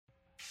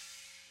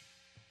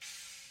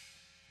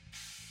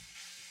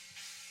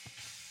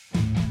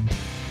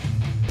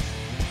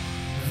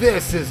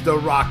This is the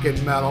Rock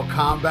and Metal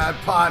Combat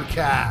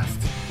Podcast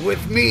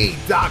with me,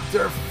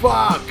 Dr.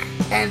 Fuck,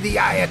 and the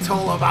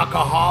Ayatollah of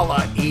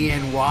Alcohola,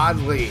 Ian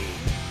Wadley.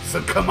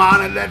 So come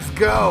on and let's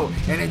go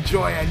and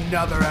enjoy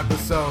another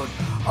episode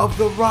of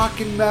the Rock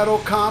and Metal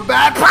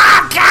Combat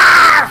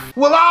Podcast!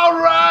 Well,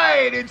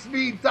 alright, it's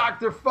me,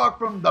 Dr. Fuck,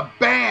 from the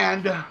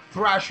band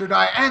Thrasher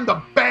Die and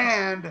the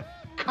band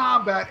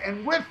Combat,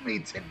 and with me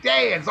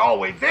today, as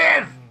always,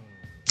 is...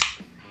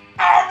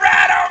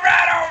 Alright!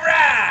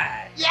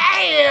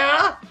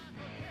 Yeah!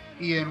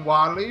 Ian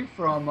Wadley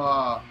from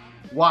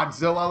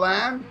Wadzilla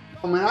Land.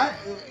 I mean,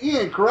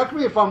 Ian, correct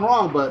me if I'm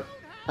wrong, but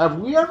have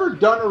we ever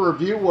done a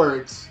review where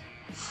it's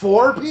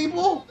 4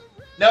 people?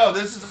 No,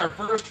 this is our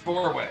first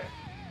four-way.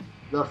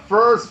 The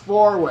first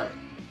 4-way.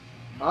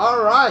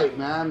 All right,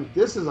 man.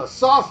 This is a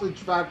sausage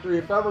factory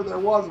if ever there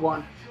was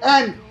one.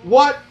 And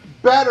what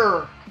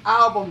better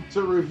album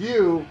to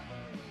review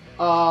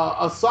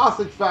a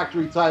sausage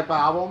factory type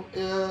album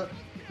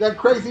than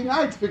Crazy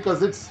Nights,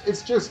 because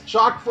it's just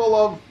chock full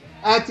of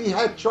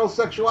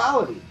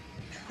anti-heterosexuality.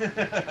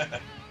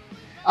 That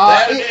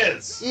it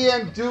is.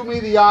 Ian, do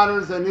me the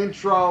honors and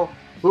intro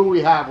who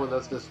we have with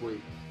us this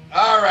week.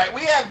 All right,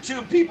 we have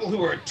 2 people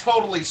who are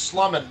totally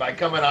slumming by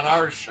coming on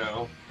our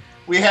show.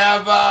 We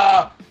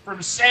have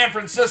from San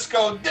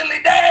Francisco,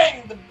 Diddly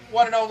Dang, the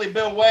one and only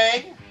Bill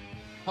Wang.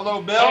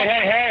 Hello, Bill.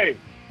 Hey.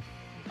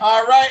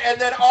 All right,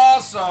 and then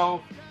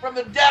also from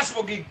the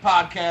Decibel Geek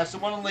podcast, the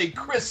one and only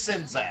Chris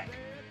Sinzak.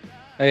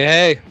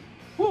 Hey.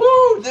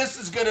 Woo! This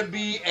is going to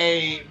be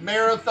a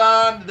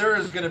marathon. There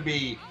is going to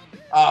be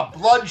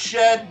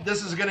bloodshed.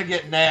 This is going to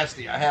get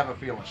nasty. I have a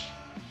feeling.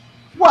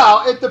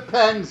 Well, it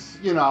depends,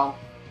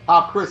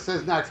 how Chris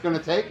Sinzak's going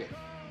to take it.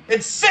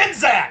 It's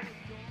Sinzak!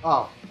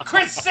 Oh.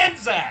 Chris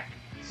Sinzak!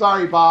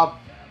 Sorry, Bob.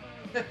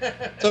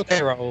 It's okay,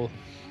 Raul.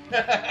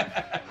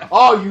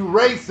 Oh, you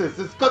racist.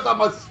 It's because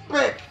I'm a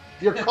spick.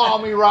 You're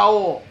calling me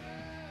Raul.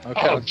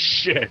 Okay. Oh,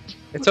 shit.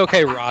 It's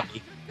okay,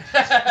 Rocky.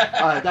 All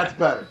right, that's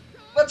better.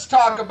 Let's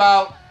talk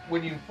about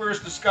when you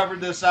first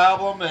discovered this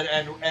album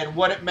and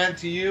what it meant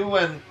to you,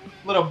 and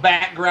a little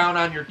background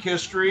on your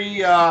history.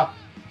 Bill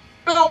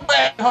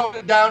Wang, hold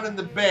it down in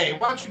the Bay.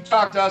 Why don't you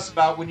talk to us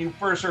about when you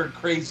first heard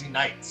Crazy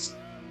Nights?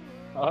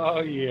 Oh,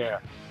 yeah.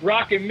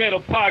 Rock and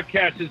Metal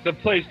Podcast is the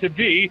place to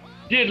be.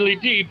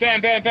 Diddly dee, bam,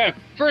 bam, bam.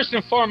 First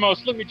and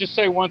foremost, let me just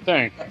say one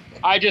thing.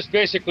 I just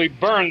basically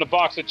burned the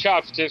box of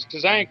chopsticks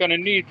because I ain't going to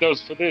need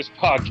those for this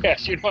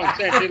podcast. You know what I'm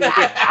saying? Diddly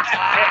dee.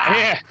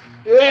 Yeah.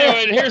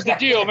 Anyway, here's the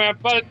deal, man.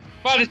 By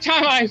the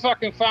time I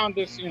fucking found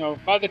this,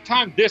 by the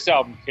time this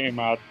album came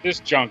out, this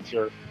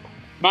juncture,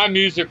 my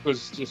music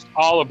was just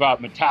all about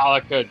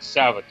Metallica and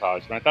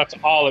Sabotage, man. That's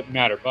all that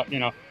mattered. But,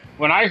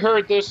 when I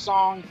heard this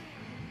song,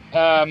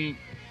 I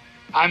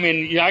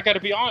got to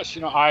be honest,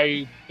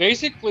 I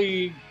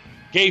basically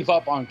gave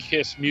up on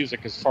Kiss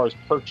music as far as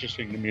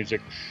purchasing the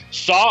music.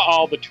 Saw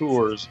all the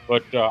tours,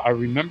 but I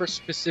remember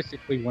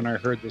specifically when I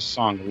heard this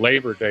song,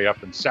 Labor Day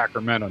up in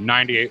Sacramento,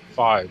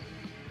 98.5.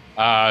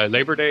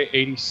 Labor Day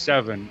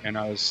 87, and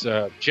I was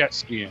jet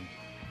skiing.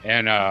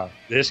 And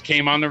this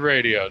came on the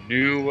radio,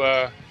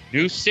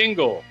 new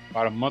single,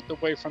 about a month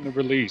away from the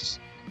release,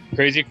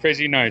 Crazy,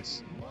 Crazy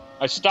Nights.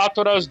 I stopped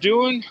what I was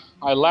doing,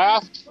 I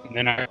laughed, and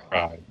then I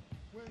cried.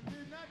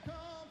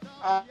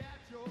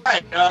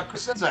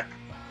 Chris Sinzak.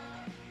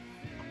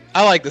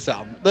 I like this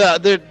album.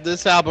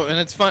 This album, and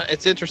it's fun.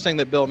 It's interesting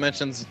that Bill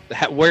mentions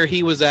where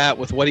he was at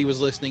with what he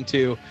was listening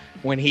to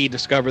when he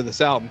discovered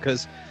this album,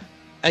 because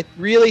I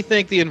really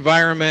think the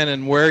environment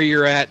and where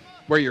you're at,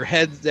 where your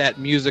head's at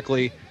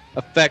musically,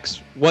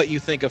 affects what you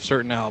think of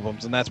certain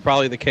albums, and that's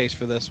probably the case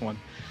for this one.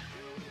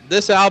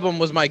 This album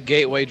was my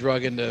gateway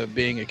drug into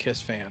being a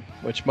Kiss fan,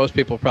 which most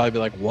people would probably be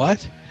like,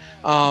 what?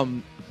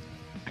 I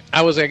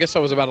guess I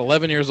was about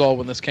 11 years old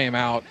when this came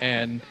out,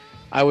 and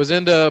I was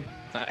into,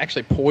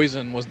 actually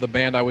Poison was the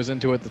band I was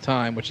into at the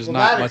time, which is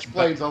not much. That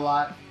explains a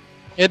lot.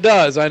 It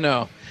does, I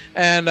know.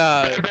 And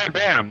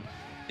Bam.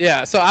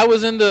 yeah, so I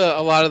was into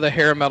a lot of the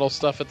hair metal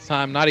stuff at the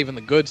time, not even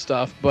the good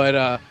stuff, but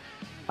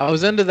I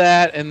was into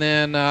that, and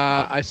then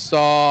I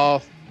saw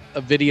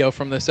a video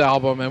from this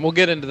album, and we'll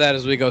get into that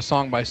as we go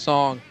song by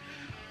song.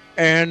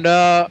 And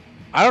I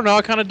don't know,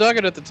 I kind of dug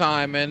it at the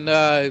time, and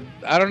I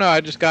don't know, I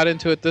just got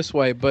into it this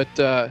way. But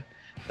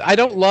I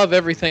don't love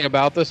everything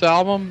about this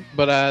album,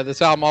 but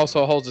this album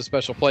also holds a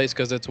special place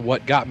because it's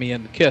what got me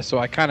into Kiss, so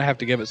I kind of have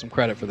to give it some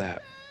credit for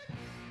that.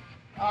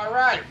 All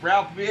right,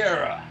 Ralph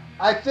Vieira.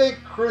 I think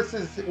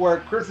where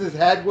Chris's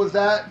head was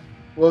at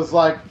was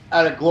like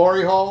at a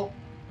glory hole.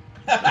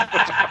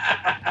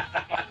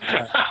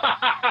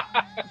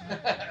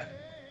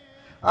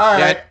 All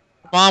right. Yeah,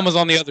 Mom was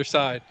on the other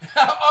side.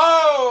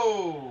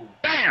 Oh!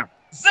 Bam!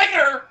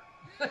 Zinger!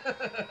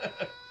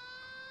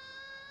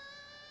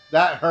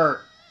 That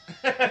hurt.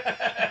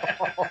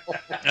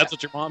 That's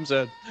what your mom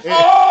said.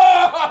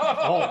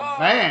 Oh!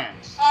 Man.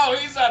 Oh,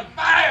 he's on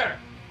fire!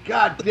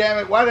 God damn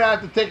it. Why did I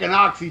have to take an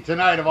oxy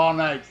tonight of all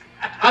nights?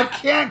 I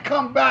can't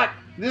come back.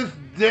 This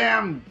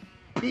damn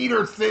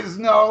Peter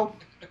Sisno.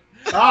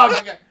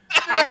 Oh,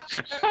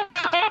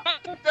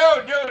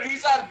 Dude,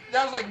 he's on.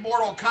 That was like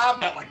Mortal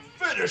Kombat. Like,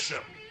 finish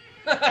him.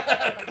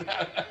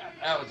 That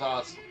was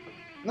awesome.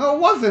 No, it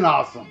wasn't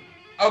awesome.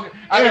 Okay,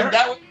 I mean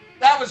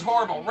that was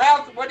horrible.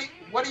 Ralph, what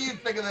do you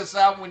think of this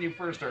album when you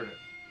first heard it?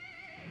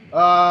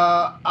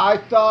 I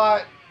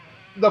thought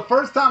the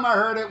first time I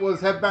heard it was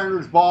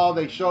Headbangers Ball.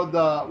 They showed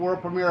the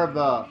world premiere of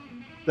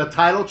the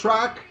title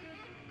track.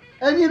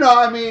 And, you know,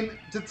 I mean,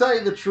 to tell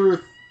you the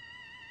truth,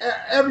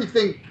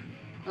 everything,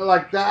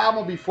 like the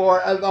album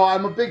before, although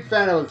I'm a big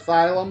fan of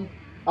Asylum,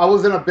 I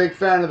wasn't a big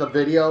fan of the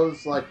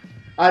videos. Like,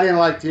 I didn't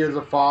like Tears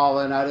Are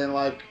Falling. I didn't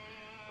like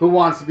Who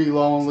Wants to Be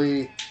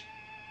Lonely.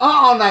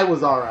 All Night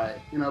was all right,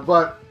 you know,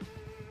 but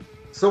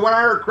so when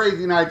I heard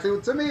Crazy Nights,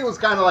 to me it was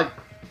kind of like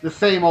the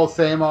same old.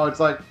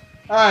 It's like,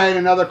 all right,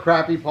 another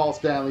crappy Paul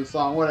Stanley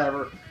song,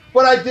 whatever.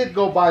 But I did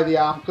go buy the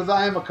album because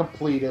I am a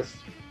completist.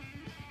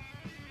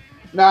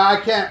 Now I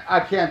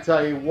can't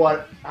tell you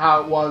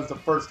how it was the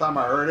first time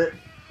I heard it.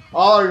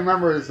 All I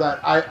remember is that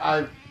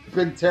I've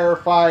been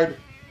terrified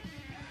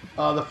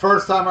the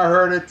first time I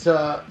heard it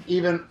to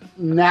even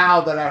now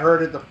that I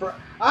heard it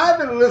I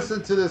haven't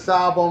listened to this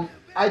album,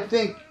 I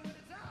think,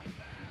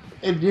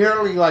 in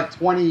nearly like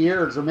 20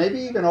 years, or maybe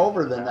even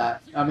over than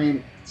that. I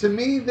mean, to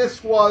me,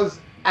 this was,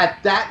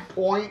 at that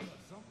point,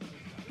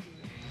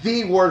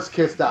 the worst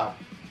Kiss album.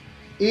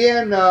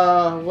 Ian,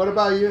 what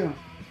about you?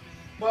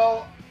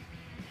 Well,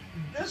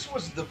 this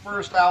was the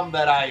first album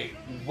that I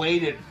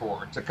waited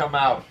for to come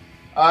out.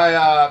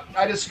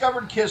 I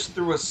discovered Kiss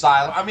through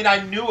Asylum. I mean,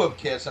 I knew of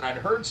Kiss and I'd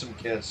heard some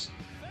Kiss,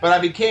 but I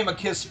became a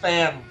Kiss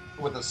fan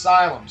with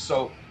Asylum.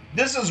 So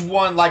this is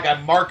one like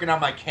I'm marking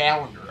on my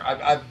calendar.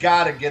 I've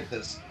got to get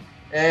this.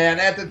 And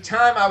at the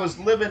time, I was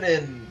living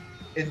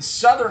in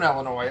Southern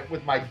Illinois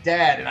with my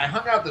dad, and I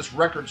hung out at this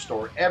record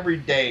store every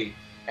day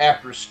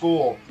after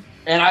school.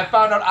 And I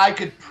found out I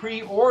could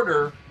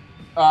pre-order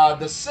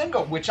the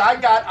single, which I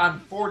got on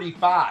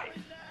 45.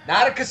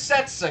 Not a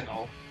cassette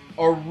single,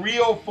 a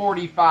real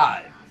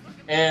 45.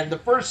 And the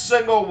first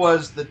single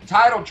was the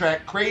title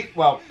track,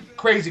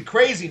 Crazy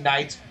Crazy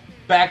Nights,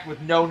 backed with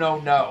No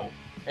No No.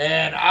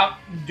 And I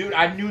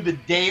knew the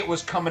day it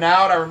was coming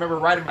out. I remember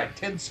riding my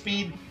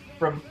 10-speed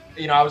from,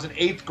 I was in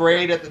 8th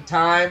grade at the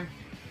time,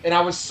 and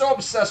I was so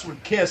obsessed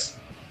with Kiss.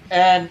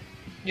 And,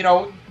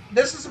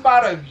 this is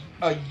about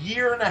a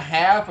year and a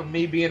half of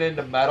me being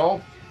into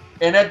metal.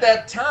 And at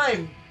that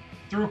time,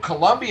 through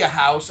Columbia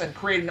House and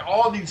creating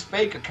all these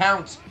fake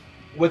accounts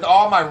with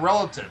all my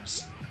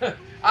relatives,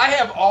 I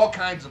have all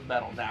kinds of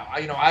metal now.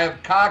 I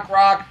have cock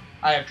rock,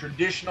 I have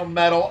traditional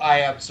metal, I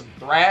have some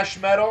thrash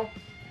metal.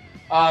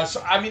 I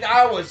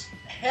was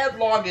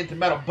headlong into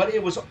metal, but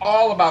it was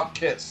all about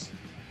Kiss.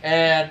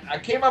 And I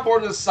came on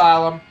board with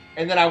Asylum,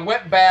 and then I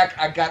went back.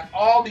 I got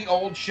all the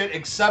old shit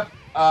except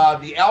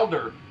The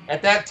Elder.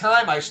 At that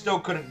time, I still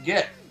couldn't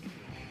get.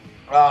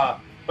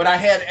 But I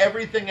had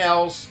everything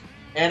else,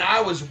 and I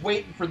was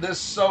waiting for this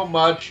so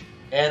much.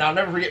 And I'll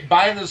never forget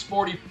buying this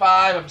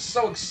 45. I'm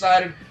so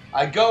excited.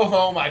 I go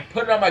home, I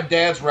put it on my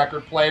dad's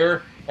record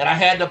player, and I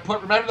had to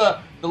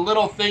remember the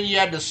little thing you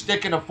had to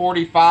stick in a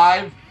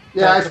 45?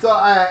 Yeah, I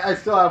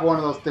still have one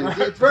of those things.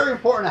 It's very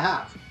important to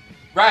have.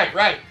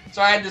 Right.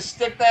 So I had to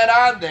stick that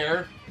on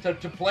there to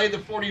play the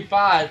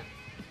 45,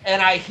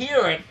 and I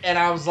hear it, and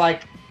I was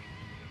like,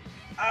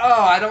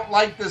 oh, I don't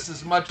like this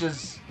as much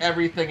as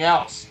everything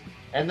else.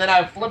 And then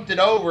I flipped it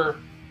over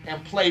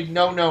and played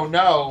No No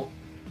No,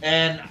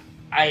 and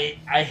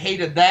I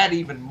hated that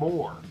even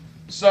more.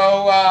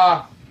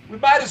 So we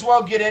might as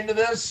well get into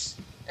this.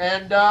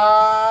 And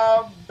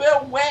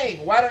Bill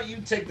Wayne, why don't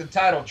you take the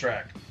title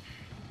track?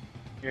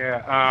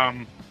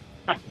 Yeah,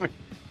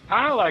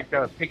 kind of like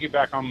to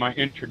piggyback on my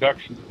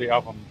introduction to the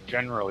album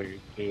generally,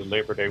 the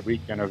Labor Day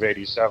weekend of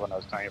 '87 I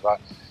was telling you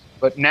about.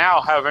 But now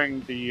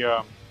having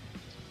the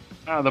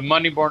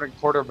Monday Morning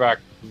Quarterback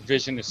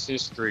revisionist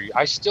history,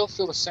 I still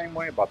feel the same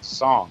way about the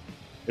song.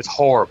 It's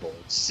horrible.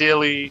 It's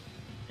silly.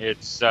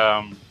 It's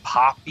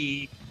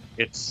poppy.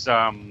 It's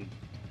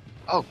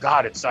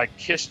it's like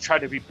Kiss tried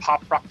to be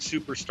pop rock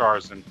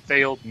superstars and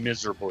failed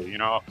miserably.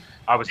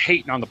 I was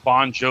hating on the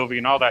Bon Jovi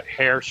and all that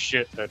hair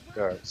shit that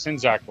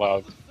Sinzak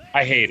loved.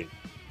 I hate it.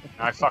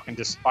 I fucking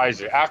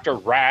despise it. After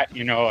Rat,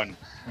 and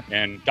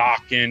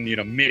Dokken,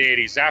 mid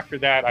 80s. After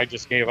that, I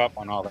just gave up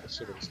on all that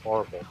shit. It was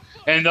horrible.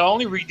 And the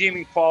only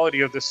redeeming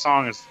quality of this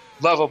song is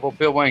lovable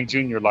Bill Wayne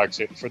Jr. likes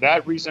it. For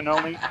that reason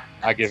only,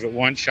 I give it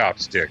one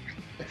chopstick.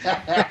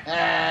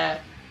 I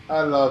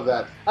love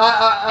that.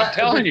 I'm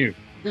telling you.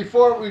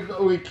 Before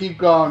we keep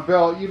going,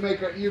 Bill, you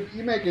make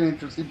an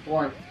interesting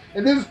point,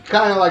 and this is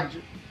kind of like.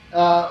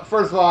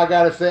 First of all, I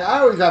gotta say, I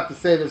always have to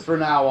say this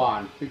from now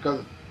on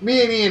because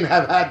me and Ian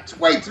have had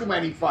way too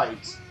many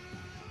fights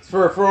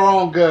for our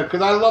own good.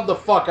 Because I love the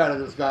fuck out of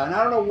this guy, and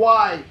I don't know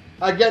why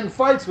I get in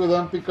fights with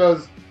him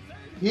because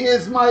he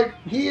is my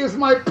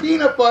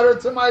peanut butter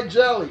to my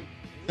jelly.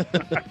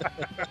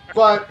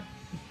 But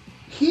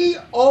he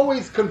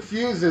always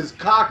confuses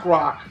cock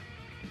rock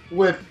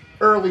with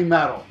early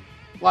metal,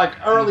 like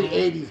early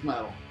 '80s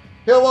metal.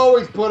 He'll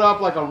always put up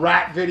like a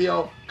Rat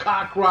video,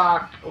 cock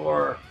rock,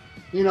 or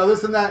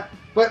this and that.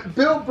 But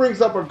Bill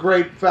brings up a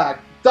great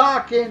fact.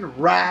 Dokken,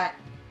 Rat,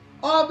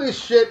 all this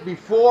shit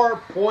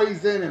before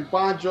Poison and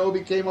Bon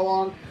Jovi came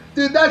along.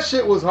 Dude, that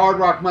shit was hard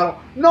rock metal.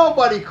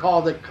 Nobody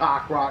called it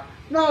cock rock.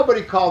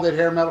 Nobody called it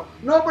hair metal.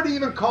 Nobody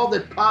even called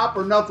it pop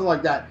or nothing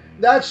like that.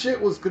 That shit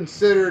was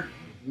considered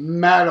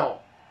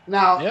metal.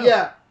 Now,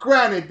 yeah,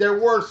 granted, there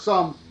were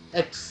some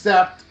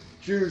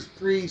Judas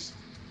Priest,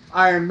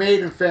 Iron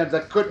Maiden fans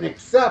that couldn't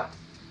accept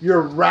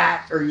your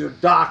Rat or your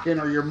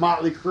Dokken or your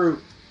Motley Crue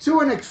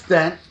to an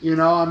extent, you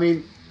know. I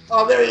mean,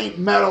 oh, they ain't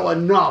metal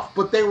enough,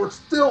 but they were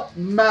still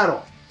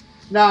metal.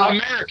 Now,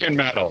 American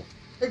metal.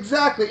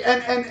 Exactly,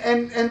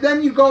 and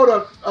then you go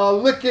to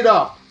Lick It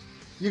Up.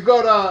 You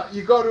go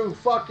to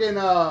fucking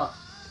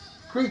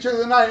Creature of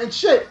the Night and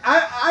shit.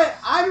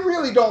 I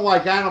really don't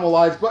like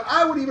Animalize, but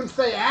I would even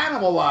say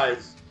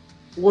Animalize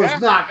was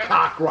not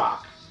cock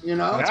rock. You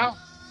know,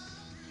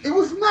 it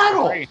was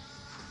metal.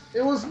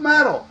 It was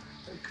metal.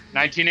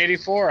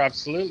 1984,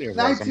 absolutely, it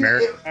was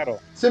American metal.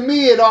 To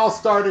me, it all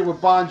started with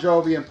Bon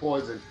Jovi and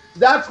Poison.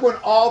 That's when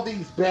all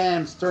these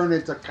bands turned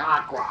into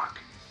cock rock,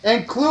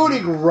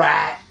 including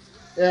Rat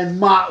and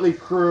Motley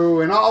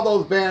Crue and all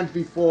those bands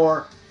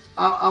before.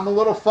 I'm a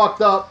little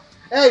fucked up.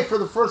 Hey, for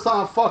the first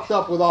time, I'm fucked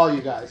up with all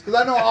you guys because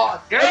I know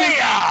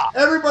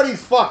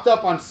everybody's fucked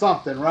up on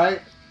something,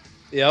 right?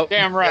 Yep.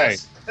 Damn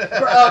right.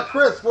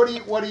 Chris, what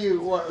are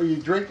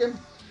you drinking?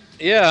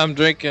 Yeah, I'm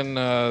drinking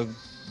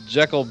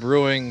Jekyll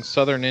Brewing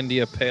Southern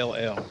India Pale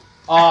Ale.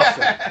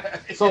 Awesome.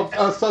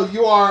 So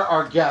you are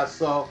our guest.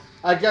 So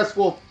I guess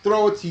we'll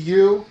throw it to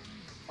you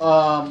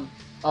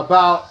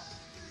about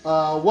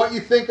what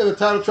you think of the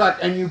title track,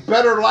 and you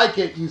better like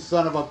it, you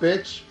son of a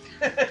bitch.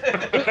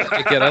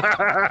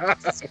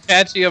 As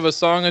catchy of a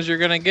song as you're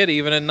gonna get,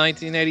 even in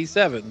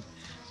 1987.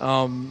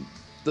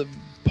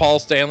 Paul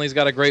Stanley's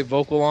got a great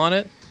vocal on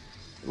it.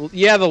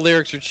 Yeah, the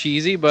lyrics are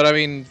cheesy, but I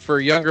mean, for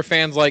younger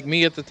fans like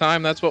me at the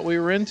time, that's what we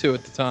were into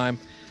at the time.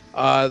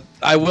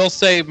 I will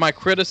say my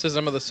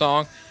criticism of the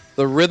song: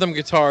 the rhythm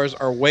guitars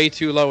are way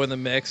too low in the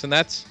mix, and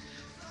that's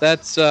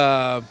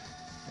I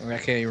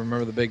can't even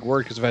remember the big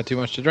word because I've had too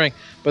much to drink.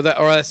 But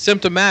that's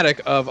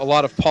symptomatic of a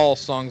lot of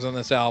Paul's songs on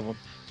this album.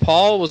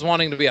 Paul was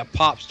wanting to be a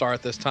pop star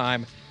at this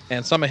time,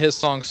 and some of his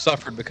songs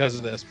suffered because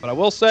of this. But I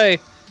will say,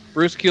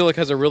 Bruce Kulick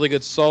has a really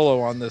good solo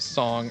on this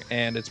song,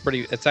 and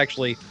it's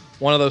actually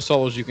one of those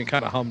solos you can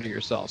kind of hum to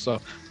yourself. So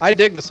I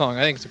dig the song.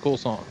 I think it's a cool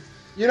song.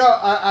 You know,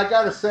 I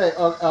gotta say,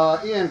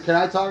 Ian, can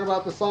I talk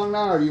about the song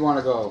now, or do you want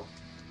to go?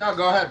 No,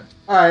 go ahead.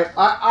 All right.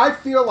 I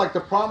feel like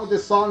the problem with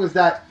this song is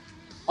that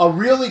a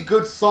really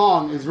good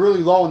song is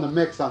really low in the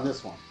mix on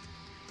this one.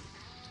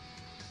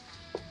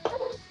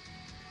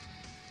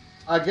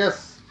 I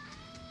guess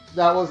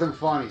that wasn't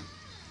funny.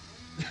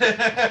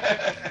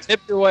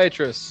 Tip your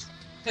waitress.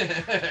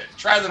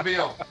 Try the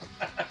veal.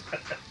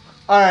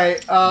 All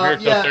right.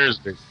 Yeah.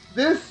 Thursday.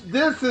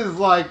 This is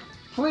like,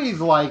 please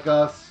like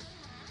us,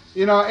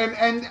 you know.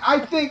 And I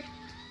think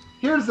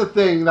here's the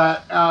thing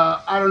that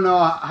I don't know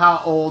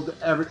how old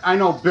I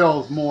know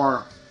Bill's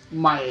more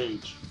my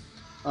age,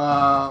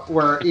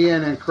 where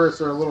Ian and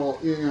Chris are a little,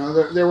 you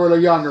know, they were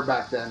younger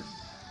back then.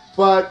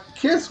 But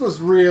Kiss was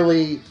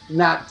really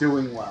not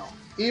doing well,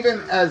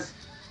 even as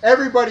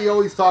everybody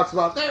always talks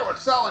about. They were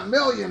selling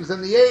millions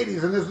in the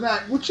 80s and this and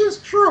that, which is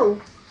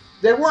true.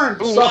 They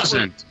weren't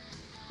suffering.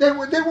 They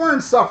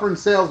weren't suffering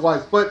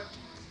sales-wise, but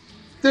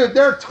dude,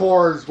 their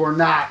tours were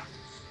not.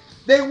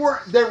 They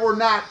were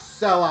not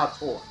sellout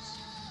tours.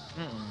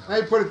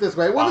 Let me put it this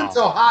way: it wasn't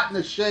until Hot in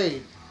the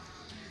Shade,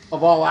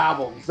 of all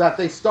albums, that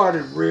they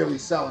started really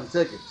selling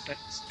tickets.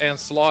 And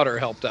Slaughter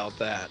helped out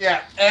that.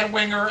 Yeah, and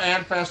Winger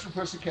and Faster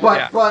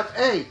Pussycat. But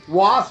hey,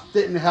 Wasp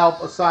didn't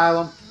help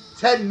Asylum.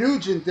 Ted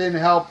Nugent didn't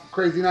help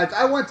Crazy Nights.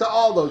 I went to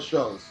all those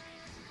shows,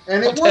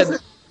 and it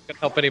wasn't gonna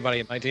help anybody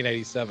in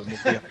 1987.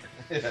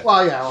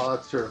 Well,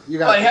 that's true. You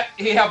got.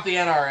 He helped the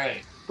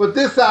NRA. But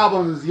this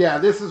album is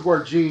this is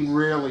where Gene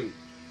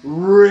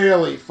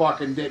really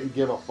fucking didn't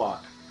give a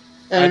fuck.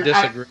 And I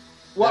disagree.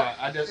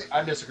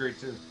 I disagree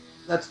too.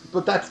 That's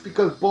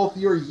because both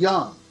you're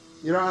young.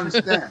 You don't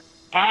understand.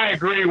 I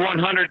agree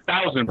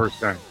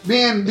 100,000%.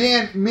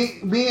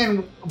 Me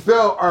and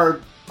Bill are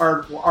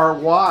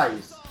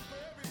wise.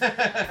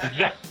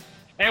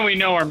 And we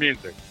know our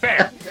music.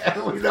 Bam.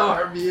 And we know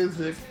our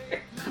music.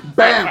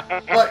 Bam.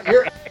 But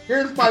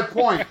here's my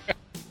point.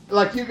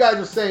 Like you guys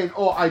are saying,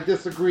 oh, I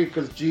disagree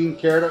because Gene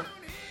cared.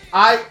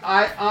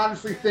 I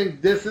honestly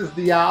think this is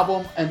the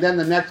album, and then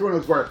the next one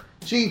is where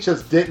Gene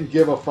just didn't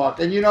give a fuck.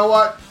 And you know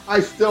what? I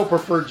still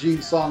prefer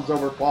Gene's songs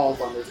over Paul's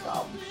on this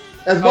album.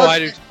 I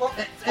do.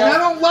 And I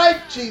don't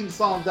like Gene's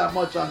songs that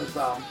much on this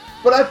album.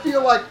 But I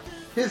feel like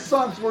his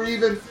songs were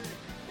even,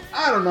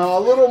 I don't know, a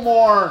little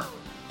more...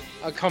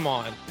 come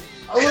on.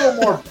 A little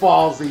more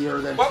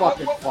ballsier than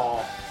fucking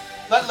Paul.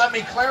 Let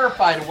me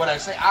clarify to what I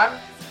say.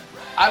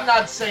 I'm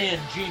not saying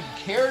Gene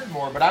cared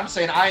more, but I'm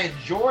saying I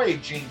enjoy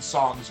Gene's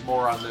songs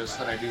more on this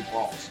than I do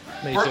Paul's.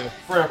 Me too.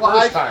 For the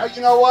first time.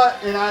 You know what?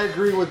 And I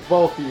agree with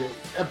both of you.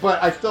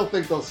 But I still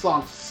think those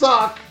songs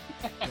suck.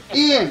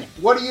 Ian,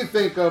 what do you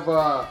think of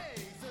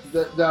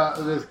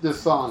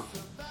this song?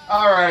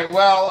 All right.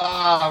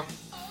 Well,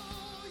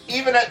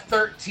 even at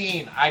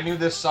 13, I knew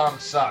this song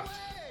sucked.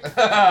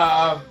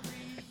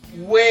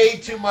 Way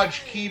too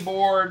much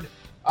keyboard.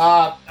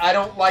 I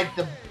don't like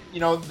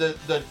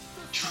the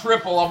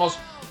triple, almost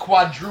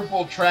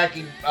quadruple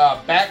tracking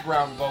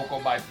background vocal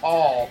by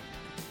Paul.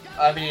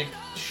 I mean,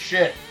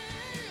 shit.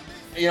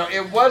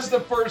 It was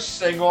the first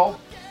single.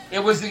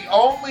 It was the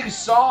only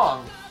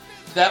song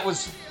that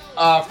was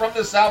from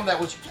this album that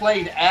was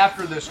played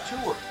after this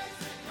tour.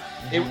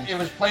 It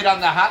was played on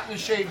the Hot in the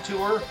Shade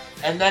tour,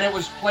 and then it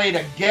was played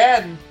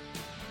again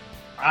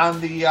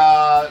on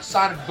the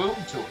Sonic Boom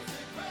tour.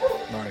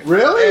 Right.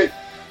 Really?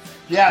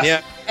 Yes.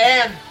 Yeah.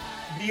 And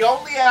the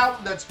only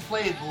album that's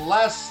played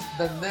less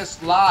than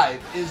this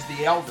live is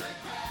The Elder.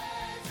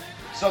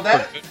 So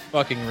that For good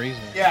fucking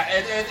reason. yeah,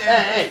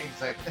 Hey.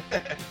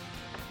 Did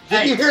you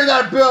Hey, hear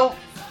that, Bill?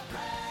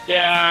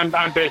 Yeah,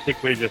 I'm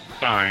basically just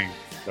sighing.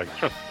 Like,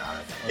 just got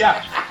it.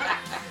 yeah.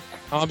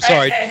 Oh, I'm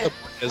sorry. Hey,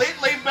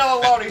 leave Bill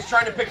alone. He's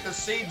trying to pick the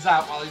seeds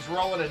out while he's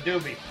rolling a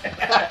doobie.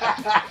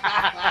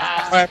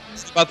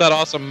 About that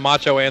awesome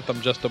macho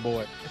anthem, Just a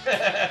Boy.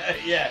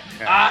 Yeah.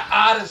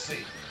 Odyssey.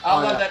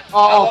 I love that.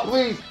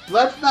 Please,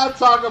 let's not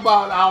talk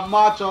about how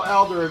macho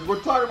Elder is. We're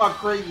talking about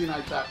Crazy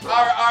Night that bro.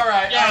 All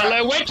right.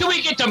 Yeah, wait till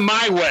we get to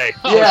My Way.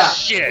 Oh, yeah,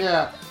 shit.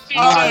 yeah.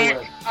 All My right.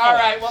 Way. All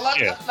right. Well,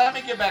 Shit. let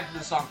me get back to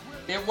the song.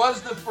 It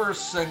was the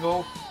first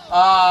single.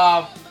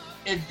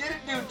 It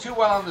didn't do too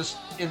well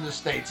in the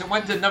States. It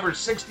went to number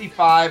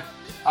 65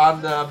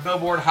 on the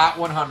Billboard Hot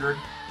 100.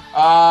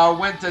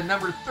 Went to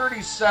number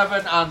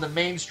 37 on the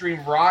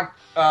mainstream rock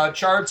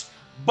charts.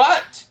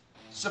 But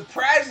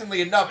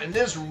surprisingly enough, and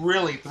this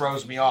really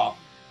throws me off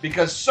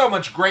because so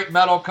much great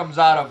metal comes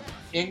out of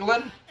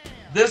England,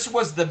 this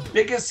was the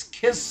biggest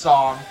Kiss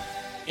song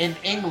in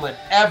England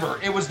ever.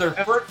 It was their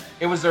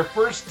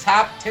first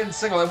top 10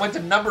 single. It went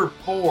to number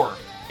 4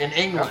 in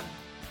England.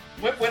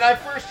 When I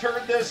first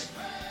heard this,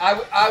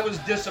 I was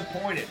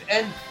disappointed.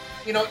 And,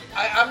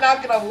 I'm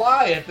not going to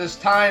lie at this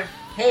time.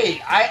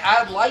 Hey,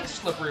 I like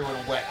Slippery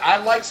When Wet. I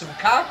like some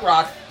cock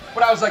rock.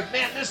 But I was like,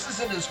 man, this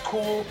isn't as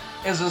cool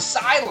as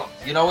Asylum.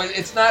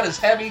 It's not as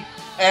heavy.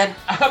 And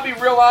I'll be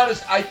real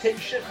honest, I take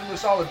shit from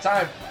this all the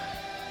time.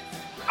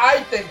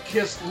 I think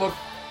Kiss looked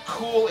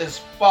cool as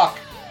fuck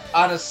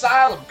on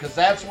Asylum because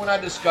that's when I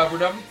discovered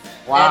them.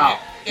 Wow.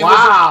 And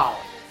Wow.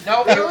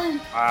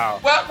 Really? Wow.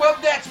 Well,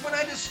 that's when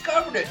I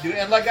discovered it, dude.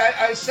 And like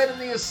I said in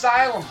the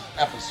Asylum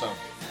episode,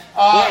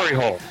 Glory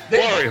hole.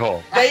 they- Glory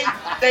hole. they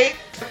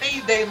to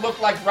me they look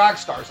like rock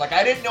stars. Like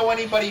I didn't know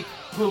anybody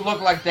who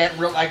looked like that in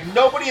real. Like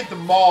nobody at the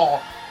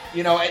mall,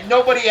 and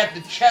nobody at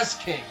the Chess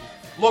King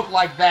looked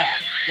like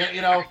that.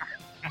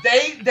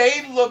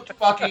 They looked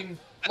fucking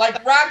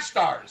like rock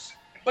stars.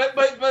 But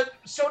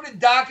so did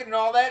Dokken and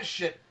all that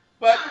shit.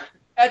 But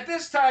at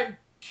this time,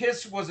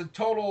 Kiss was a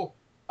total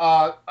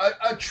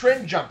a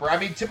trend jumper. I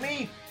mean, to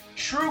me,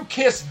 true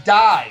Kiss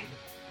died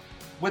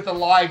with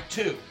Alive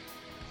 2.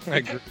 I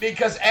agree.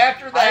 Because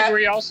after I that,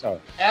 agree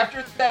also.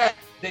 after that,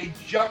 they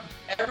jumped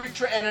every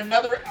trend. And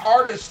another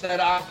artist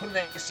that I'll put in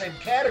that same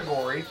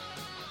category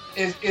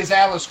is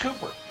Alice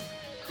Cooper.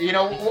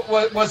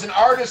 Was an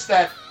artist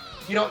that,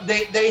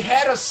 they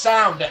had a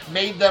sound that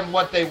made them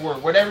what they were,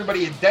 what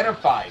everybody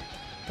identified.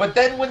 But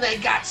then when they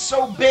got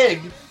so big,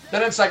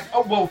 then it's like,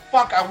 oh, well,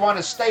 fuck, I want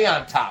to stay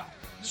on top.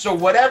 So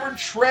whatever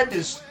trend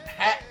is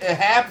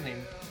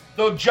happening,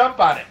 they'll jump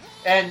on it.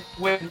 And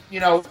when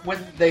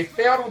they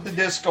failed with the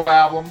disco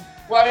album,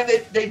 well, I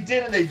mean, they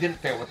did and they didn't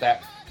fail with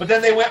that. But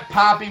then they went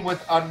poppy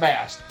with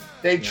Unmasked.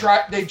 They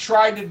tried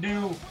to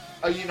do,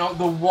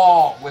 The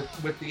Wall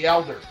with The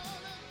Elder.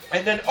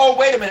 And then, oh,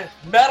 wait a minute,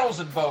 metal's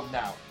in vogue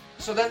now.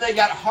 So then they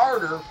got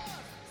harder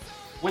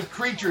with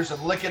Creatures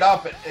and Lick It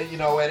Up and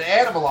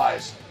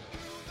Animalize.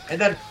 And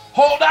then,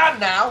 hold on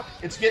now,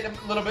 it's getting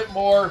a little bit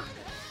more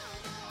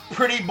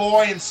Pretty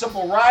Boy and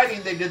Simple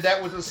Riding. They did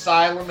that with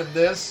Asylum and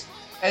this.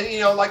 And,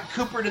 like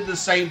Cooper did the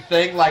same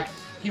thing. Like,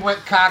 he went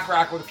cock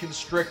rock with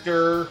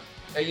Constrictor,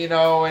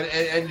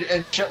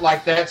 and shit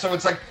like that. So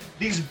it's like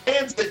these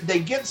bands that they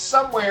get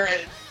somewhere,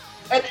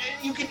 and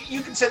you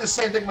can say the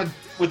same thing with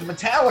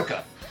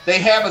Metallica. They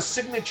have a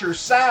signature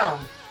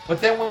sound,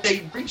 but then when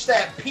they reach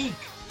that peak,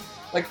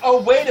 like,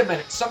 oh, wait a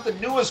minute, something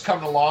new has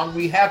come along.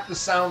 We have to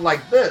sound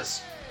like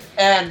this.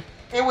 And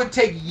it would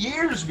take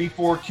years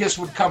before Kiss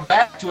would come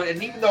back to it.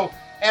 And even though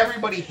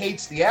everybody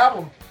hates the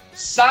album,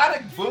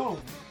 Sonic Boom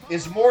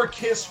is more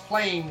Kiss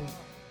playing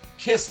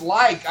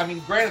Kiss-like. I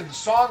mean, granted, the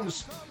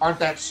songs aren't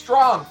that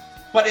strong,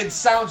 but it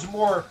sounds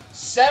more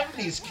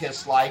 70s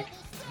Kiss-like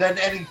than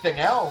anything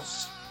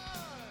else.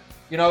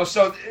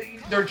 So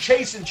they're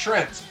chasing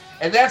trends.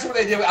 And that's what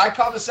they do. I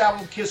call this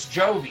album Kiss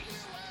Jovi,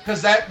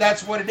 because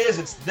that's what it is.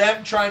 It's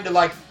them trying to,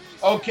 like,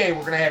 okay, we're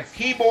going to have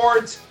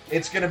keyboards.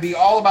 It's going to be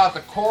all about the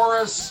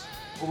chorus.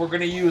 We're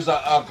going to use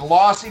a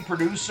glossy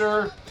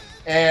producer.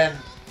 And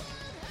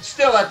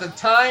still, at the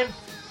time,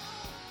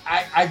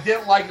 I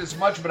didn't like it as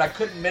much, but I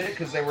couldn't admit it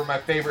because they were my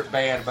favorite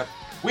band. But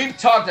we've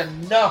talked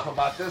enough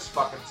about this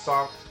fucking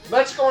song.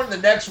 Let's go on to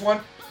the next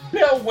one.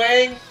 Bill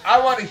Wang, I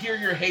want to hear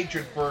your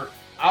hatred for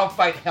I'll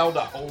fight hell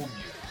to hold you.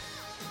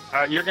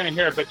 You're going to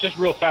hear it, but just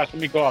real fast,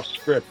 let me go off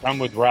script. I'm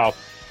with Ralph.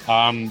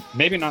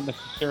 Maybe not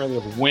necessarily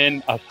of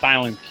when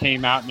Asylum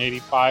came out in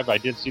 '85. I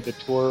did see the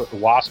tour,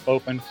 Wasp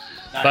open.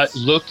 Nice. But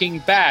looking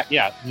back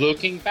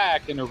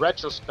in a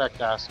retrospect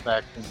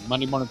aspect, in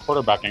Monday morning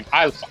quarterbacking,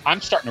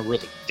 I'm starting to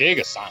really dig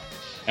Asylum.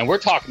 And we're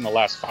talking the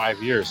last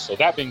 5 years. So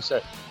that being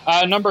said,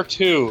 number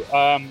 2,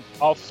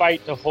 I'll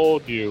fight to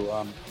hold you.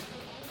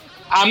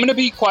 I'm going to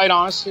be quite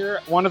honest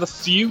here. One of the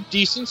few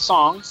decent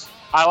songs.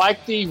 I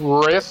like the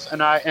riff,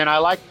 and I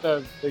like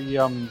the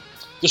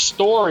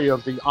story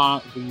of the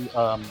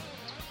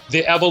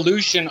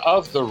evolution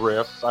of the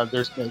riff.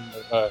 There's been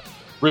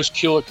Bruce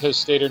Kulick has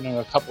stated in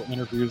a couple of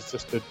interviews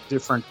just the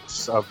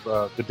difference of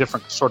the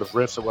different sort of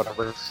riffs or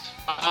whatever.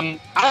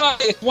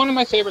 It's one of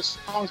my favorite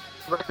songs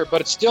on the record,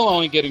 but it's still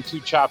only getting 2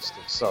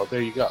 chopsticks. So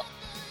there you go.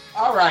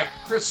 All right,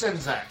 Chris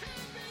Czynszak.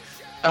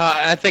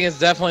 I think it's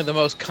definitely the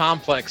most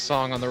complex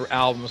song on the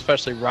album,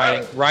 especially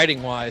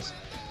writing wise.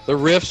 The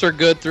riffs are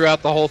good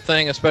throughout the whole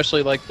thing,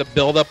 especially like the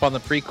build up on the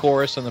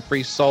pre-chorus and the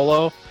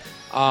pre-solo.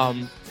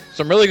 Some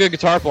really good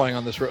guitar playing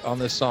on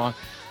this song.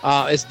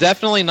 It's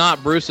definitely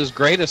not Bruce's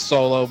greatest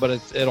solo, but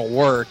it'll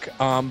work.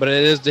 But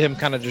it is to him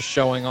kind of just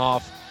showing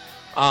off.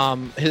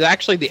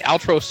 The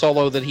outro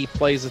solo that he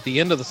plays at the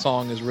end of the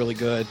song is really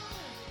good.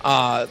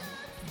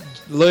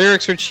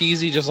 Lyrics are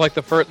cheesy, just like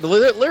the first. The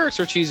lyrics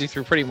are cheesy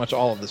through pretty much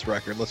all of this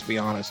record. Let's be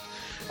honest.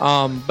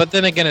 But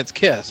then again, it's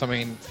Kiss. I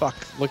mean, fuck.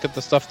 Look at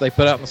the stuff they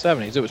put out in the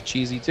 '70s. It was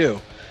cheesy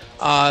too.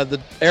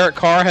 Eric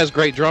Carr has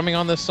great drumming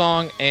on this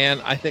song,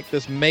 and I think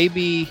this may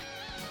be.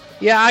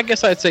 Yeah, I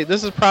guess I'd say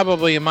this is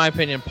probably, in my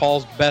opinion,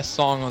 Paul's best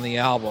song on the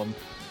album,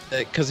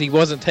 because he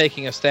wasn't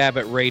taking a stab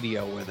at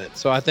radio with it.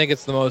 So I think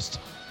it's the most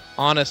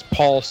honest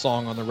Paul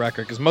song on the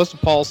record, because most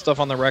of Paul's stuff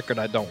on the record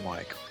I don't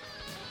like.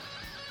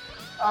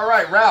 All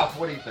right, Ralph,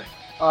 what do you think?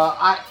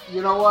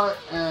 You know what?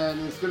 And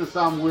it's gonna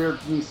sound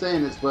weird me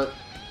saying this, but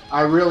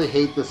I really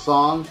hate this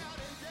song.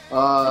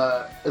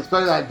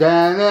 Especially that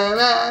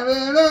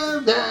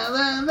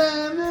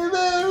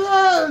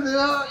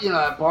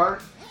that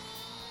part.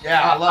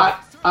 Yeah, I love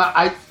it.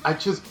 I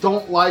just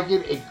don't like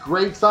it. It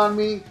grates on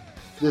me.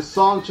 This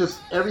song,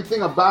 just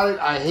everything about it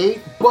I hate.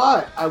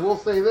 But I will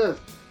say this: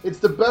 it's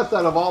the best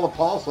out of all the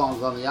Paul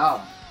songs on the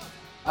album.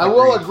 I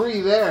will agree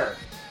there.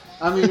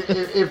 I mean,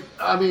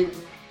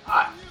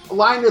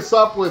 line this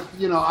up with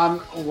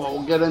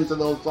we'll get into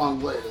those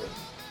songs later.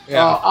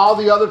 Yeah. All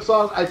the other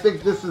songs, I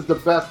think this is the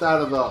best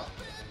out of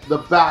the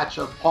batch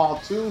of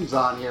Paul tunes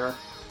on here.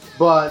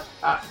 But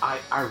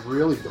I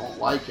really don't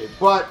like it.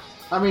 But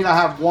I mean, I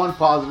have one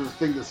positive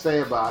thing to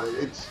say about it.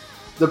 It's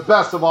the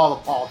best of all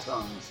the Paul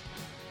tunes.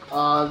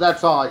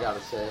 That's all I got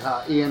to say.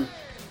 Ian?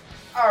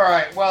 All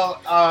right, well,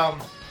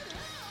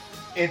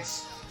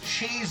 it's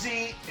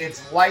cheesy,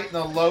 it's light in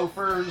the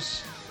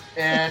loafers,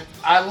 and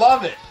I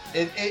love it.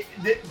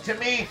 To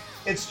me,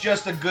 it's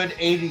just a good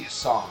 80s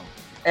song.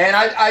 And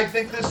I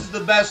think this is the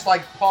best,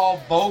 like,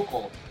 Paul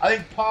vocal. I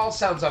think Paul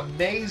sounds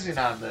amazing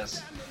on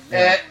this.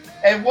 Yeah.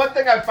 And one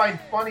thing I find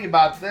funny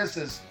about this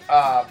is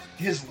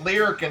his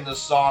lyric in the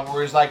song,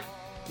 where he's like,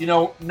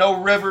 no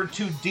river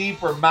too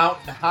deep or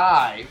mountain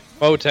high.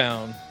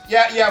 Motown.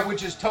 Yeah,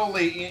 which is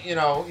totally,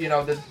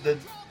 the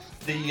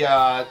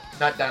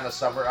not Donna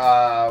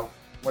Summer,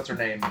 what's her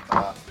name?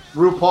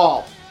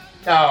 RuPaul.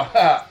 No,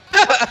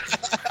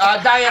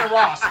 Diana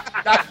Ross.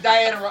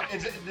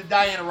 It's the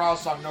Diana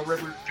Ross song, No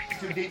River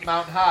Too Deep,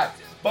 Mountain High.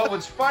 But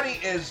what's funny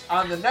is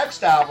on the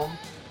next album,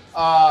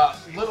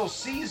 Little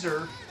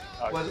Caesar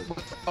was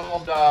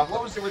called,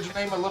 what was the original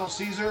name of Little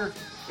Caesar?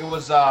 It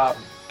was,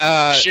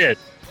 Shit.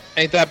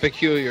 Ain't That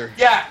Peculiar?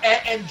 Yeah,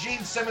 and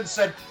Gene Simmons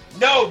said,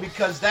 no,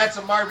 because that's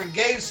a Marvin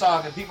Gaye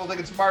song, and people think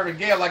it's Marvin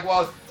Gaye. I'm like,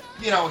 well,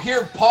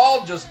 here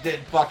Paul just did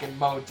fucking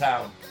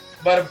Motown.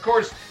 But of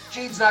course,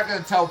 Gene's not going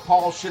to tell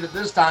Paul shit at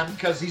this time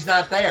because he's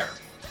not there.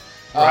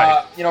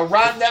 Right.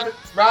 Ron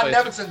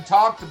Nevinson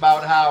talked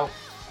about how,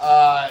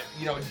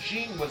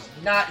 Gene was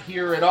not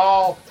here at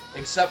all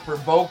except for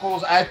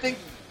vocals. I think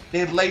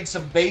they'd laid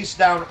some bass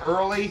down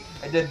early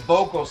and did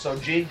vocals so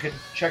Gene could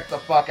check the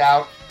fuck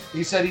out.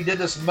 He said he did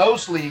this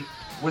mostly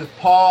with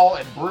Paul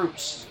and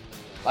Bruce.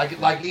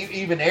 Like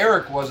even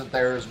Eric wasn't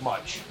there as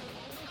much.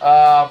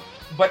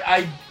 But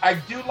I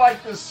do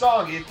like this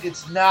song.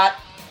 It's not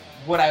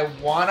what I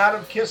want out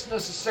of Kiss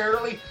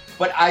necessarily,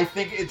 but I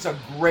think it's a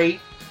great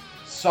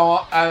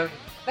song.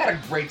 Not a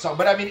great song,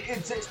 but I mean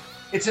it's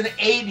an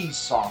 80s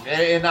song,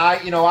 and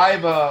I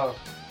love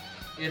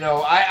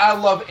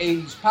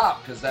 80s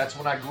pop because that's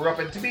when I grew up.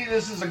 And to me,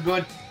 this is a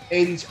good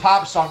 80s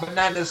pop song, but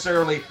not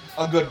necessarily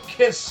a good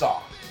Kiss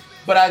song.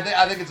 But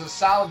I think it's a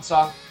solid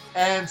song.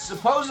 And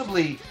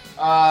supposedly,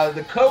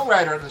 the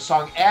co-writer of the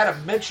song,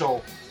 Adam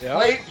Mitchell,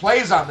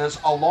 plays on this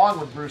along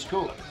with Bruce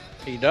Kulick.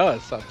 He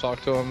does. I've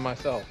talked to him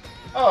myself.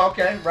 Oh,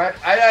 okay, right.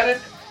 I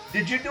didn't.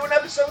 Did you do an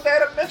episode with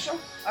Adam Mitchell?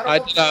 I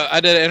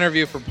did an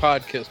interview for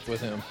Podcast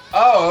with him.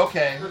 Oh,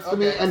 okay.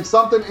 And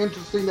something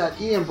interesting that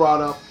Ian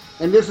brought up,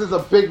 and this is a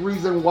big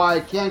reason why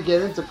I can't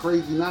get into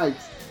Crazy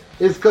Nights,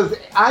 is because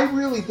I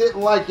really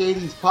didn't like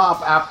 80s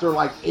pop after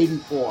like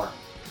 84.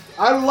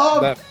 I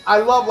love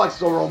like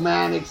the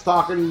Romantics,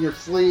 Talking in Your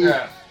Sleep,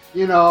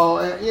 you know,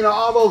 and, you know,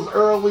 all those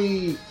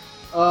early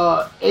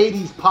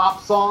 80s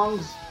pop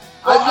songs.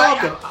 Well, I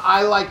loved them.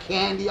 I Like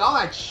Candy, all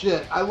that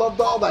shit. I loved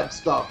all that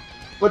stuff.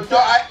 But no,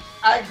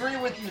 I agree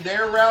with you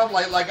there, Ralph.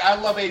 Like I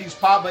love 80s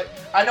pop, but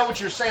I know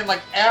what you're saying.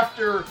 Like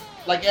after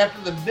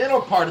the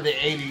middle part of the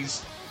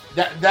 80s,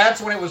 that's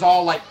when it was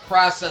all like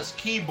processed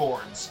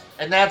keyboards,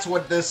 and that's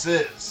what this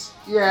is.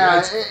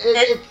 Yeah,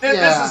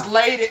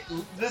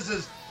 This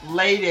is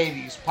late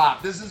 80s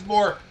pop. This is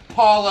more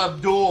Paul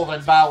Abdul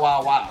than Bow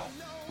Wow Wow.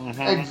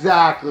 Mm-hmm.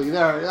 Exactly.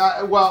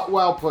 There.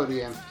 Well put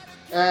in.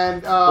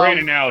 And great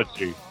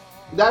analogy.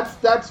 That's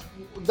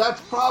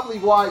probably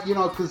why, you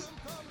know, because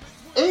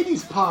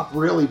 80s pop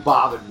really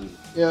bothered me.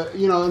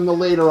 You know, in the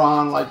later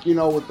on, like, you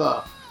know, with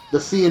the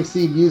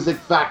CNC Music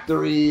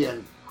Factory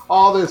and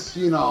all this,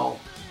 you know.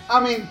 I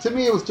mean, to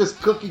me, it was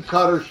just cookie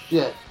cutter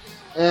shit.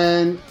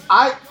 And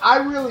I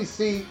really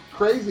see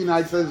Crazy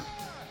Nights as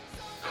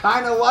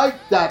kind of like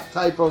that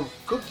type of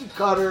cookie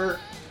cutter.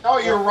 Oh,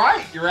 you're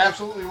right. You're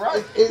absolutely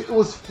right. It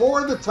was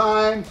for the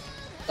time,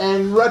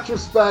 and in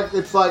retrospect,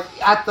 it's like,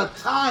 at the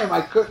time,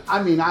 I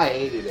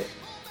hated it.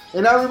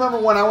 And I remember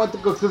when I went to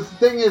go, because the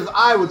thing is,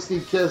 I would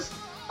see Kiss,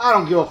 I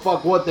don't give a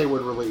fuck what they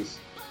would release.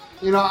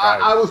 You know, right.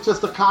 I was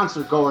just a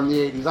concert goer in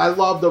the 80s. I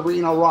loved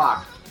Arena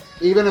Rock.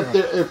 Even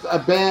if a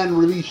band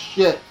released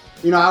shit,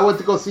 you know, I went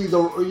to go see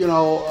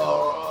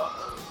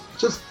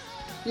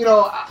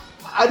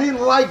I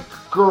didn't like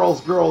Girls,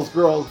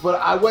 but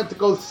I went to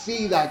go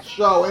see that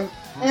show,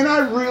 and I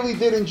really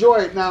did enjoy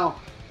it. Now,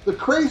 the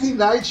Crazy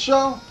Nights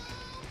show,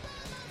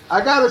 I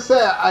gotta say,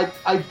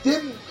 I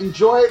didn't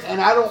enjoy it, and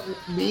I don't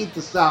mean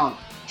to sound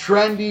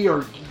trendy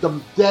or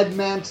the Dead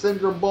Man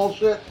Syndrome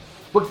bullshit,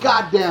 but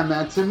goddamn,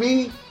 man, to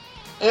me,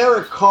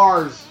 Eric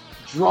Carr's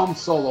drum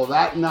solo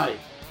that night,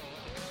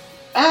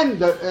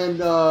 and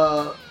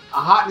A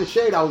Hot in the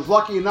Shade, I was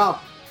lucky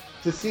enough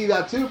to see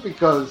that too,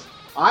 because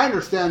I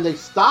understand they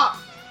stopped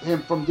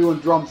him from doing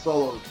drum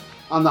solos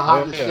on the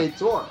Hot in the Shade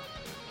tour,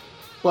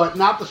 but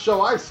not the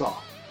show I saw.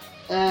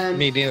 And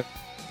me neither.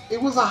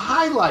 It was a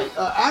highlight.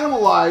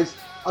 Animalized,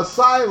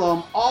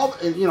 Asylum,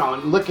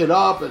 and Lick It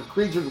Up, and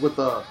Creatures with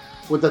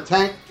the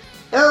Tank.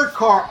 Eric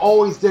Carr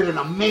always did an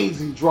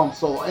amazing drum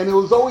solo, and it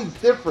was always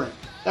different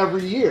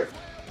every year.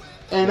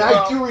 And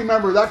I do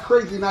remember that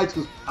Crazy Nights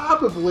was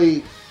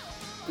probably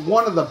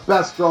one of the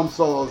best drum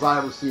solos I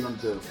ever seen him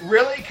do.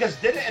 Really?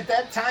 Because at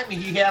that time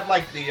he had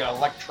like the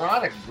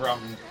electronic drum.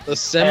 The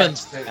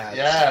Simmons pads.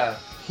 Yeah.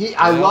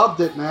 I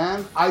loved it,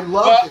 man. I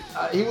loved it.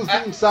 He was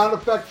doing sound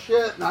effect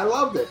shit, and I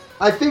loved it.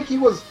 I think he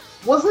I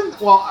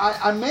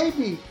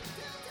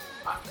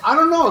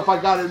don't know if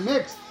I got it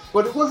mixed,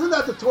 but it wasn't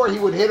at the tour he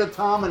would hit a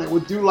tom and it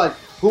would do like,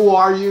 Who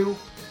Are You?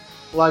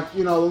 Like,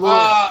 you know, the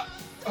little...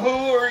 Who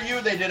Are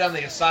You they did on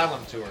the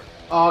Asylum tour.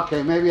 Oh,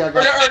 okay, maybe I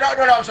got...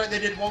 No, I'm sorry, they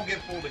did Won't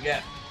Get Fooled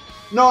Again.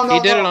 No. He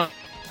did it on...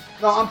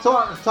 No, I'm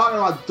talking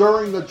about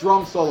during the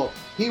drum solo.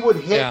 He would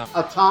hit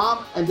a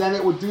tom, and then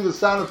it would do the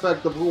sound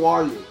effect of Who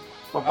Are You?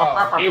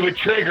 It would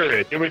trigger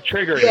it.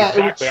 Yeah,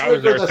 exactly. I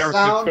was there. San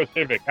Francisco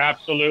Civic.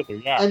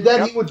 Absolutely, yeah. And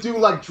then he would do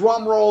like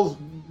drum rolls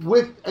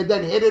and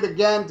then hit it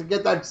again to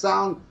get that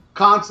sound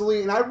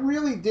constantly. And I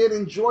really did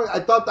enjoy it.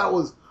 I thought that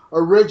was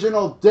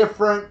original,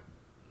 different.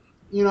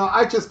 You know,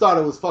 I just thought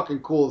it was fucking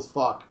cool as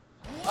fuck.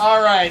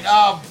 All right,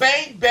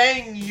 Bang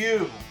Bang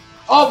You.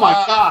 Oh my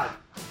God.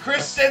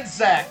 Chris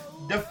Czynszak,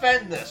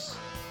 defend this.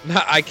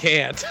 No, I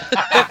can't.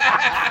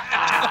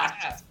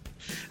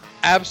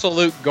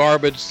 Absolute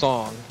garbage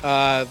song.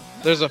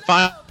 There's a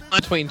fine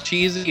line between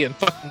cheesy and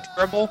fucking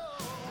terrible,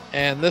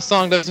 and this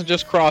song doesn't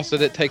just cross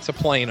it, it takes a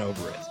plane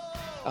over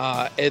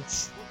it.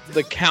 It's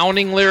the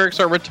counting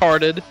lyrics are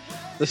retarded,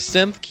 the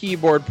synth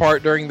keyboard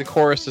part during the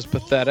chorus is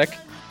pathetic,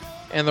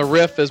 and the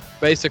riff is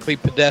basically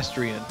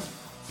pedestrian.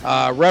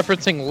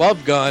 Referencing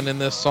Love Gun in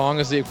this song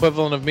is the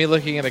equivalent of me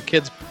looking at a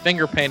kid's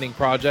finger painting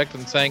project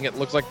and saying it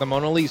looks like the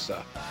Mona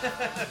Lisa.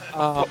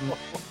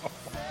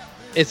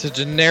 It's a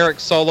generic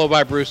solo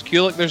by Bruce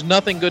Kulick. There's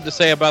nothing good to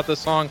say about this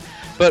song,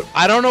 but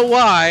I don't know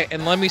why,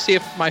 and let me see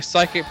if my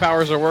psychic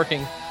powers are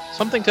working.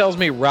 Something tells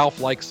me Ralph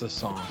likes this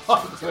song.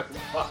 Oh, good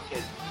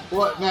fucking...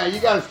 What, man,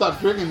 you gotta stop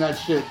drinking that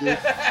shit, dude.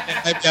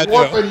 It's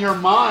warping your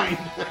mind.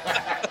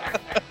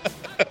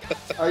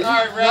 Are you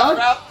All right,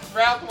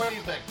 Ralph, what do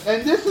you think?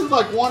 And this is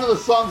like one of the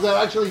songs that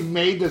actually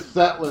made the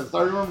set list.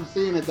 I remember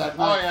seeing it that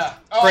night.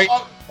 Oh, yeah.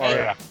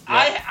 Yeah.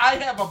 I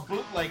have a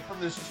bootleg from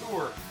this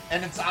tour,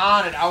 and it's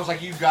on it. I was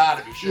like, you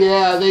gotta be sure.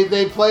 Yeah,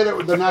 they played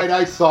it the night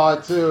I saw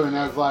it too, and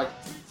I was like,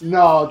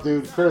 no,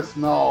 dude, Chris,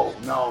 no.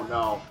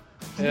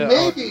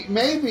 Yeah.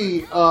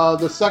 Maybe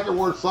the second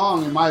worst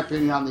song, in my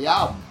opinion, on the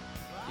album.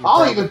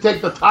 I'll even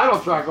take the title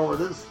track over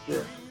this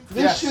shit.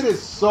 This shit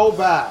is so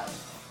bad.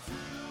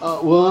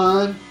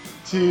 1,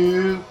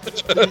 2,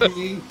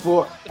 3,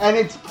 4. And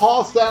it's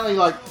Paul Stanley,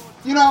 like,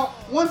 you know,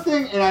 one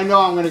thing, and I know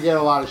I'm going to get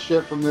a lot of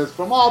shit from this,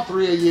 from all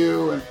three of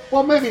you, and,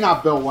 well, maybe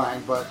not Bill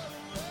Wang, but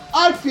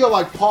I feel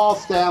like Paul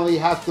Stanley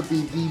has to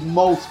be the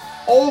most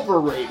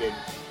overrated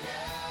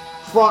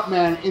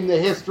frontman in the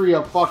history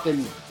of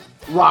fucking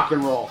rock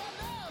and roll.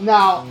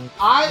 Now,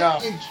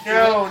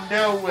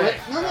 No way.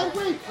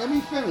 Wait. Let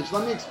me finish.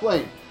 Let me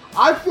explain.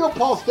 I feel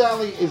Paul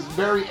Stanley is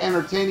very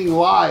entertaining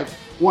live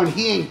when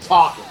he ain't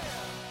talking.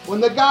 When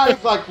the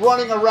guy's like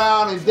running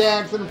around and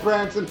dancing and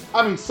prancing.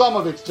 I mean, some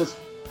of it's just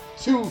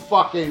too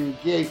fucking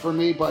gay for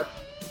me, but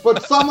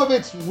some of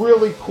it's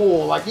really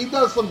cool. Like, he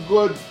does some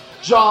good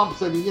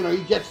jumps and, you know,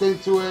 he gets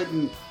into it,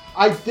 and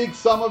I dig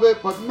some of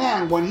it. But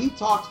man, when he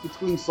talks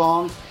between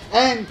songs,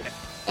 and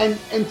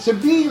to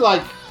me,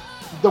 like,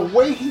 the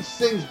way he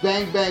sings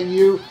Bang Bang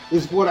You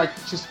is what I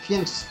just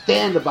can't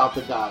stand about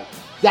the guy.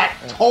 That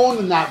tone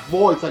and that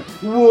voice, like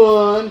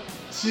 1,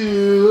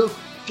 2,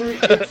 3.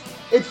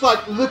 It's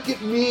like, look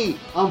at me,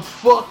 I'm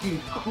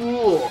fucking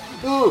cool.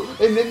 Ooh.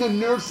 And then the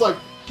nurse like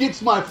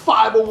gets my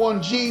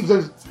 501Gs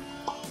and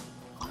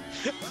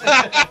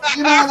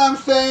you know what I'm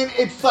saying?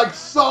 It's like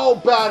so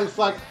bad. It's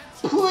like,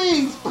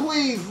 please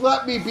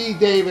let me be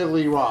David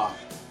Lee Roth.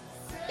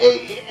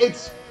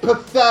 It's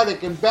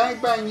pathetic, and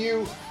Bang Bang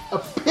You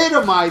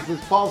epitomizes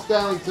Paul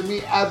Stanley to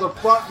me as a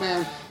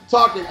frontman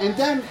talking. And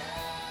then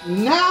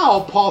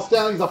now Paul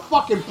Stanley's a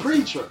fucking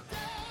preacher.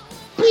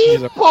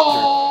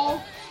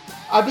 People!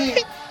 I mean,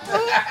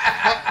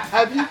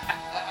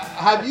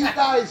 have you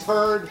guys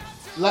heard,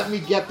 let me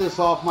get this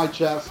off my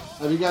chest.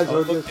 Have you guys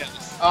heard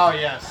this? Oh,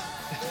 yes.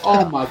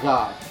 Oh my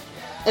God.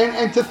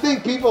 And to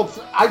think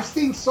I've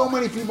seen so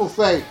many people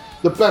say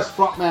the best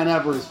frontman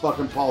ever is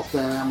fucking Paul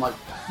Stanley. I'm like,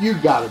 you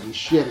gotta be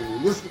shitting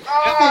me. This is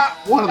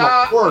one of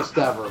the worst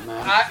ever,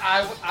 man.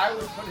 I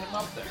would put him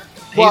up there.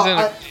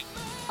 Well,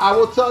 I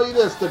will tell you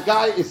this, the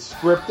guy is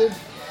scripted.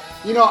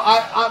 You know,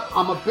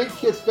 I'm a big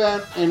Kiss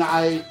fan, and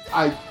I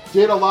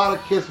did a lot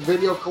of Kiss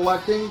video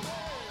collecting,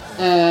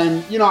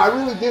 and, you know, I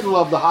really did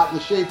love the Hot in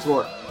the Shade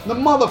tour. The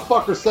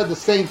motherfucker said the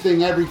same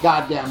thing every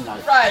goddamn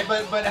night. Right,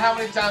 but how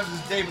many times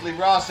does David Lee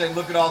Roth say,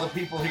 look at all the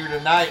people here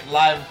tonight,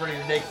 live in front of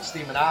your naked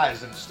steaming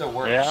eyes, and it still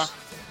works?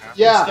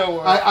 Yeah. Still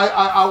works.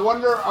 I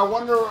wonder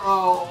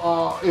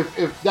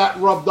if that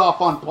rubbed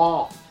off on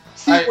Paul.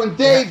 See, when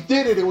Dave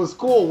did it, it was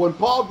cool. When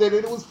Paul did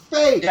it, it was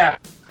fake. Yeah.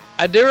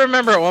 I do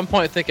remember at one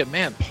point thinking,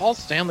 man, Paul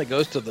Stanley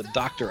goes to the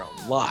doctor a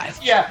lot.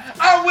 Yeah,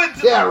 I went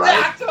to the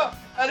doctor,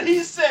 and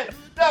he said,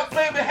 that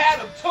baby had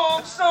a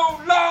tongue so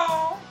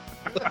long.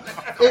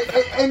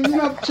 and you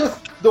know,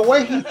 just the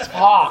way he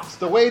talks,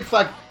 the way it's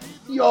like,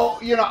 you know,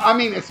 I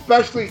mean,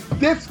 especially,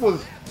 this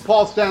was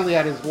Paul Stanley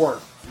at his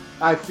worst,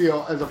 I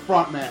feel, as a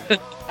frontman.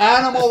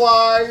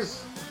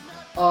 Animalize,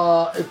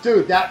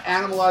 dude, that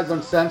Animalize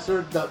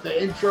Uncensored,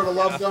 the intro to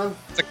Love Gun.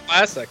 It's a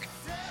classic.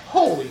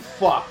 Holy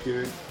fuck,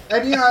 dude.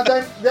 And you know,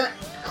 then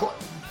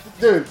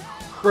dude,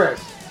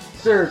 Chris,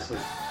 seriously.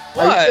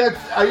 What?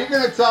 Are you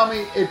gonna tell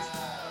me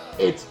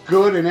it's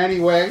good in any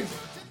way?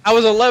 I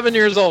was 11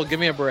 years old. Give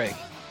me a break.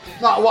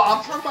 No, well,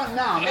 I'm talking about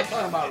now. I'm not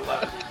talking about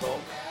 11 years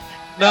old.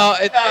 No,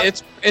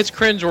 it's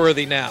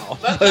cringeworthy now.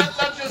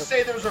 Let's just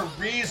say there's a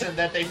reason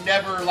that they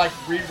never like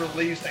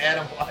re-released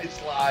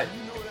Animalize Live.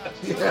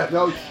 Yeah,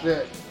 no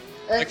shit.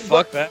 Like,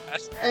 fuck that.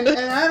 And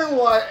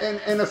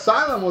Animalize and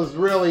Asylum was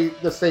really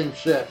the same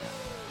shit.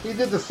 He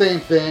did the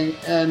same thing,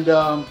 and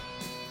I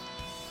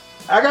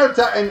gotta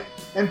tell,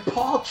 and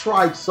Paul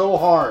tried so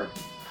hard.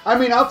 I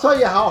mean, I'll tell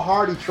you how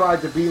hard he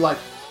tried to be like,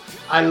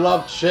 I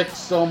love chicks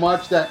so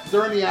much that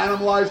during the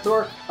Animalize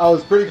tour, I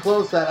was pretty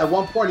close that at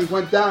one point he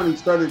went down and he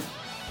started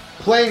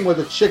playing with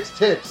a chick's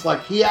tits.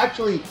 Like, he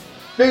actually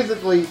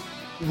physically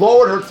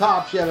lowered her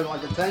top. She had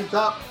like a tank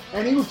top,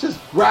 and he was just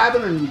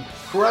grabbing and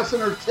caressing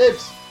her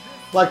tits,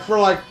 like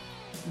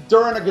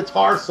during a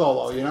guitar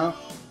solo, you know?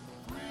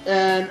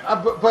 And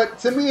but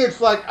to me, it's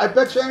like, I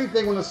bet you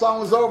anything, when the song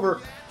was over,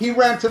 he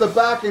ran to the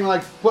back and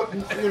like put,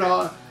 you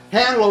know,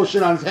 hand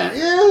lotion on his hand.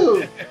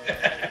 Ew!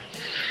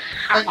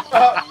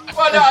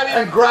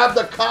 And grabbed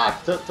the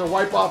cock to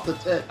wipe off the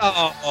tit.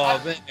 Man.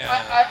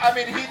 I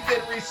mean, he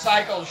did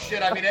recycle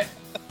shit. I mean,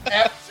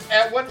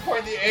 at one point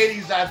in the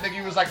 80s, I think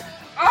he was like,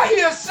 I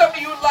hear some of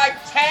you like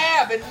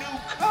Tab and New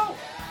Coke.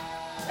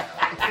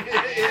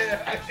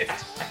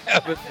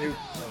 Tab and New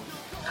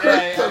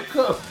Crystal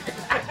Coke.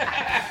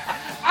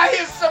 I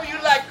hear some of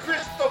you like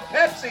Crystal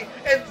Pepsi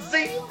and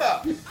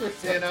Zima.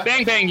 You know?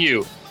 Bang Bang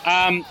You.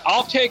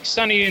 I'll take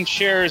Sonny and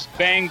Cher's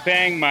Bang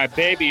Bang My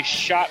Baby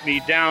Shot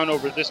Me Down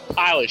over this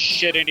pile of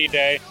shit any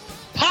day.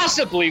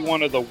 Possibly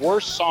one of the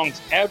worst songs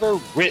ever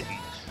written.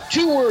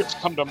 2 words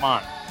come to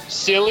mind: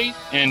 silly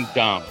and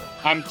dumb.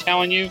 I'm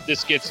telling you,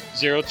 this gets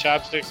 0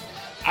 chopsticks.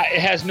 It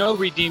has no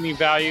redeeming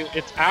value.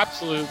 It's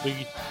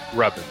absolutely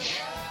rubbish.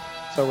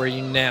 So we're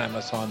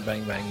unanimous on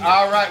Bang Bang You.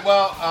 All right,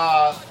 well,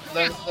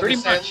 let Pretty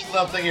me say much. a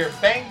little thing here.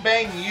 Bang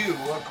Bang You,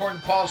 according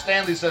to Paul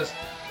Stanley, says,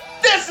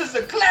 this is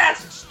a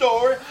classic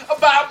story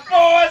about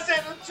boys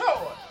and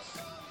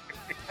toys.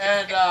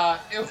 And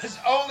it was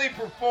only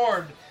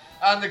performed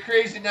on the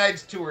Crazy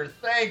Nights tour.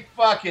 Thank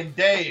fucking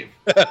Dave.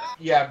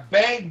 Yeah,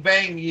 Bang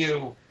Bang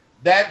You.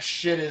 That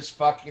shit is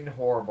fucking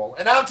horrible.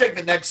 And I'll take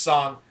the next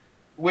song,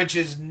 which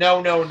is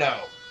No, No,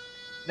 No.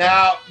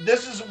 Now,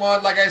 this is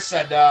one, like I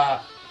said,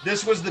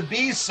 this was the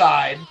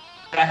B-side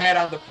that I had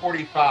on the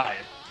 45.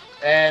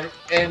 And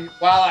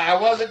while I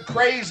wasn't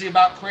crazy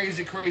about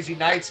Crazy Crazy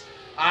Nights,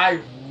 I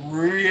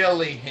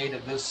really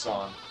hated this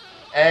song.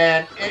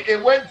 And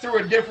it went through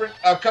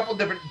a couple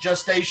different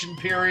gestation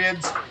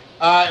periods.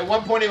 At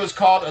one point it was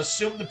called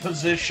Assume the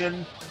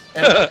Position.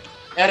 And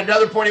at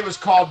another point it was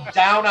called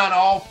Down on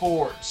All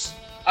Fours.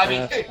 I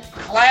mean,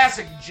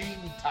 classic Gene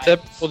types.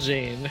 Typical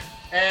Gene.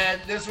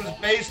 And this was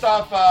based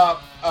off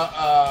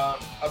a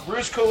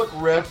Bruce Kulick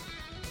riff.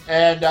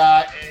 And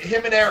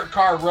him and Eric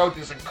Carr wrote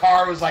this, and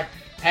Carr was like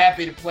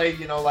happy to play,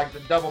 like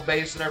the double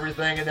bass and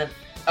everything. And then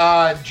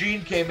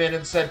Gene came in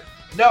and said,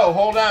 "No,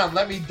 hold on,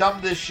 let me dumb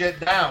this shit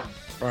down."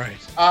 Right.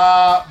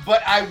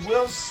 But I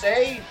will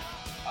say,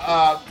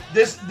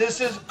 this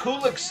is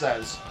Kulick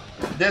says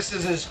this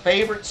is his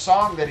favorite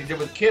song that he did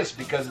with Kiss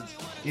because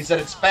he said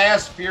it's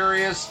fast,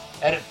 furious,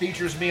 and it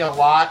features me a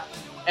lot.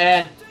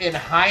 And in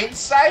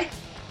hindsight,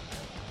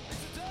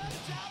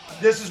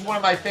 this is one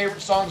of my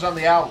favorite songs on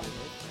the album.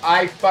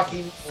 I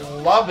fucking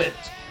love it.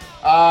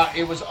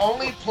 It was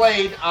only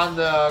played on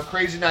the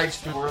Crazy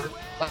Nights tour.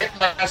 Like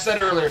I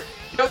said earlier,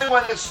 the only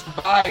one that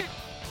survived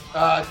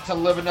to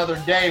live another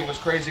day was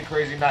Crazy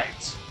Crazy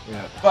Nights.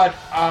 Yeah. But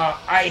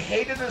I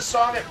hated this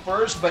song at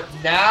first, but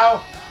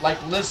now, like,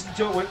 listen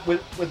to it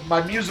with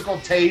my musical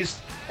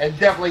taste and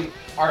definitely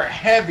are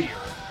heavier.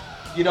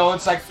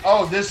 It's like,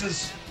 oh, this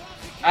is...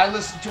 I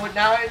listen to it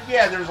now, and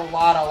yeah, there's a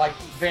lot of, like,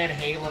 Van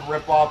Halen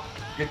ripoff,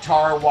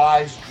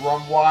 guitar-wise,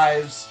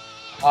 drum-wise.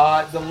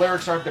 The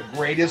lyrics aren't the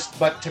greatest,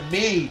 but to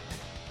me,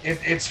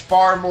 it's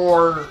far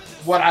more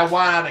what I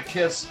want out of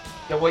Kiss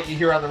than what you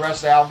hear on the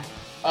rest of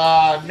the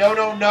album. No,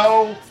 No,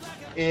 No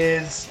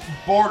is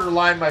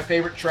borderline my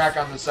favorite track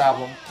on this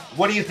album.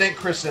 What do you think,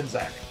 Chris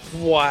Czynszak?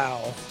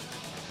 Wow.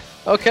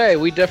 Okay,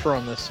 we differ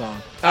on this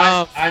song.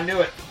 I knew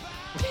it.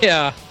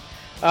 Yeah.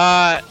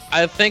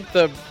 I think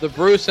the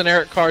Bruce and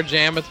Eric Carr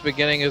jam at the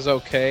beginning is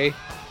okay.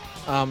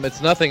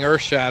 It's nothing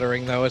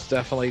earth-shattering, though. It's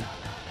definitely...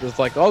 It's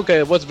like,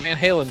 okay, what's Van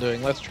Halen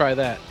doing? Let's try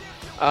that.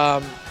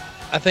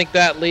 I think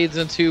that leads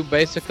into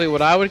basically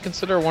what I would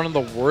consider one of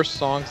the worst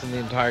songs in the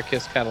entire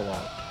Kiss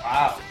catalog.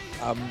 Wow.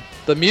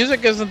 The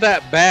music isn't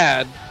that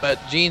bad, but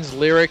Gene's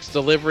lyrics,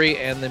 delivery,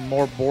 and the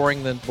more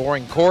boring than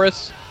boring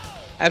chorus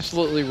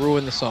absolutely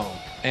ruin the song.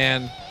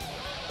 And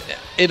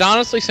it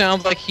honestly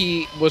sounds like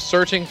he was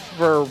searching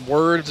for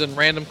words and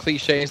random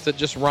cliches that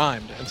just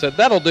rhymed and said,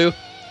 that'll do.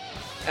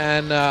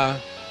 And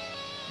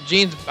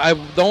Gene's,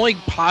 the only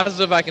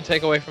positive I can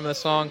take away from this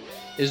song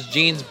is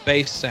Gene's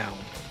bass sound.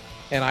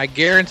 And I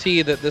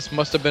guarantee that this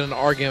must have been an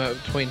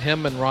argument between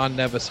him and Ron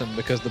Nevison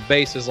because the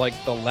bass is like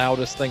the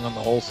loudest thing on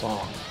the whole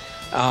song.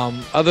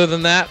 Other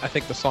than that, I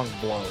think the song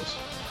blows.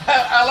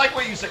 I like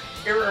what you said.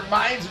 It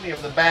reminds me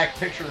of the back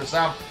picture of the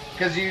sound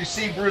because you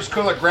see Bruce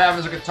Kulick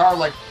grabbing his guitar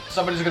like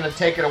somebody's going to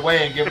take it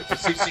away and give it to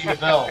C.C.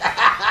 DeVille.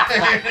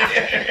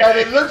 And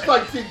it looks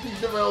like C.C.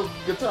 DeVille's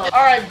guitar.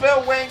 All right,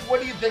 Bill Wayne, what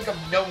do you think of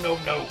No, No,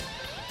 No?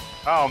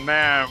 Oh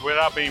man,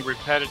 without being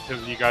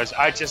repetitive, you guys,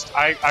 I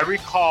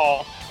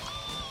recall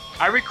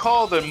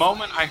the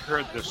moment I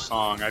heard this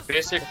song. I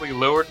basically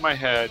lowered my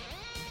head,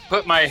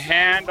 put my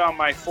hand on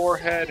my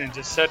forehead, and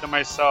just said to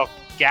myself,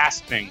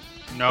 gasping,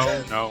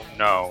 no, no,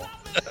 no.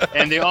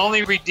 And the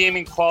only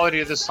redeeming quality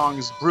of this song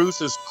is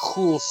Bruce's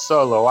cool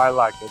solo. I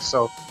like it.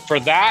 So for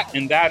that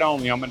and that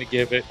only, I'm going to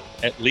give it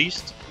at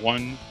least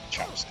one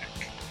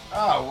chopstick.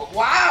 Oh,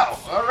 wow.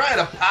 All right,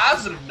 a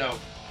positive note.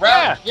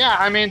 Ralph, Yeah.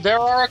 I mean, there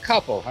are a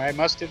couple, I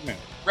must admit.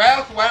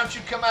 Ralph, why don't you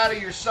come out of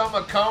your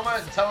summer coma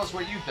and tell us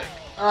what you think?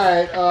 All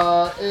right,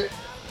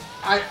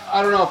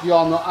 I don't know if you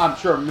all know. I'm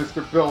sure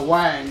Mr. Bill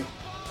Wang,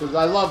 because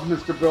I love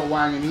Mr. Bill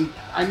Wang, and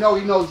I know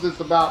he knows this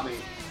about me.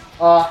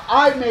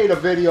 I made a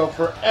video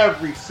for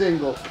every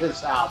single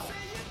Kiss album.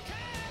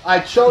 I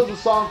chose a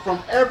song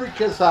from every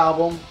Kiss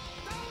album,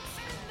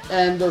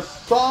 and the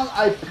song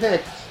I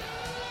picked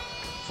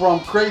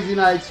from Crazy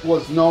Nights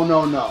was No,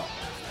 No, No.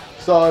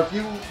 So if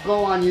you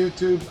go on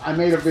YouTube, I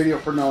made a video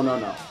for No, No,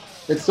 No.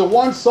 It's the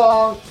one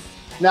song.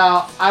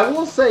 Now, I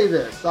will say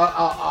this.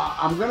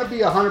 I'm going to be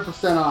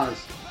 100%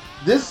 honest.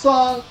 This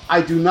song, I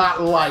do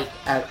not like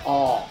at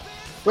all.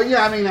 But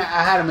yeah, I mean, I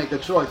had to make a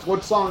choice.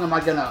 What song am I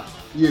going to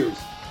use?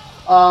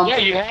 Yeah,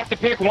 you have to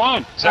pick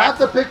one. Exactly. I have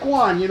to pick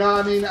one, you know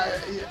what I mean?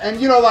 And,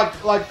 you know,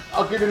 like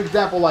I'll give you an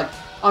example, like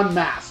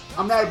Unmasked.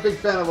 I'm not a big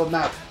fan of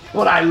Unmasked,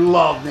 but I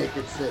love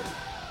Naked City.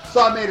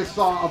 So I made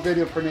a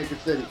video for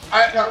Naked City.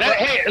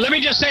 Hey, let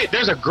me just say,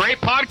 there's a great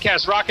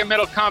podcast, Rock and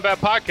Metal Combat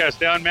Podcast,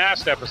 the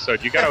Unmasked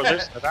episode. You got to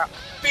listen to that.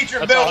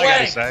 Featuring Bill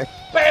Wang. Say.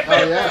 Bam,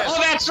 bam, yeah. bam. Oh,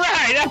 that's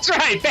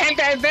right. Bam,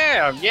 bam,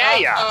 bam.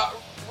 Yeah.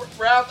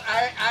 Ralph,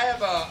 I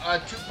have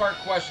a two-part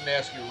question to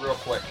ask you real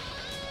quick.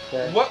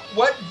 Okay.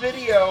 What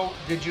video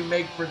did you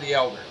make for The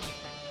Elder?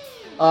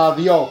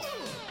 The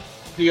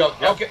Oath. The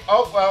Oath. Okay.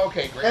 Oh, well,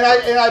 okay, great.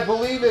 And I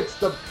believe it's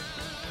the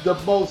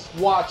most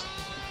watched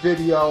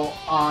video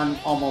on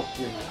Almost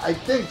Human. I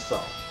think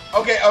so.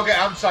 Okay,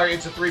 I'm sorry.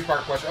 It's a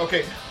three-part question.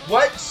 Okay,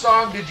 what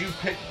song did you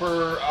pick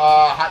for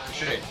Hot to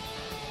Shave?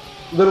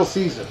 Little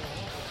Caesar.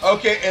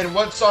 Okay, and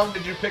what song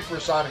did you pick for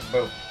Sonic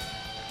Boom?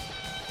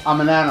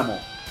 I'm an animal.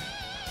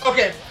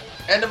 Okay,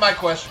 end of my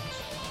questions.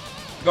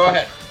 Go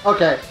ahead.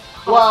 Okay.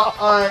 Well,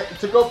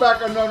 to go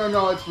back on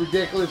No, it's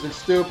ridiculous, it's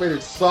stupid,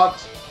 it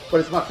sucks, but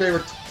it's my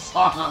favorite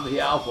song on the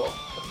album.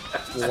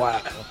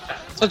 Wow.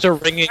 Such a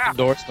ringing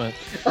endorsement.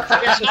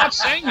 It's not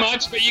saying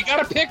much, but you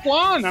got to pick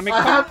one. I mean, I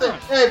come have to. on.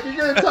 Hey, if you're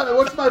gonna tell me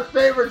what's my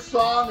favorite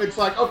song, it's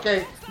like,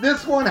 okay,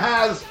 this one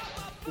has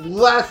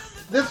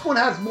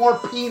more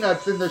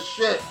peanuts in the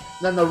shit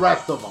than the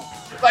rest of them.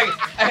 Like,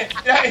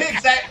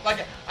 exactly.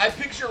 Like, I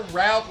picture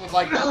Ralph with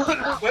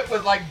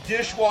like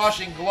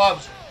dishwashing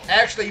gloves,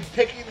 actually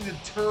picking the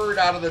turd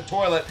out of the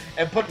toilet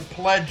and putting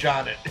pledge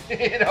on it.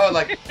 You know,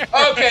 like,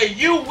 okay,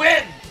 you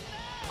win.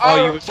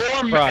 Oh, you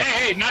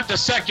Hey, not to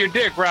suck your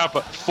dick, Ralph,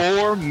 but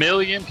 4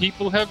 million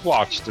people have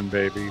watched him,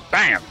 baby.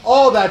 Bam.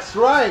 Oh, that's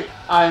right.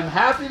 I'm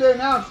happy to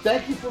announce.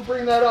 Thank you for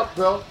bringing that up,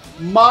 Bill.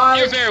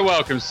 You're very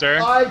welcome, sir.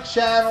 My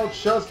channel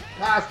just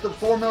passed the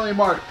 4 million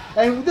mark,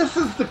 and this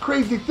is the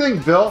crazy thing,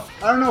 Bill.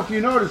 I don't know if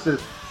you noticed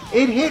this.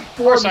 It hit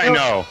 4 course I million.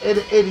 know. It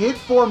hit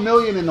 4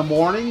 million in the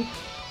morning,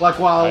 like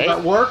while I was Right.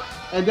 at work,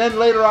 and then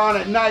later on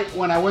at night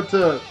when I went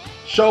to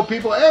show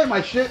people, hey,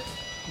 my shit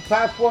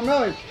passed 4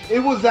 million. It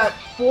was at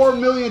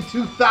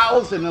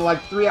 4,002,000 in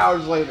like 3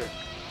 hours later.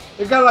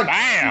 It got like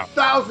Bam.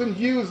 2,000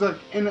 views like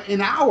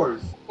in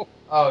hours.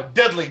 Oh,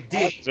 Diddly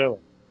D. Silly.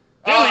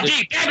 Uh,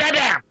 Diddly-dee, bam, bam,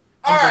 bam.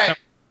 All right,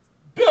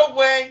 Bill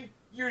Wang,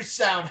 you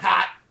sound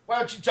hot. Why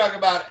don't you talk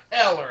about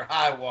Hell or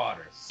High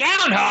Water?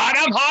 Sound hot?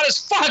 I'm hot as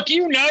fuck.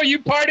 You know, you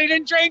partied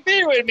and drank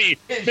beer with me.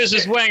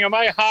 Mrs. Wang, am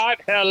I hot?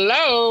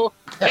 Hello.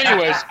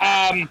 Anyways,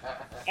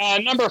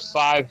 number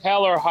 5,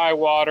 Hell or High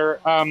Water.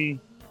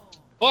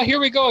 Well, here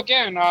we go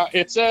again.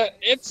 It's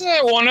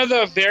one of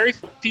the very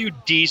few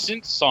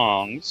decent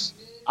songs.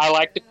 I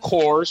like the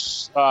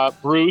chorus.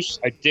 Bruce,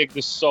 I dig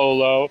the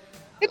solo.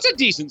 It's a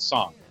decent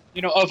song.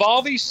 You know, of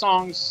all these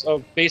songs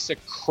of basic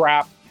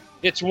crap,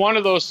 it's one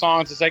of those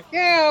songs that's like,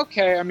 yeah,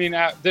 okay. I mean,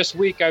 this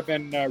week I've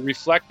been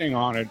reflecting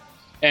on it.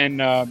 And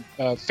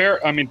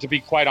to be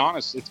quite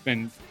honest, it's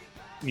been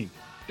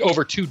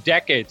over 2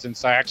 decades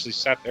since I actually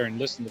sat there and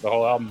listened to the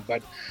whole album.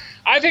 But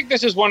I think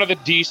this is one of the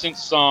decent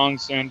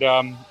songs, and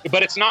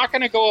but it's not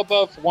going to go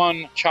above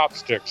 1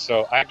 chopstick.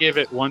 So I give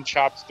it 1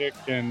 chopstick,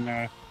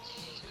 and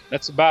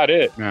that's about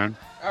it, man.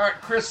 All right,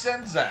 Chris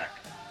Senzak,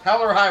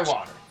 Hell or High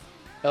Water?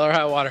 Hell or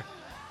High Water.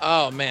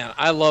 Oh man,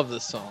 I love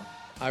this song.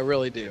 I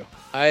really do.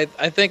 I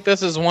think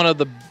this is one of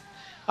the.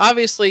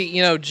 Obviously,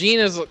 you know, Gene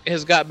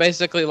has got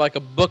basically like a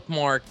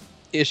bookmark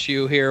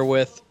issue here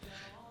with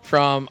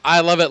from I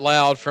Love It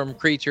Loud from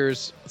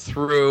Creatures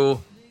through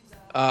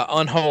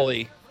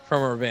Unholy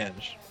from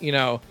Revenge. You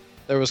know,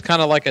 there was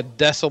kind of like a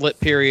desolate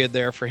period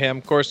there for him.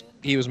 Of course,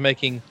 he was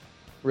making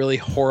really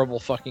horrible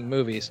fucking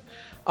movies.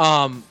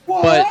 What?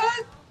 But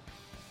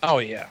oh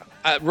yeah,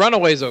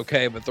 Runaway's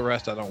okay, but the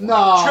rest I don't.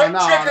 No, Trick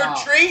no. or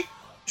treat?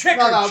 Trick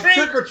No, or treat?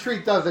 Trick or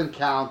Treat doesn't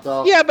count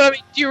though. Yeah, but I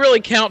mean, do you really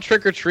count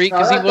Trick or Treat? No,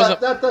 Because he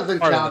wasn't. that doesn't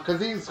part of count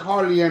because he's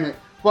hardly in it.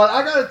 But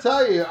I gotta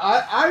tell you,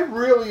 I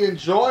really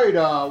enjoyed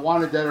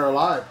Wanted Dead or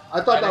Alive.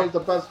 I thought that was the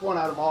best one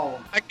out of all of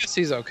them. I guess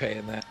he's okay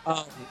in that.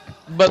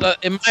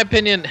 But in my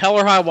opinion, Hell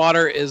or High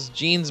Water is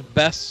Gene's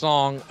best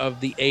song of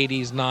the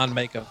 '80s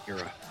non-makeup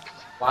era.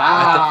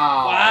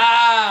 Wow.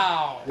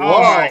 Wow. Whoa.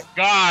 Oh my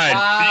God!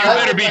 Wow. You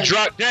better be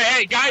drug.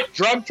 Hey, guys,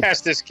 drug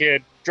test this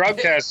kid. Drug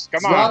test.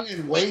 Come on. Young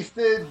and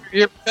wasted.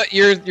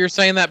 You're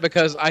saying that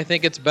because I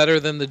think it's better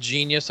than the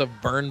genius of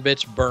Burn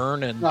Bitch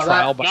Burn and No,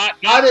 Trial that- by.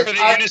 Not I for the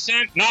didn't-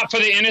 innocent. Not for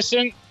the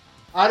innocent.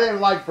 I didn't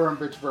like Burn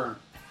Bitch Burn.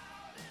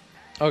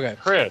 Okay,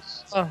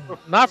 Chris.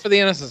 not for the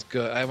innocent's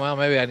good. Well,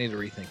 maybe I need to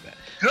rethink that.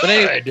 But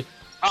anyway, Good.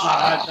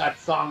 That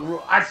song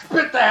rule. I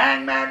spit the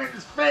hangman in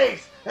his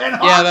face and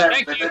Yeah, that-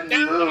 Thank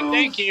you.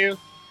 Thank you.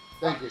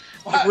 Thank you.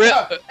 Wow, Re-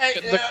 no, hey,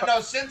 the- no,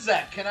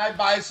 Senzak, can I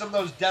buy some of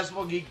those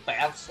Decibel Geek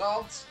bath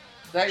salts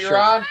that you're Sure.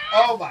 on?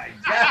 Oh my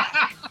God.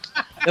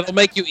 it'll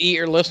make you eat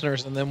your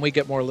listeners, and then we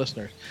get more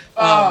listeners.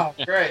 Oh,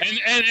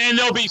 great. And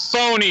they'll be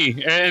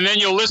phony, and then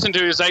you'll listen to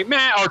it. It's like,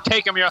 man, or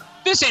take them.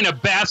 This ain't a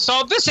bath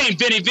salt. This ain't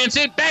Vinnie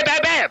Vincent. Bam, bam,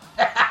 bam.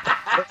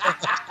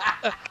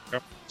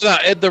 No,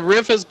 the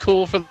riff is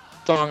cool for the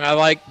song. I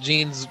like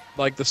Gene's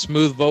like the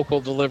smooth vocal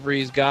delivery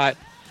he's got.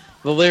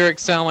 The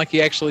lyrics sound like he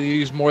actually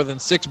used more than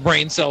 6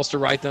 brain cells to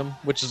write them,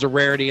 which is a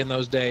rarity in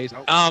those days.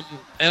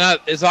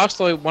 It's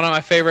also one of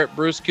my favorite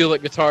Bruce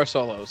Kulick guitar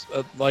solos.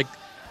 Like,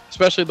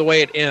 especially the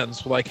way it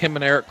ends. Like him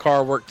and Eric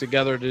Carr work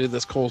together to do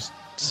this cool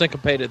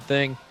syncopated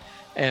thing.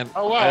 And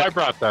Oh, wow, I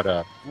brought that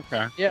up.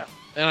 Okay. yeah,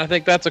 and I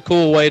think that's a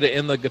cool way to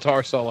end the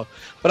guitar solo.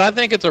 But I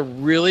think it's a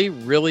really,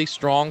 really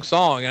strong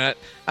song, and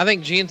I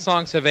think Gene's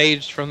songs have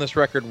aged from this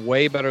record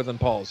way better than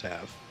Paul's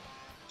have.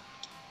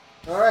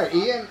 All right,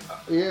 Ian,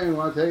 you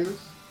want to take this?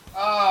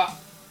 I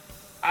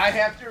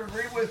have to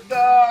agree with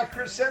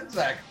Chris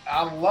Senzak.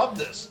 I love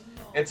this.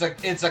 It's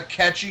a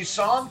catchy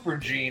song for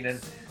Gene,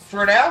 and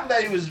for an album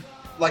that he was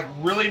like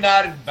really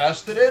not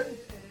invested in,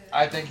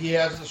 I think he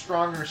has the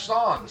stronger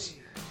songs.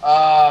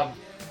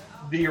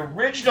 The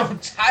original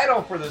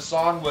title for the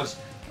song was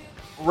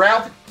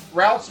Ralph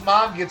Ralph's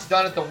mom gets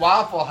done at the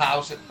Waffle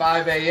House at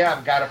 5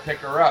 a.m. Got to pick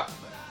her up.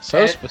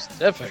 So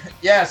specific.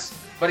 Yes,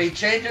 but he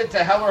changed it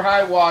to Hell or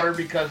High Water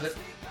because it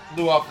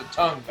flew off the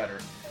tongue better.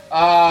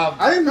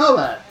 I didn't know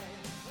that.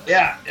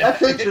 Yeah.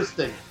 That's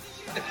interesting.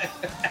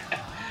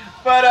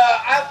 But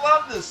I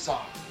love this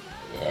song.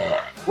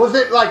 Was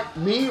it like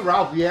me,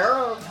 Ralph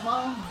Vieira's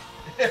mom?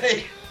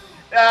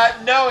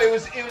 No, it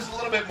was a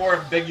little bit more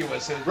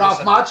ambiguous.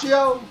 Ralph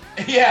Macchio?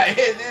 Yeah,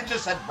 it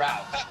just said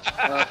Ralph.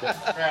 Okay.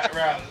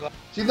 Ralph.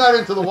 She's not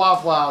into the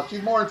Waffle House.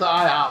 She's more into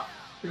IHOP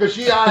because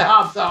she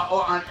IHOPs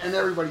out in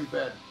everybody's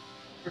bed.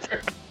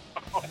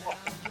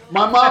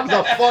 My mom's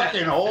a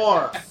fucking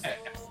whore.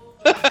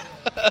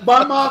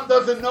 My mom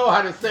doesn't know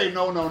how to say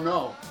no, no,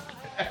 no.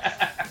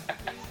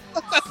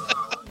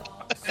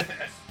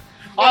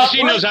 All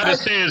she knows how to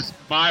say is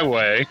my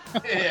way.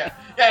 Yeah.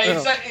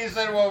 He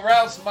said, well,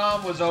 Ralph's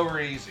mom was over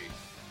easy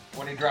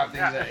when he dropped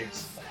these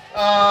eggs.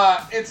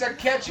 It's a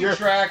catchy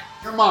track.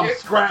 Your mom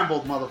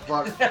scrambled,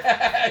 motherfucker.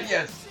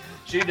 Yes,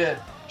 she did.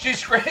 She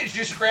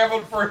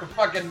scrambled for a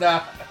fucking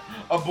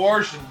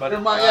abortion, but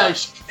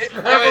she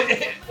scrambled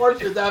for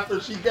abortion after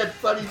she gets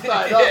sunny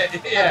side up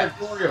at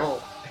the glory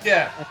hole.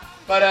 Yeah,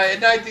 but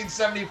in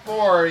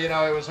 1974,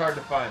 it was hard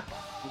to find.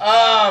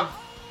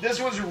 This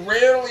was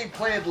rarely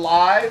played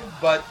live,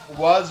 but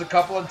was a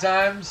couple of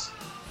times.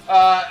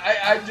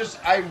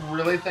 I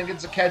really think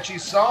it's a catchy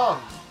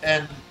song.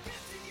 And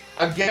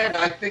again,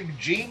 I think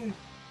Gene,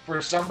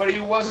 for somebody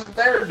who wasn't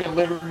there,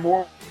 delivered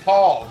more than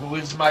Paul, who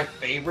is my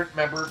favorite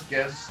member of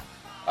Kiss.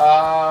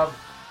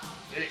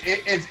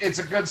 It's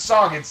a good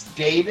song. It's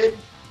dated,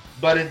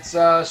 but it's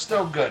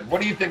still good.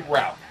 What do you think,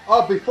 Ralph?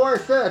 Oh, before I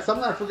say that,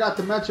 something I forgot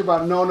to mention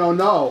about No, No,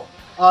 No.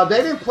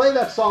 They didn't play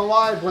that song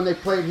live when they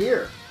played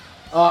here.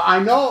 I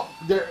know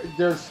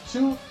there's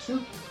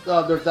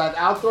there's that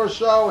outdoor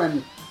show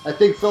in, I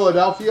think,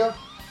 Philadelphia,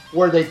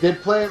 where they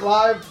did play it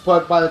live,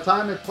 but by the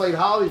time it played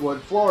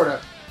Hollywood,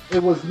 Florida,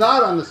 it was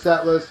not on the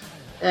set list,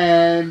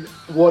 and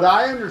what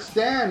I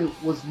understand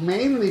was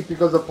mainly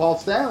because of Paul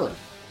Stanley.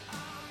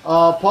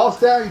 Paul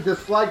Stanley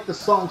disliked the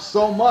song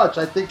so much,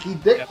 I think he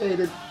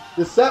dictated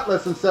the set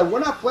list and said, we're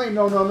not playing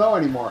No, No, No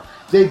anymore.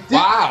 They did,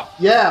 wow.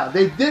 Yeah,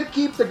 they did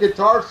keep the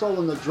guitar solo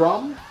and the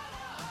drum,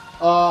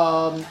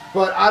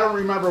 but I don't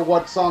remember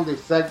what song they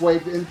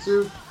segued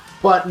into.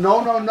 But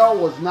No, No, No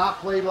was not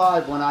played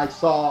live when I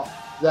saw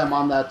them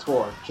on that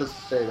tour, just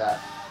to say that.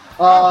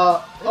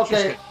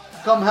 Okay,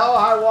 Come Hell or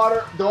High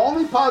Water. The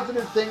only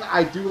positive thing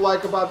I do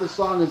like about this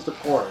song is the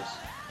chorus.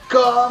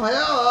 Come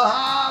hell or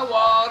high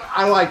water.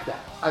 I like that.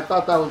 I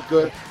thought that was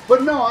good.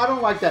 But no, I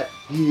don't like that.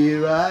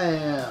 Here I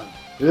am.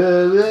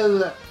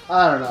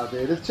 I don't know,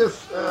 dude. It's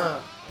just...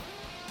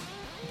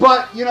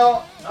 But,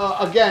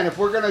 again, if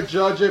we're going to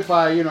judge it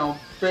by,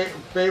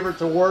 favorite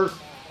to worst,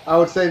 I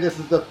would say this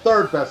is the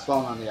third best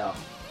song on the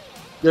album.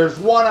 There's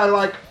one I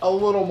like a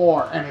little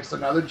more, and it's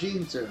another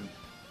Gene tune.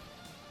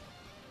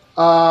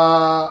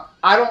 I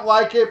don't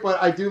like it,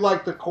 but I do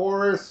like the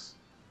chorus.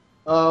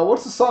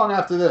 What's the song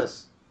after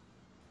this?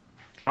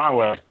 My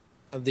Way.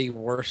 The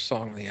worst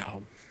song on the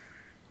album.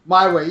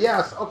 My Way,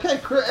 yes.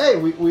 Okay, hey,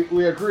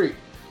 we agree.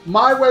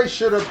 My Way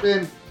should have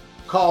been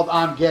called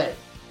I'm Gay.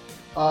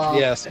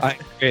 Yes, I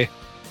agree.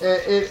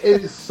 It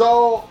is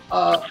so...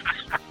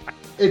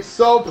 It's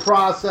so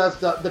processed.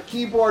 The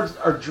keyboards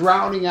are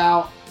drowning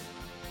out.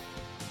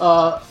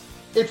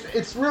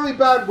 It's really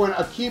bad when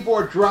a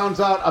keyboard drowns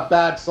out a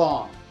bad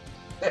song.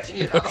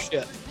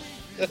 Shit.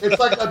 It's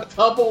like a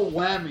double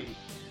whammy.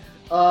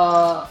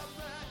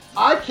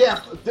 I can't.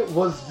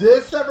 Was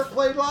this ever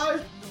played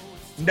live?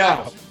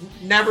 No,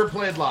 never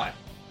played live.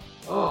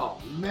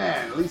 Oh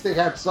man, at least they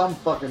had some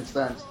fucking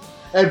sense.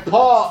 And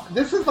Paul,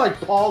 this is like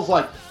Paul's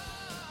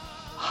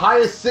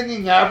highest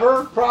singing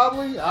ever,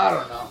 probably. I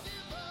don't know.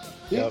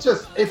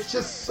 It's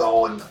just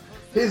so,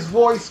 his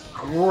voice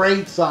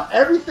grates on.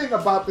 Everything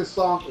about this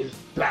song is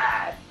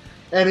bad.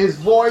 And his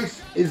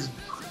voice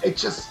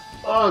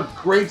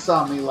grates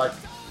on me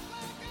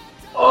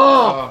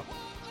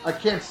I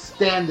can't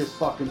stand this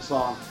fucking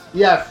song.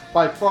 Yes,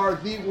 by far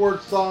the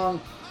worst song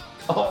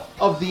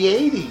of the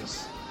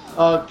 80s.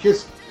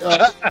 Kiss,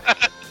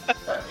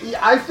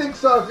 I think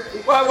so.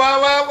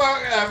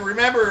 Well,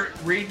 remember,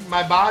 Reading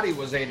My Body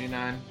was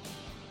 89.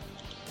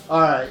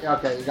 All right,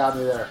 okay, you got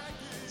me there.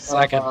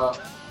 Second.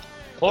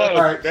 Close,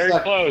 right, very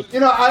close.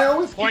 I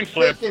always Point keep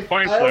flip, thinking,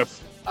 point I flip.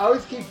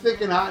 always keep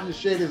thinking Hot in the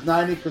Shade is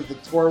 90 because the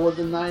tour was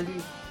in 90.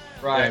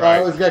 Right. So I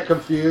always get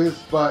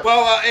confused, but...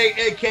 Well,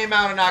 it came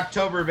out in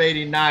October of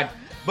 89.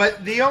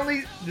 But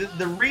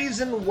the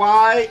reason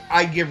why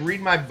I give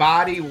Read My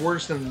Body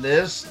worse than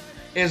this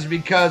is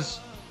because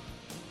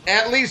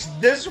at least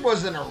this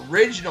was an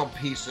original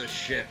piece of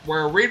shit,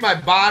 where Read My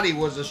Body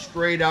was a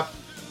straight up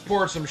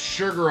pour some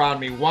sugar on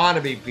me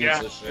wannabe piece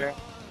of shit.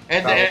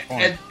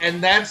 Yeah.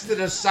 And that's the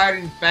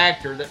deciding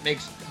factor that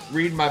makes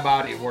Read My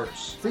Body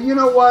worse. But you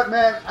know what,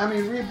 man? I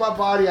mean, Read My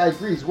Body, I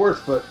agree, is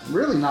worse, but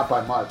really not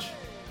by much.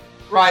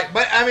 Right,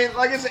 but I mean,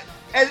 like I said,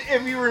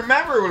 if you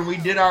remember when we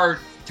did our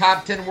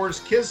top 10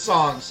 worst Kiss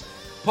songs,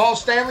 Paul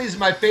Stanley's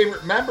my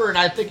favorite member, and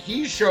I think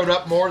he showed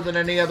up more than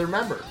any other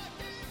member.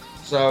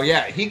 So,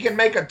 yeah, he can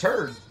make a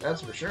turd.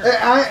 That's for sure.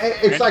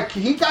 It's like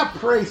he got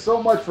praised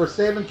so much for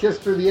saving Kiss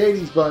through the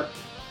 80s, but,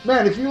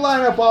 man, if you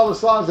line up all the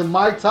songs in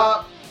my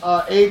top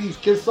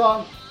 80s Kiss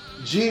songs,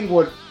 Gene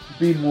would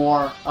be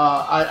more.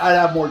 I'd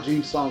have more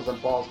Gene songs than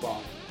Paul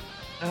songs.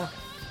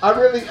 I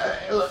really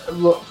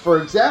look.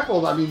 For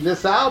example, I mean,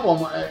 this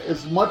album,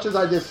 as much as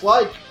I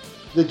dislike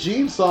the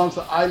Gene songs,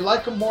 I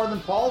like them more than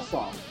Paul's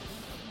songs.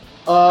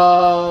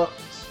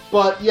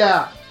 But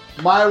yeah,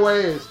 My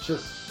Way is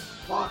just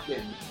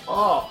fucking.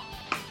 Bill,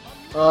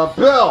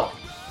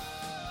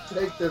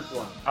 take this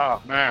one.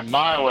 Oh man,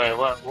 My Way.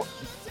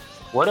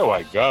 Where do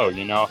I go?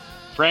 You know,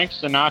 Frank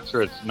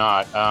Sinatra. It's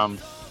not.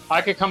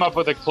 I could come up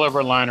with a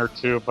clever line or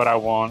two, but I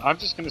won't. I'm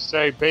just gonna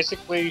say,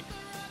 basically,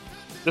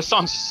 this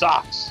song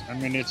sucks. I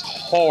mean, it's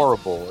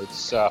horrible.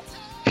 It's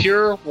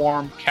pure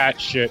warm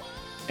cat shit,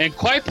 and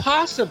quite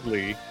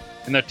possibly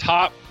in the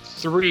top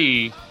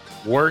 3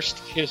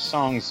 worst Kiss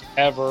songs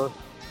ever.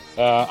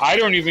 I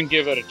don't even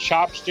give it a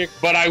chopstick,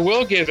 but I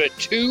will give it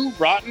 2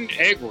 rotten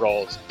egg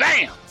rolls.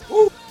 Bam!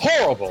 Ooh,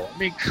 horrible. I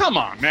mean, come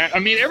on, man. I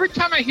mean, every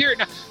time I hear it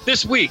now,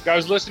 this week, I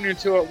was listening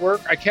to it at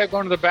work. I kept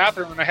going to the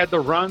bathroom, and I had the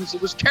runs.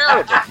 It was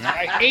terrible,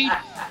 man.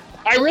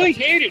 I really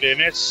hated it,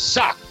 and it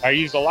sucked. I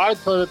used a lot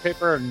of toilet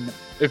paper, and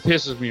it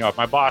pisses me off.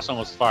 My boss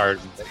almost fired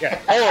me. But yeah,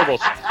 horrible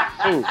song.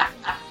 Ooh.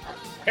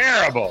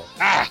 Terrible.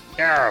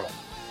 Terrible.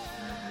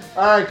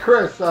 All right,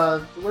 Chris,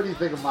 what do you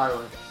think of My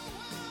Way?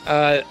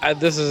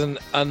 This is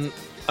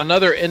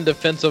another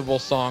indefensible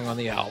song on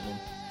the album.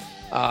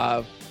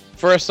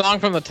 For a song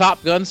from the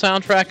Top Gun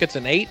soundtrack, it's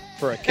an 8.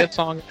 For a Kiss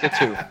song,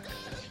 it's a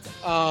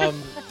 2.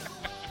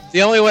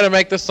 The only way to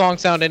make this song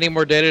sound any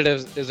more dated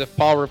is if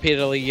Paul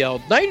repeatedly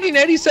yelled,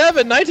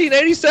 1987,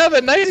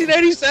 1987,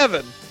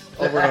 1987,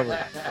 over and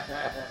over.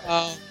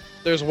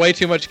 There's way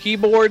too much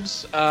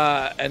keyboards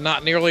and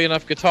not nearly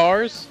enough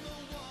guitars.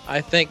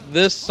 I think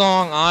this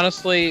song,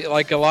 honestly,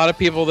 like a lot of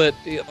people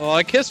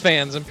like Kiss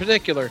fans in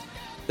particular,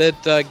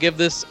 that give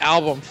this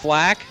album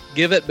flack,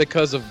 give it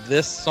because of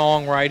this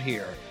song right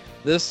here.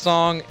 This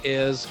song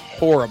is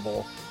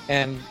horrible,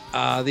 and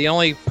the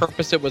only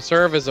purpose it would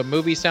serve is a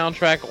movie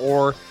soundtrack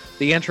or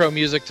the intro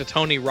music to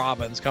Tony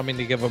Robbins coming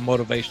to give a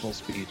motivational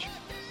speech.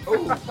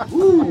 Ooh,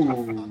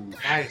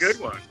 Nice. Good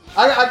one.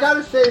 I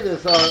gotta say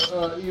this.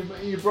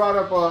 You brought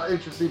up an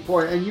interesting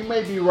point, and you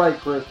may be right,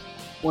 Chris.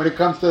 When it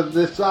comes to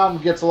this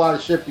album, gets a lot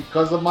of shit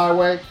because of My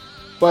Way,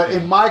 but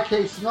in my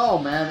case, no,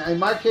 man. In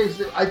my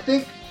case, I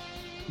think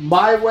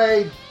My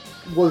Way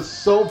was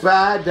so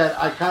bad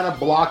that I kind of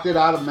blocked it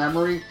out of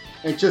memory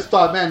and just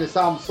thought, man, this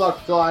album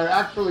sucks. So I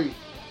actually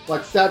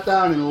like sat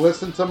down and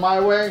listened to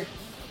My Way,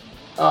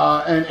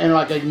 and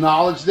like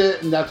acknowledged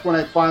it, and that's when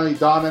it finally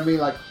dawned on me,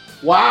 like,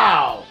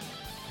 wow,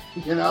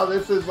 you know,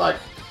 this is like,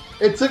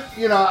 it took,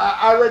 you know,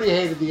 I already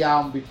hated the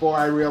album before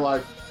I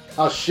realized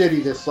how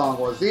shitty this song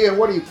was. Ian,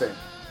 what do you think?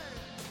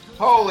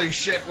 Holy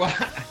shit. Well,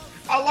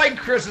 I like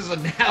Chris's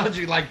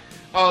analogy, like,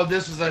 oh,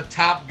 this is a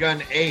Top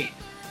Gun 8.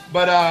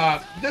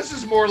 But this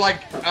is more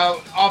like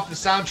off the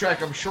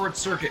soundtrack of Short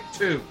Circuit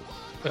 2.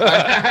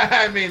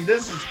 I mean,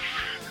 this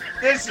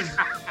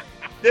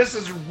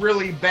is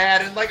really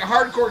bad. And like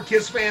hardcore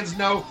Kiss fans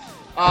know,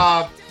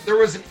 there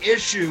was an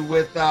issue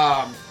with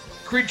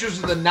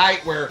Creatures of the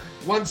Night where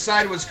one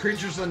side was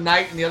Creatures of the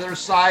Night and the other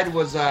side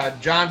was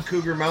John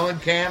Cougar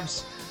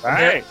Mellencamp's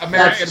Right.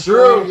 American That's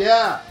true, Fool.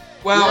 yeah.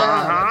 Well,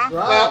 That's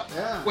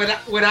right. well,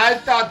 when I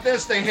thought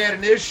this, they had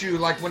an issue.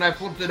 Like when I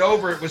flipped it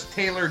over, it was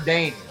Taylor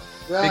Dane.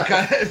 Yeah.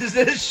 Because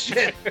this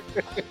shit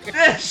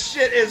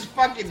is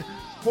fucking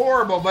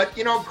horrible. But,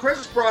 you know,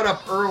 Chris brought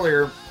up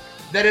earlier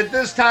that at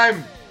this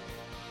time,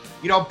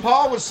 you know,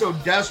 Paul was so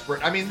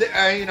desperate. I mean,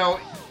 you know,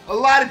 a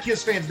lot of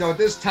Kiss fans know at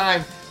this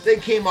time, they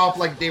came off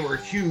like they were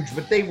huge,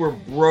 but they were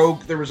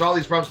broke. There was all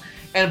these problems.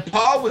 And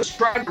Paul was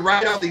trying to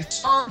write all these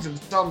songs and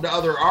sell them to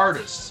other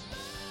artists.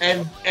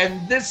 And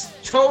this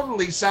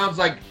totally sounds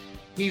like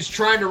he's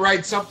trying to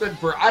write something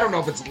for, I don't know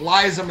if it's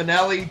Liza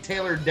Minnelli,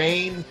 Taylor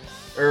Dane,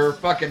 or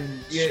fucking,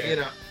 you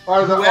know.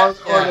 Or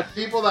the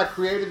people that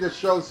created the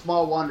show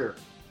Small Wonder.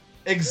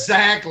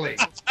 Exactly.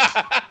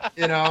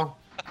 You know.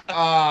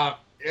 No,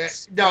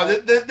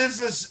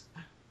 this is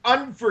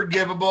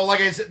unforgivable. Like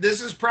I said,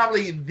 this is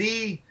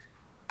probably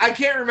I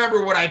can't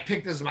remember what I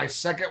picked as my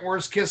second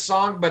worst Kiss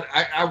song, but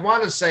I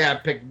want to say I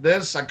picked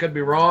this. I could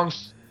be wrong.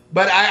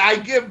 But I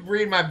give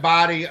Read My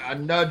Body a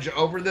nudge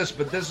over this,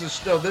 but this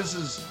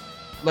is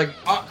like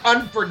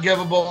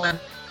unforgivable. And,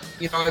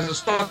 you know, as a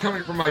song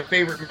coming from my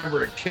favorite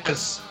member of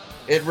Kiss,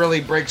 it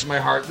really breaks my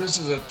heart. This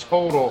is a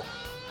total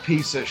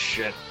piece of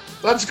shit.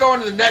 Let's go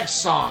into the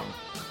next song.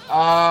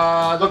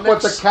 Look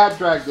what the cat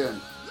dragged in.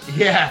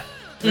 Yeah.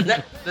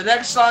 The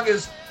next song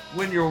is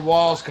When Your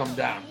Walls Come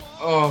Down.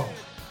 Oh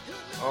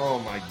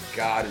my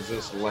God, is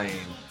this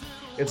lame.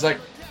 It's like,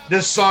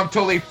 this song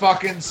totally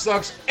fucking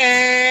sucks,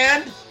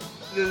 and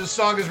this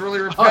song is really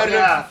repetitive,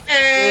 Oh,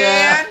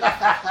 yeah.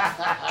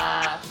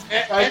 and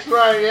That's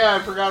right. Yeah, I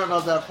forgot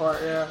about that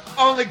part. Yeah.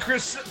 Only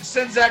Chris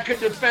Czynszak could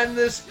defend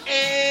this.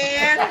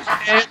 And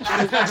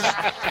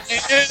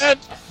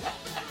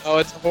Oh,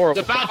 it's horrible.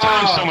 It's about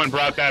time someone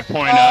brought that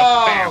point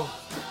up.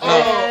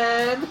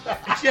 And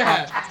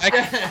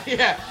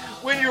yeah.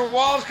 When your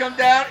walls come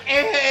down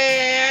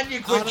and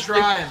you quit Honestly,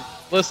 trying.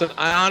 Listen,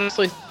 I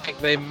honestly think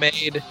they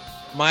made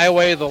My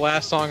Way the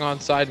last song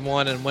on side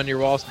 1 and When Your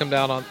Walls Come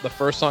Down on the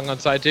first song on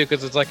side 2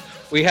 because it's like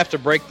we have to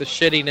break the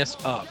shittiness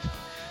up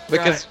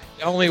because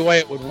the only way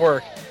it would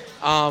work.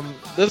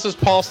 This is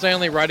Paul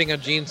Stanley writing a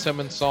Gene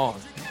Simmons song.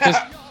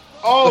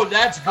 Oh,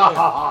 that's good.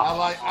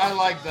 I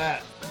like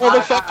that.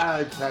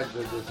 I tend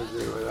to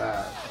disagree with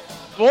that.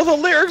 Well, the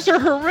lyrics are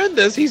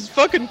horrendous. He's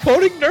fucking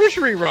quoting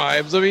nursery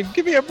rhymes. I mean,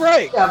 give me a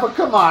break. Yeah, but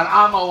come on,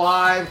 I'm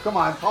alive. Come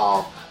on,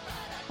 Paul's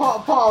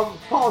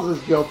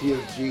as guilty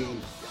as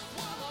Gene.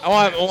 Oh,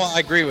 I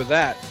agree with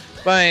that.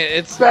 But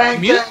it's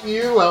Bang you,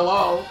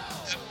 hello.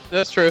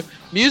 That's true.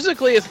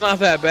 Musically, it's not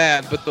that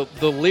bad, but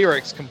the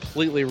lyrics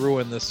completely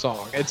ruin this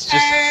song. It's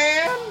just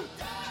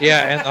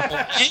and the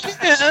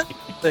whole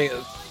thing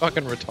is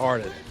fucking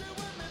retarded.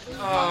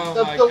 Oh,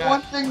 The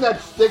one thing that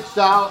sticks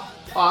out.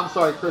 Oh, I'm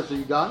sorry, Chris. Are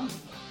you done?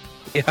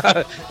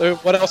 Yeah.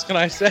 What else can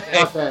I say?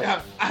 Okay.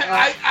 Yeah,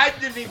 I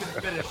didn't even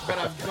finish, but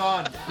I'm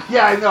done.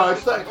 Yeah, I know.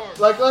 It's like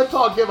let's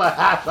all give a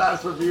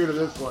half-ass review to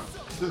this one,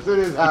 since it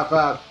is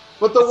half-ass.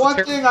 But the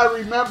one thing I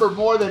remember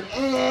more than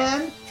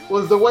 "and"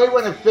 was the way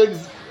when it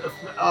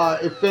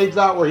fades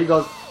out where he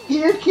goes,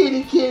 "Here,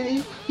 kitty,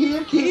 kitty,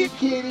 here, kitty,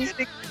 kitty."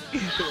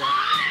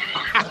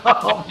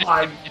 Oh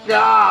my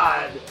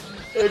God!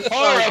 It's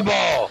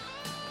Horrible.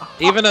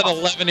 Even at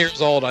 11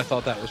 years old, I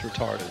thought that was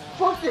retarded.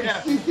 Fucking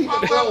Yeah. CC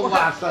DeVille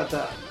laughs at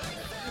that.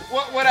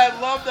 What I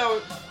love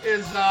though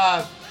is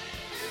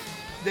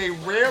they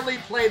rarely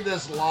played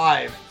this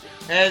live,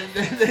 and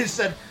they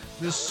said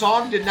the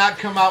song did not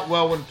come out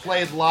well when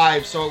played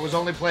live, so it was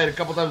only played a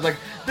couple times. Like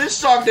this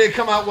song didn't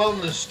come out well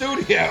in the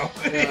studio.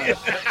 Yeah.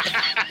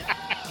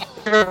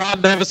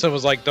 Ron Nevison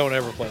was like, "Don't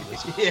ever play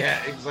this."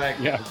 Yeah,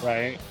 exactly. Yeah,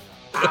 right.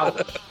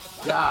 Ouch.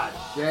 God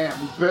damn,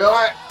 Bill. All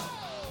right.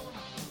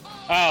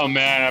 Oh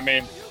man, I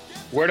mean,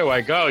 where do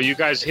I go? You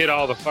guys hit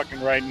all the fucking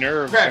right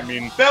nerves. Okay. I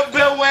mean,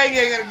 Bill Wang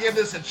ain't gonna give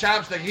this a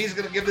chopstick. He's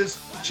gonna give this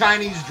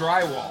Chinese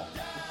drywall.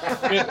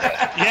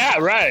 yeah,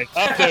 right.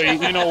 Up the,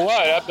 you know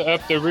what?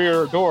 Up the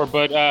rear door.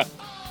 But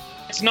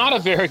it's not a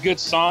very good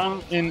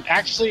song, and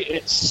actually,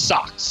 it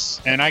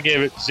sucks. And I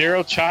gave it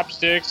 0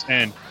 chopsticks,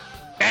 and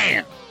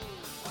bam.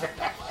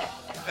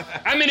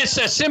 I mean, it's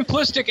a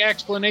simplistic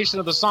explanation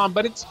of the song,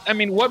 but it's, I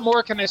mean, what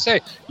more can I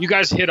say? You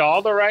guys hit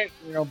all the right,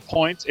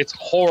 points. It's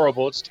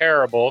horrible. It's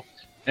terrible.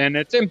 And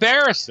it's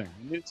embarrassing.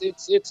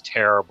 It's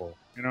terrible.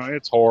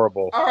 It's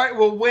horrible. All right,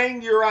 well,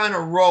 Wayne, you're on a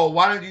roll.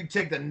 Why don't you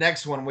take the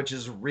next one, which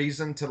is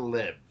Reason to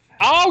Live?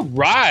 All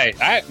right.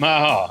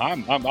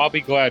 I'll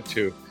be glad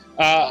to.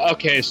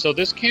 Okay, so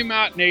this came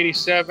out in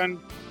 87.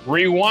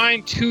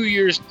 Rewind 2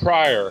 years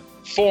prior.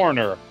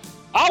 Foreigner.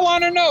 I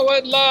want to know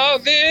what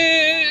love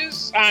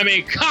is. I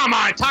mean, come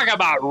on. Talk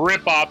about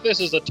ripoff. This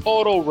is a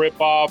total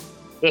ripoff.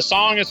 The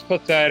song is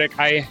pathetic.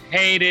 I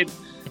hate it.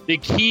 The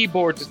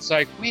keyboards, it's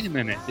like, wait a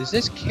minute. Is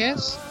this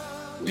Kiss?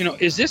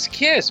 Is this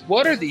Kiss?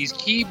 What are these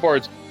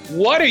keyboards?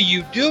 What are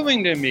you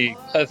doing to me?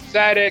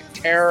 Pathetic,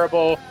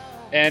 terrible.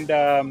 And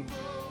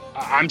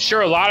I'm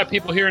sure a lot of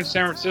people here in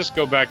San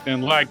Francisco back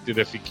then liked it,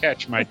 if you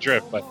catch my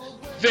drift. But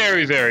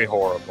very, very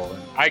horrible.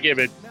 And I give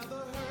it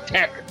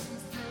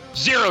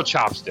 0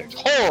 chopsticks.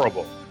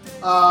 Horrible.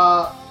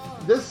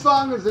 This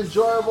song is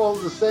enjoyable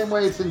the same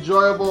way it's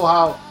enjoyable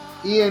how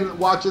Ian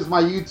watches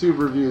my YouTube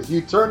reviews.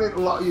 You turn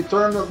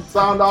the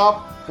sound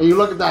off and you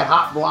look at that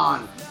hot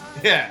blonde.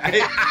 Yeah,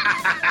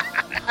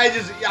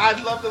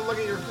 I'd love to look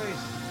at your face.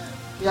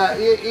 Yeah,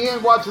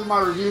 Ian watches my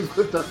reviews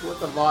with the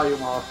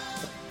volume off.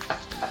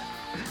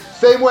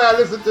 Same way I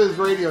listen to his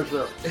radio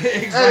show.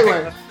 Exactly.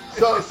 Anyway,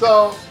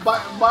 so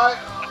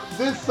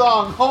this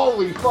song,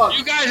 holy fuck.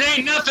 You guys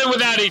ain't nothing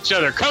without each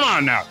other. Come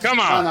on now. Come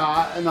on.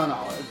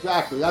 No,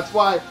 exactly. That's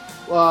why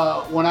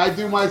when I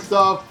do my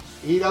stuff,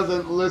 he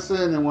doesn't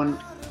listen, and when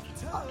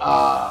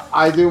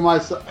I do my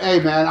stuff, hey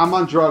man, I'm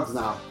on drugs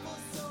now.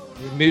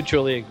 You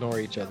mutually ignore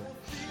each other.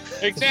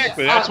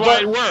 Exactly. That's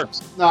why it works.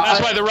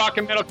 That's why the Rock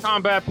and Metal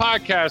Combat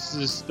Podcast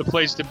is the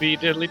place to be,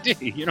 Diddly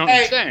D. You know what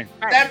I'm saying?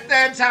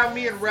 That's how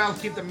me and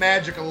Ralph keep the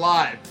magic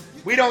alive.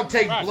 We don't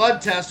take blood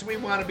tests. We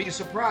want to be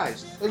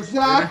surprised.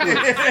 Exactly.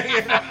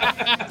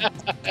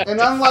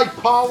 And unlike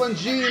Paul and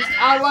Gene,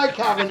 I like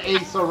having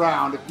Ace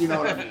around, if you know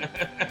what I mean.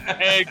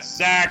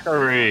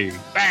 Exactly.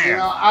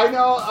 Bam.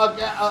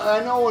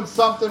 I know when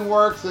something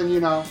works,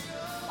 and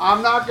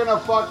I'm not gonna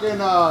fucking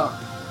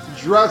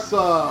dress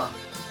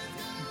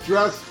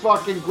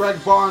fucking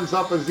Greg Barnes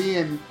up as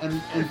Ian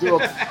and do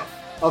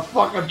a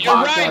fucking You're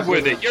podcast right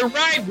with it. You're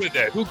right with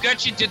it. Who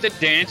got you to the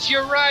dance?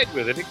 You're right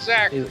with it.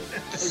 Exactly.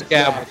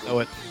 Scab will know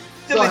it.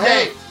 So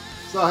hey,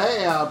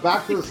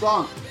 back to the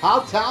song.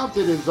 How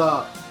talented is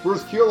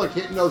Bruce Kulick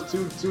hitting those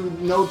two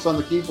notes on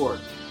the keyboard?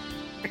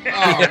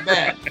 Oh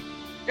man,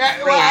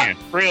 Yeah, well,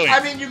 Brilliant.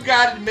 I mean, you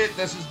gotta admit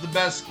this is the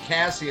best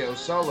Casio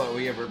solo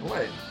he ever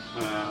played.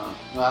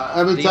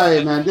 Let me tell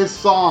you, man, this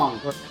song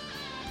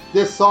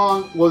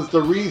was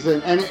the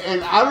reason,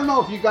 and I don't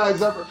know if you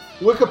guys ever,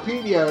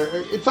 Wikipedia,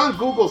 it's on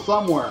Google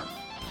somewhere.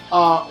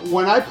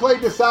 When I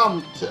played this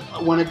album,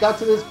 when it got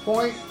to this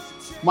point,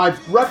 my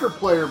record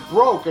player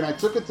broke, and I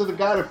took it to the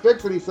guy to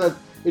fix it. He said,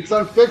 it's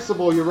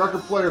unfixable, your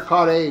record player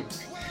caught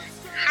AIDS.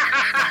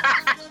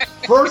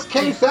 First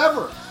case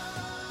ever.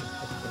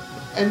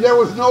 And there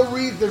was no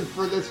reason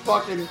for this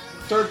fucking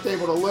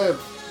turntable to live.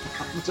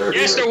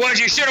 Yes, there was.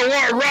 You should have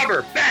worn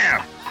rubber.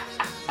 Bam.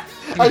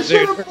 I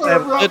should have put a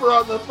rubber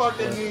on the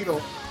fucking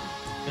needle.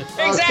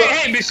 Exactly.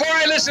 Hey, before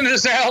I listened to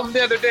this album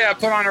the other day, I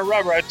put on a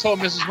rubber. I told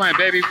Mrs. Wayne,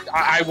 baby,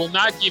 I will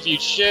not give you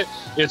shit.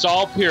 It's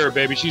all pure,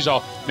 baby. She's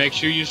all, make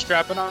sure you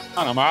strap it on.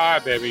 I'm all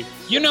right, baby.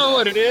 You know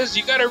what it is.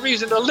 You got a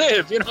reason to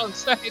live. You know what I'm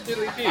saying?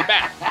 Diddly-dee.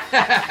 Back.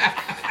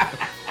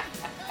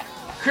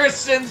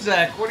 Chris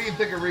Czynszak, what do you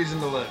think of Reason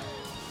to Live?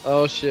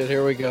 Oh shit!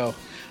 Here we go.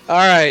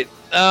 All right.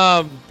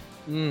 All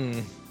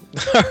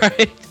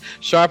right.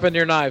 Sharpen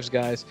your knives,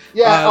 guys.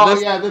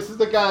 Yeah. This is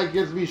the guy that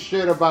gives me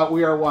shit about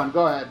We Are One.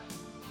 Go ahead.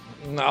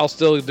 I'll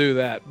still do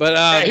that.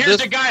 But here's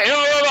the guy.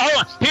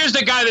 Hold on. Here's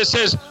the guy that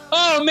says,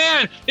 "Oh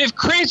man, if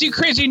Crazy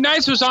Crazy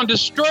Nights was on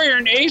Destroyer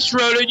and Ace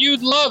wrote it,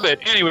 you'd love it."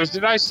 Anyways,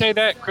 did I say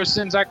that, Chris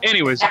Czynszak?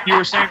 Anyways, you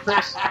were saying,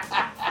 Chris?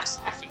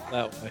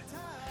 That way.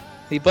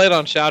 He played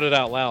on Shout It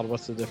Out Loud.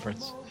 What's the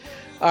difference?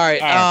 All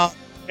right.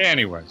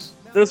 Anyways.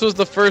 This was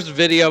the first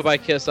video by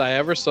Kiss I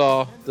ever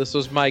saw. This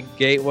was my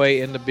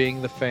gateway into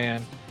being the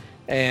fan.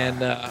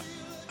 And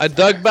I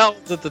dug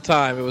ballads at the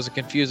time. It was a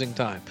confusing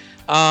time.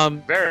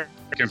 Very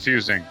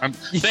confusing.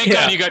 Thank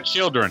God you got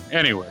children.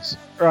 Anyways.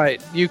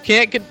 Right. You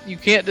can't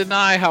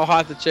deny how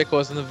hot the chick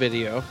was in the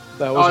video.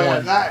 That was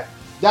one.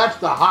 That's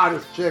the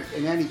hottest chick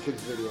in any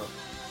Kiss video.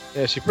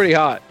 Yeah, she's pretty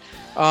hot.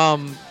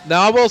 Now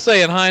I will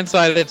say, in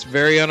hindsight, it's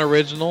very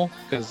unoriginal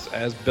because,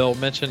 as Bill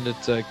mentioned,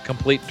 it's a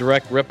complete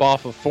direct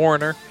rip-off of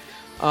Foreigner.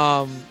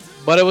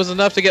 But it was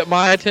enough to get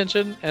my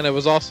attention, and it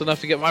was also enough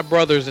to get my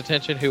brother's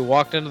attention, who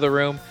walked into the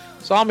room,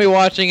 saw me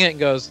watching it, and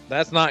goes,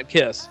 "That's not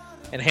Kiss,"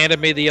 and handed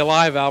me the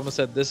Alive album and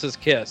said, "This is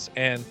Kiss."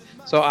 And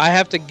so I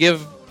have to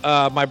give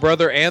my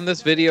brother and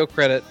this video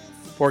credit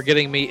for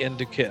getting me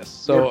into Kiss.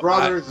 So your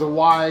brother is a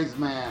wise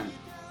man.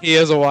 He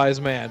is a wise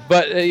man.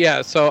 But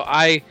yeah, so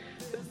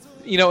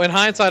in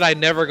hindsight, I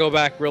never go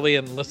back really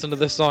and listen to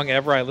this song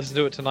ever. I listened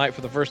to it tonight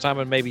for the first time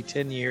in maybe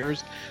 10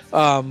 years.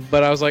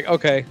 But I was like,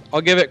 okay,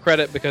 I'll give it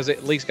credit because it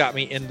at least got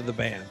me into the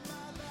band.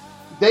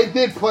 They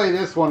did play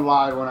this one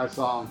live when I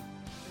saw them.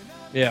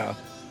 Yeah.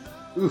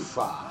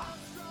 Oofa.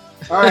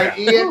 All right,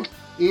 Ian.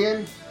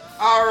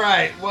 All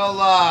right,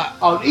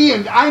 well,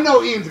 Ian, I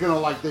know Ian's going to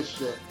like this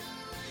shit.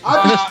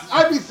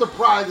 I'd be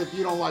surprised if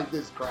you don't like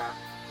this crap.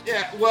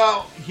 Yeah,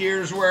 well,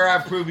 here's where I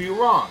prove you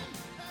wrong.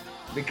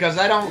 Because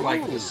I don't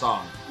like this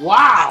song.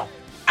 Wow.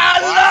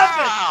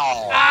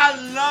 I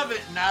love it,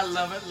 and I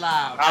love it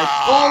loud. I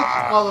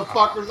told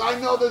you, motherfuckers, I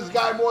know this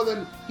guy more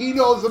than he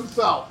knows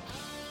himself.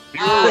 You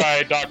were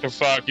right, Dr.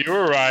 Fuck. You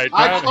were right.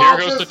 Here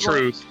goes the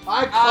truth.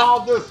 I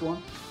called this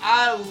one.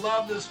 I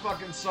love this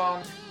fucking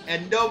song,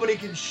 and nobody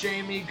can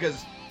shame me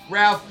because,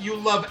 Ralph, you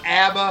love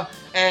ABBA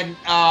and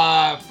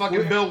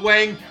fucking Bill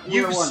Wang.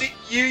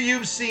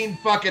 You've seen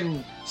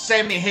fucking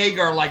Sammy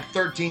Hagar like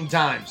 13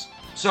 times.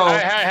 So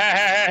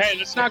hey,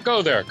 let's not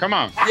go there. Come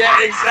on.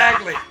 Yeah,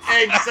 exactly.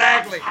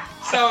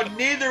 So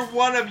neither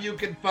one of you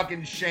can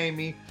fucking shame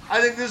me.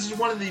 I think this is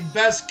one of the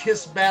best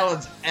Kiss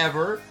ballads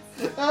ever.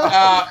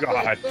 God.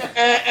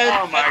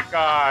 Oh my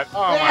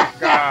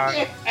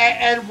God.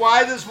 And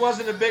why this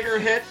wasn't a bigger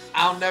hit,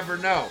 I'll never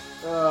know.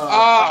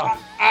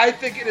 I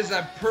think it is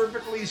a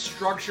perfectly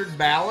structured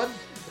ballad.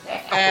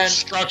 And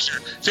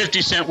structured.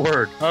 50-cent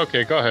word.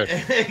 Okay, go ahead.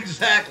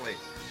 Exactly.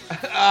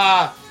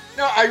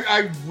 No,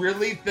 I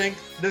really think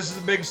this is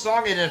a big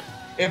song, and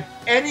if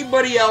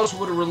anybody else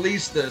would have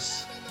released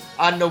this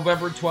on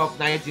November 12th,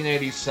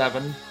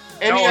 1987,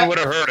 no one would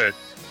have heard it.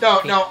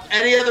 No,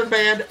 any other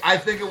band, I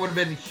think it would have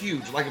been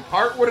huge. Like if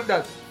Heart would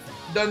have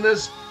done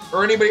this,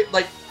 or anybody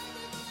like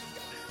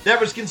that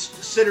was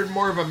considered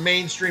more of a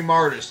mainstream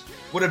artist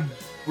would have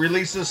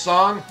released this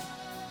song,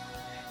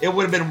 it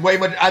would have been way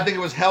much. I think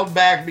it was held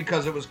back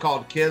because it was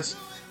called Kiss,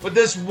 but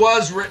this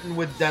was written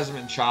with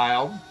Desmond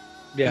Child.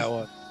 Yeah, it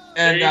was.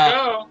 And, there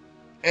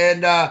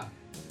you go.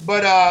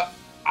 But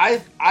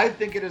I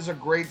think it is a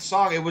great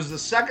song. It was the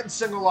second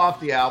single off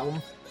the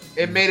album.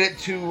 It made it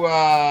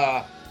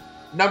to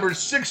number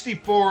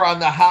 64 on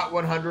the Hot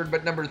 100,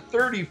 but number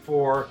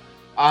 34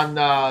 on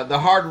the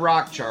hard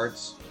rock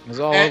charts. It was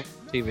all over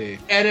MTV.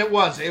 And it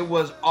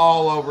was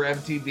all over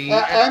MTV.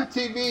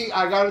 MTV,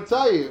 I got to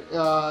tell you,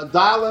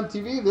 Dial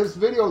MTV, this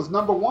video is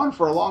number one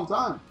for a long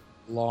time.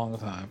 Long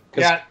time.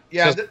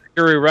 Yeah.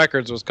 Mercury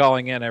Records was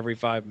calling in every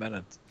 5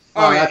 minutes.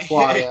 That's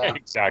why.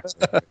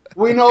 Exactly.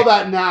 We know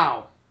that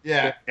now.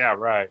 Yeah. Yeah,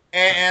 right.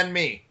 And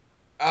me.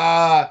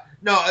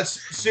 No,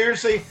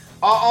 seriously,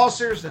 all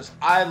seriousness,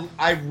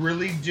 I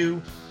really do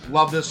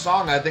love this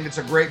song. I think it's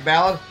a great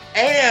ballad.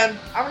 And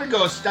I'm going to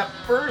go a step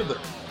further.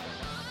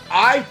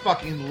 I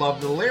fucking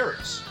love the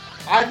lyrics.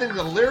 I think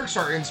the lyrics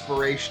are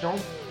inspirational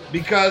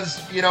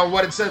because, you know,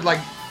 what it said, like,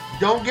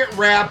 don't get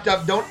wrapped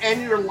up, don't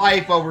end your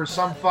life over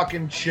some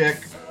fucking chick.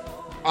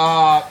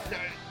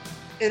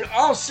 In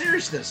all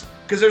seriousness,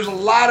 because there's a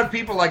lot of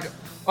people like,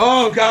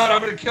 oh God,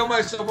 I'm going to kill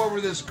myself over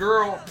this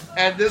girl.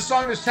 And this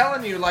song is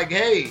telling you, like,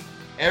 hey,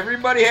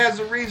 everybody has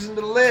a reason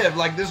to live.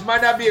 Like, this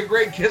might not be a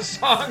great Kiss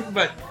song,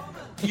 but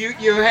you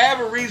have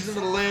a reason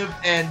to live,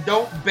 and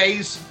don't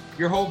base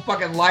your whole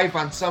fucking life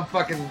on some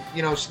fucking,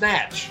 you know,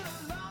 snatch.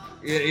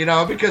 You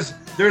know, because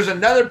there's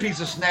another piece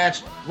of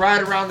snatch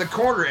right around the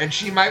corner, and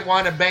she might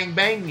want to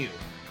bang you.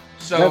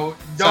 So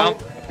don't.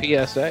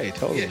 PSA,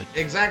 totally. Yeah,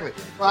 exactly.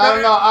 Well,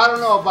 I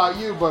don't know about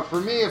you, but for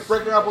me, if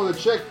breaking up with a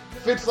chick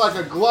fits like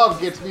a glove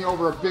gets me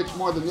over a bitch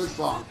more than this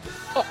song.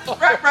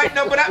 Right.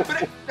 No,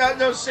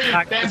 no, see.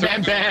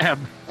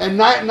 Bam. And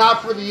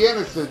not for the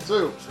innocent,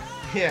 too.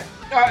 Yeah.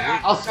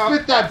 I'll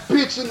spit that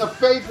bitch in the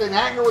face and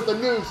hang her with the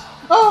noose.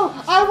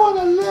 Oh, I want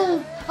to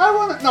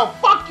live. No,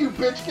 fuck you,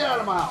 bitch. Get out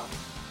of my house.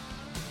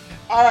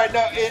 All right.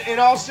 No, in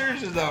all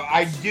seriousness, though,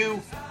 I do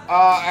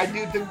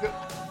think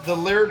that the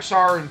lyrics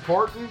are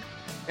important,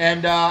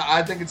 and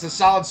I think it's a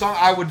solid song.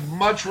 I would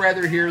much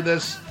rather hear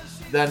this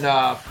than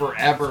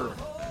Forever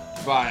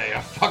by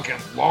a fucking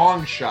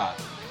long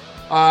shot.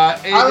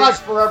 I like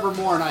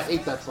Forevermore, and I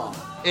hate that song.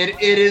 It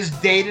is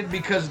dated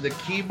because of the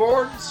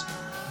keyboards,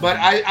 but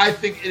I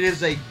think it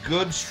is a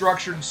good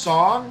structured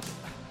song.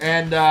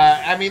 And,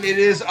 I mean, it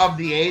is of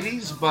the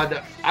 80s,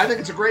 but I think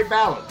it's a great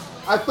ballad.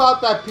 I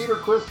thought that Peter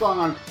Criss song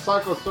on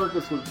Psycho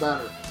Circus was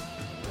better.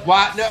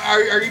 What? No,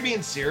 are you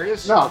being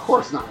serious? No, of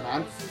course not,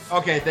 man.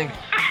 Okay, thank you.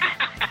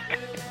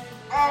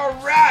 All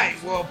right.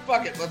 Well,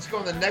 fuck it. Let's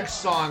go to the next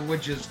song,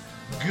 which is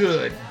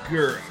Good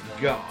Girl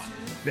Gone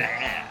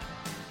Bad.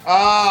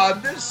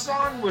 This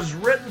song was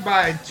written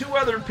by two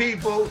other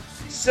people.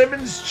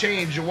 Simmons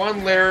changed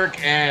one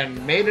lyric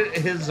and made it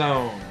his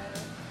own.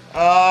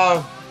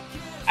 I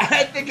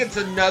think it's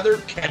another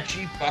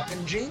catchy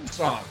fucking Gene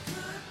song.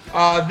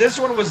 This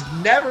one was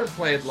never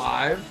played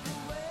live.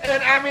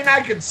 And I mean,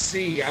 I could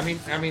see, I mean,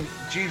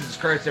 Jesus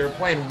Christ, they were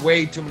playing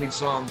way too many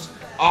songs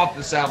off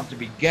this album to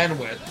begin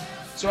with.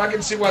 So I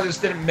can see why this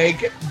didn't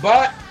make it.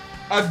 But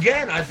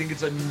again, I think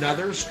it's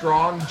another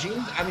strong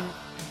Gene. I mean,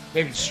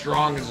 maybe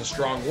strong is a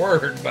strong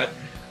word, but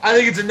I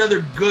think it's another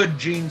good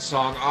Gene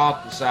song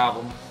off this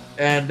album.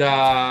 And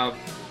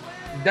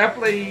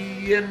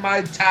definitely in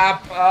my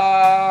top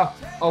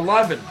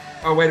 11.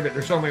 Oh, wait a minute.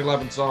 There's only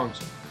 11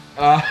 songs.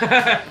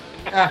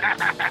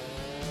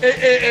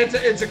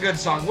 It's a good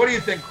song. What do you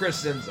think,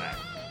 Chris Czynszak?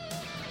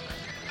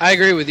 I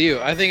agree with you.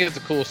 I think it's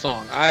a cool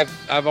song.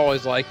 I've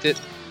always liked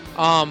it.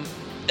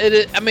 It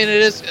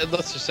is.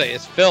 Let's just say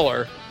it's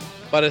filler,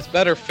 but it's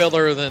better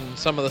filler than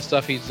some of the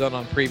stuff he's done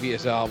on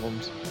previous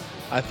albums.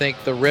 I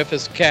think the riff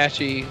is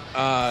catchy.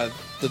 The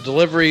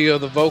delivery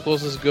of the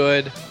vocals is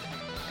good,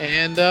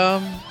 and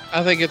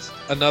I think it's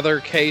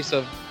another case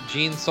of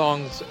Gene's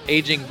songs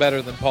aging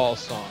better than Paul's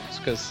songs.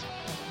 Because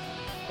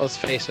let's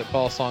face it,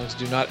 Paul's songs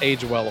do not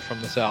age well from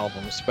this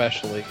album,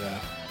 especially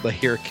the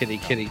 "Here Kitty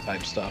Kitty"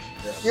 type stuff.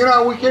 You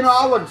know, we can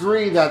all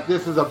agree that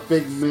this is a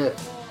big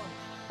myth.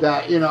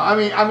 That, you know, I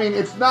mean,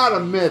 it's not a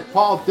myth.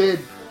 Paul did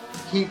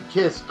keep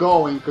Kiss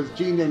going because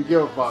Gene didn't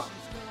give a fuck.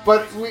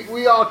 But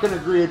we all can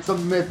agree it's a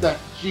myth that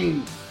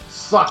Gene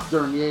sucked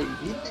during the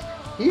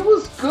 80s. He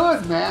was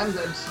good, man.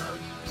 At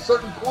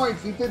certain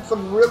points, he did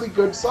some really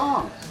good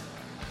songs.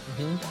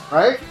 Mm-hmm.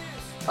 Right?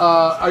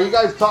 Are you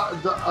guys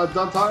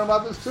done talking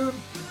about this too?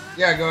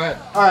 Yeah, go ahead.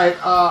 All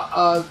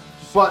right.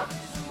 But,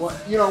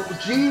 you know,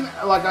 Gene,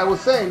 like I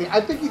was saying, I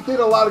think he did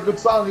a lot of good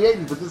songs in the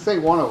 80s, but this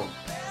ain't one of them.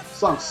 This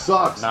song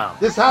sucks. No.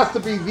 This has to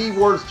be the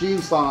worst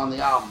Gene song on the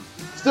album.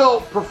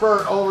 Still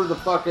prefer it over the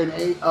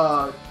fucking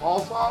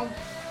Paul song,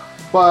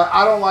 but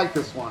I don't like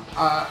this one.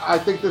 I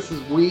think this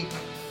is weak,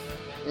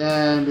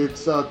 and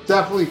it's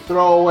definitely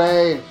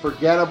throwaway and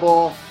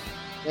forgettable,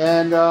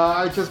 and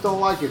I just don't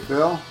like it,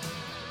 Bill.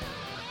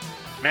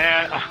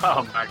 Man,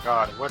 oh my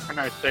God, what can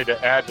I say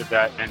to add to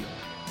that? And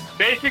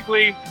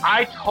basically,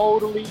 I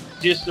totally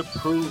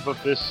disapprove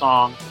of this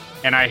song,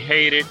 and I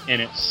hate it,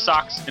 and it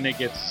sucks, and it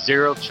gets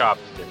 0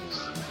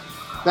 chopsticks.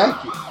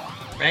 Thank you.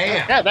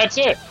 Man. Yeah, that's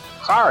it.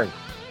 Sorry.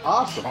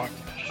 Awesome.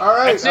 All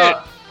right. That's it.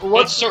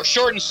 It's so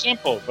short and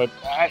simple, but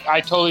I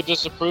totally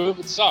disapprove.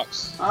 It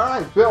sucks. All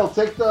right, Bill,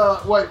 take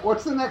the... Wait,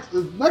 what's the next...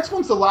 The next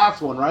one's the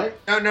last one, right?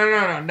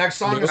 No. Next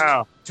song is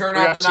Turn We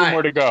On got the 2 Night.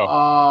 more to go.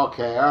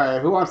 Okay, all right.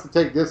 Who wants to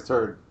take this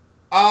turn?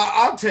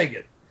 I'll take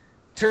it.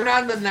 Turn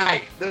On the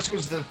Night. This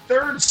was the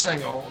third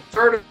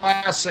and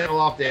last single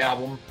off the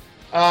album.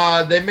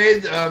 They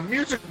made a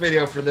music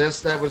video for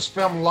this that was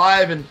filmed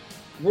live in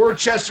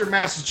Worcester,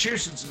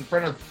 Massachusetts in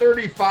front of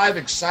 35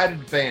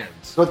 excited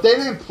fans. But they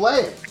didn't play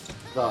it,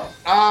 though.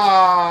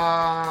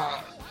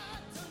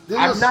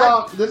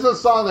 This is a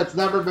song that's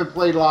never been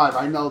played live.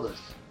 I know this.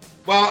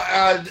 Well,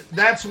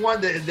 that's one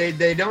that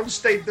they don't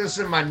state this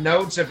in my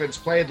notes if it's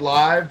played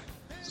live.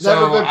 It's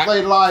never been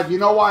played live. You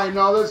know why I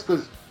know this?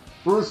 Because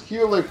Bruce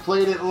Kulick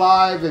played it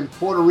live in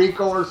Puerto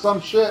Rico or some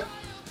shit,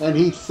 and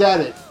he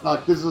said it.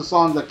 Like, this is a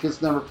song that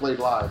Kiss never played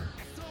live.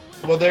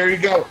 Well, there you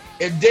go.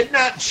 It did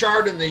not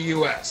chart in the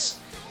U.S.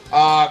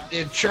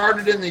 It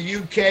charted in the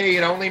U.K.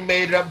 It only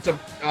made it up to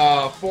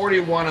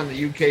 41 on the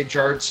U.K.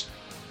 charts.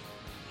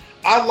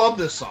 I love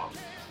this song.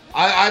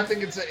 I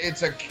think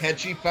it's a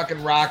catchy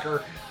fucking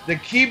rocker. The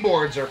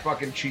keyboards are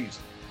fucking cheesy.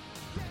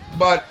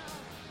 But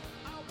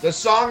the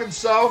song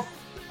itself,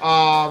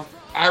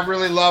 I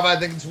really love. I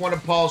think it's one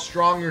of Paul's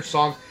stronger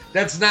songs.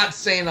 That's not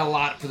saying a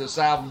lot for this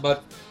album,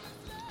 but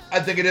I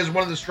think it is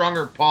one of the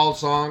stronger Paul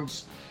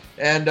songs.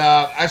 And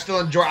I still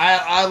enjoy.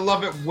 I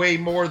love it way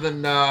more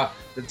than the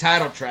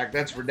title track.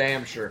 That's for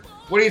damn sure.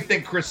 What do you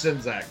think, Chris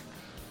Czynszak?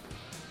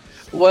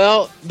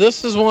 Well,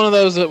 this is one of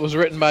those that was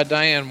written by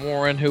Diane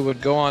Warren, who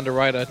would go on to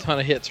write a ton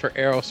of hits for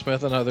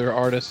Aerosmith and other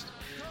artists.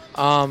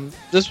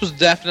 This was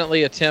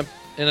definitely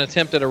an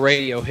attempt at a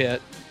radio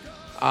hit.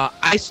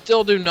 I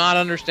still do not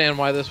understand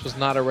why this was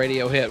not a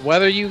radio hit.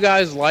 Whether you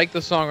guys like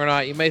the song or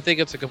not, you may think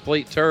it's a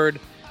complete turd.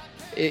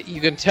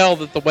 You can tell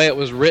that the way it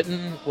was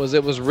written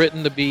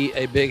to be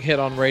a big hit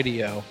on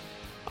radio.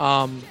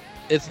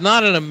 It's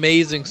not an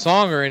amazing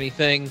song or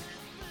anything,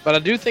 but I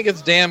do think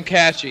it's damn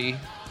catchy,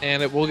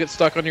 and it will get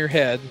stuck on your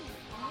head.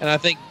 And I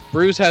think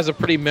Bruce has a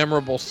pretty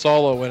memorable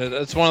solo in it.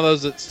 It's one of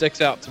those that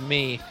sticks out to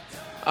me.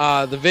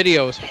 The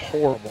video is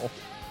horrible,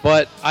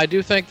 but I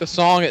do think the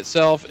song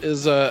itself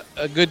is a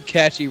good,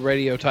 catchy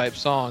radio type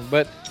song.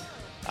 But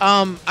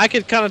I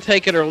could kind of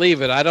take it or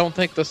leave it. I don't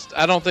think this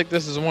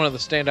is one of the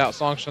standout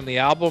songs from the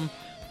album,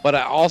 but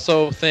I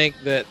also think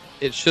that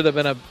it should have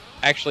been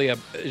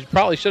it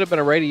probably should have been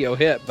a radio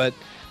hit, but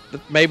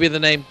maybe the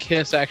name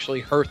Kiss actually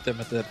hurt them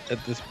at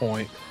this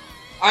point.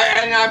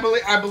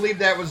 I believe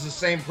that was the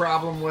same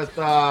problem with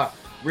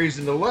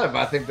Reason to Live.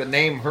 I think the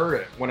name hurt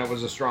it when it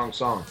was a strong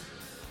song.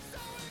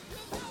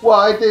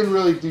 Well, it didn't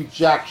really do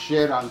jack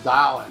shit on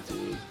Dial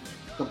MTV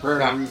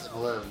compared to Reason to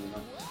Live, you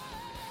know.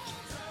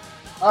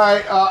 All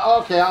right,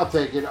 okay, I'll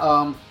take it.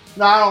 No,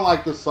 I don't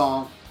like this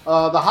song.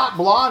 The Hot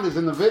Blonde is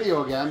in the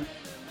video again,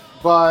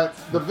 but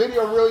the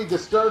video really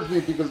disturbs me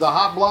because the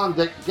Hot Blonde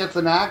gets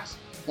an axe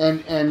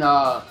and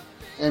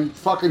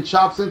fucking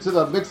chops into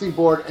the mixing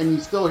board, and you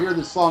still hear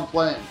this song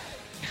playing.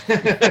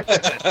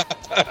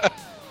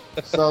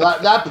 So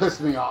that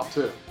pissed me off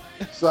too.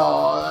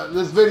 So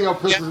this video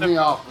pisses me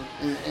off,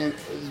 and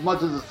as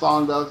much as the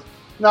song does.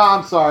 No,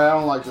 I'm sorry, I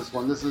don't like this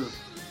one. It's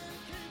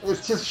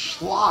just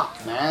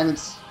schlock, man.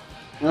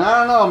 I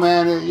don't know,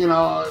 man.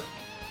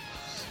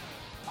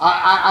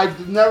 I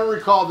never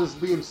recall this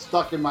being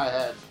stuck in my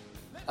head,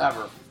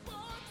 ever.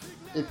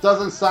 It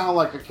doesn't sound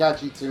like a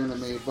catchy tune to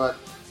me, but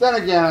then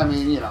again, I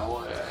mean,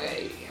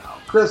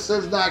 Chris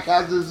Czynszak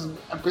has his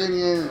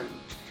opinion.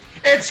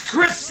 It's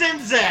Chris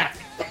Czynszak.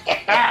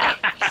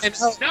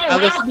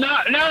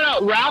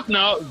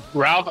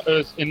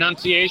 Ralph's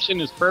enunciation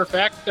is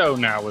perfecto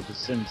now with the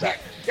Czynszak.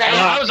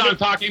 I was on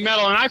Talking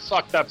Metal and I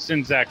fucked up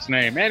Czynszak's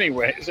name.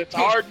 Anyways, it's a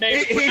hard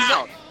name to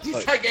pronounce.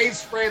 He's like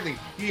Ace Frehley.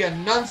 He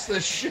enunciates the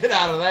shit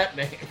out of that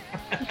name.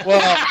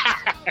 Well,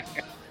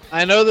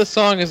 I know the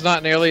song is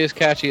not nearly as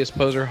catchy as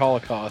Poser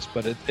Holocaust,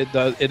 but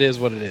it is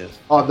what it is.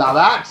 Oh, now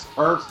that's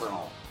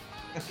personal.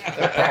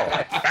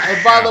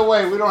 And by the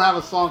way, we don't have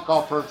a song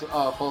called Poser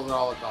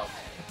Holocaust.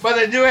 But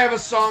they do have a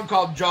song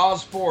called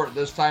Jaws 4.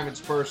 This time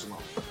it's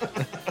personal.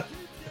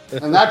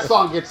 And that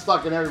song gets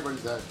stuck in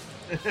everybody's head.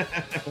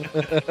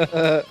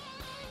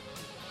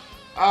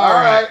 All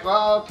right.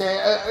 Well, okay.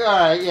 All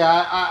right.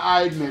 Yeah,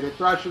 I admit it.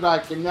 Thrash and I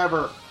can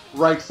never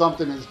write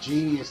something as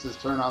genius as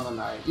Turn on the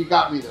Night. You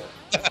got me there.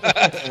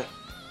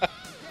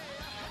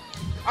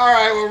 All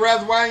right. Well,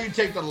 Rez, why don't you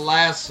take the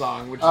last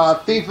song? Which is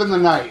Thief in the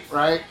Night,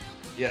 right?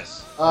 Yes.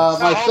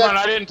 Hold on.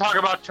 I didn't talk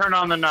about Turn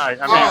on the Night.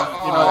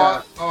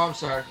 I'm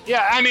sorry.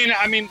 Yeah, I mean,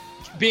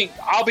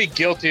 I'll be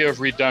guilty of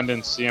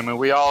redundancy. I mean,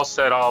 we all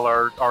said all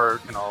our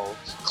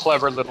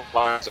clever little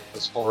lines of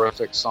this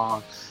horrific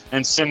song,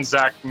 and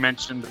Czynszak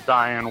mentioned the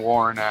Diane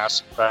Warren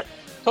aspect.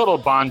 Total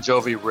Bon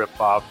Jovi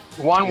ripoff.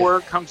 One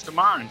word comes to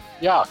mind: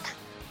 yuck.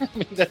 I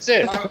mean, that's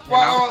it.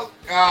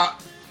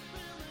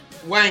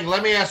 Wang,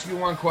 let me ask you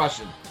one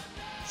question.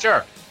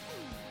 Sure.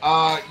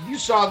 You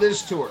saw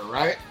this tour,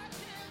 right?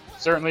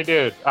 Certainly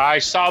did. I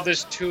saw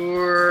this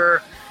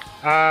tour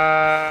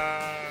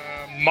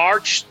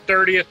March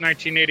 30th,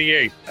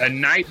 1988, a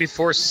night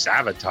before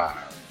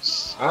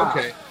Sabotage.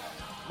 Okay.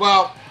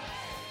 Well,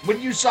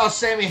 when you saw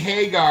Sammy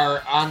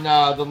Hagar on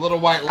the Little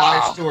White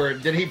Lies tour,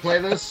 did he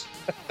play this?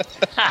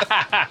 Well,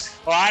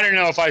 I don't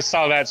know if I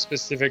saw that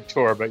specific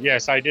tour, but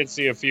yes, I did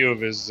see a few of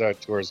his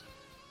tours.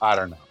 I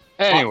don't know.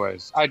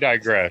 Anyways, I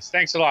digress.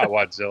 Thanks a lot,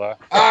 Wadzilla.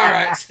 All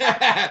right.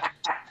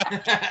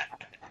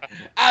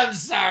 I'm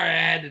sorry I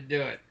had to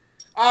do it.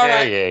 All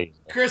right. Yeah.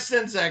 Chris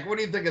Czynszak, what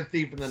do you think of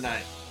Thief in the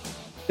Night?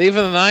 Thief in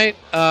the Night,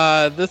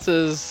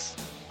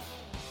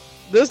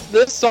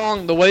 this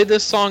song, the way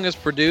this song is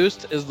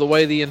produced is the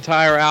way the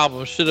entire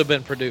album should have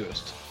been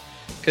produced.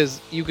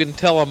 Because you can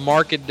tell a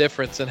marked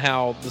difference in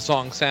how the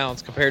song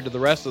sounds compared to the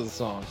rest of the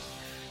songs.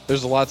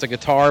 There's lots of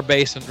guitar,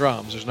 bass, and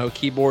drums. There's no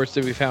keyboards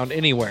to be found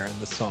anywhere in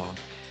this song.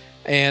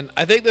 And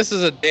I think this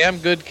is a damn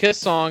good Kiss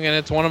song, and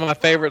it's one of my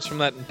favorites from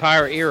that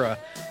entire era.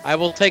 I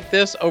will take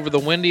this over the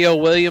Wendy O.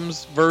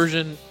 Williams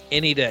version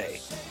any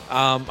day.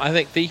 I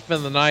think Thief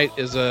in the Night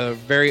is a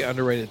very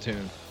underrated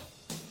tune.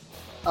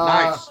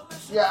 Nice.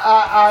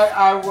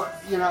 Yeah,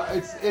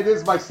 it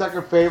is my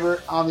second favorite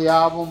on the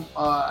album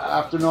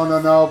after No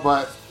No No,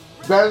 but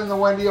better than the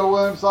Wendy O.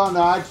 Williams song.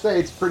 No, I'd say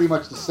it's pretty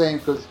much the same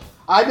because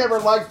I never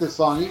liked this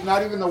song,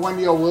 not even the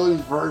Wendy O.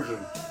 Williams version.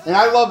 And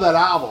I love that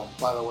album,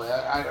 by the way.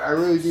 I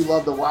really do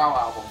love the Wow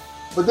album.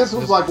 But this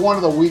was like one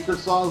of the weaker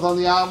songs on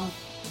the album.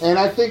 And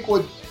I think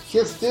what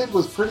Kiss did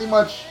was pretty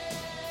much,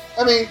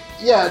 I mean,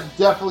 yeah,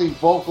 definitely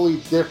vocally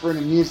different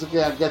and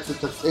musically I guess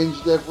it's a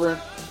tinge different.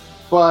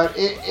 But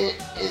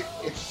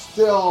it's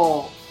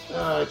still,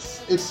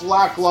 it's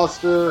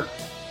lackluster.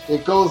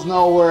 It goes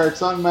nowhere.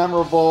 It's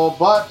unmemorable.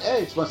 But,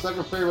 hey, it's my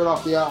second favorite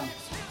off the album.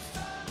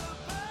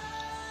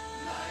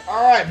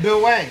 All right,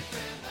 Bill Wang.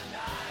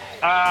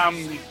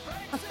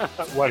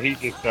 What he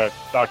just said,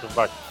 Dr.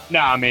 Buck. No,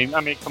 I mean,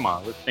 come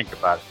on, let's think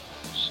about it.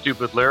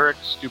 Stupid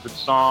lyrics, stupid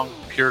song,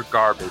 pure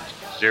garbage,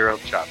 zero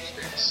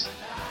chopsticks.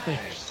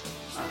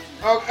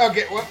 Oh,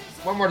 okay,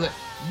 one more thing.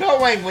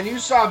 Bill Wang, when you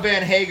saw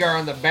Van Hagar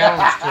on the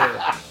Balance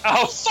tour,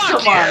 Oh,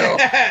 fuck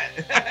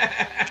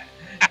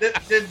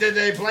you! did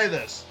they play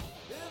this?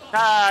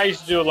 I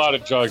used to do a lot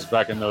of drugs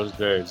back in those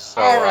days. So,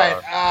 All right.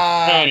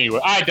 Anyway,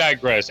 I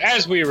digress.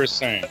 As we were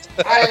saying,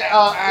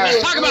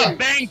 talk about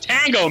Bang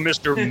Tango,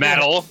 Mr.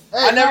 Metal. Bill.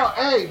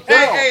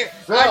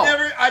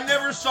 I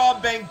never saw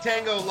Bang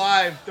Tango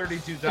live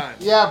 32 times.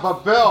 Yeah,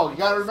 but Bill, you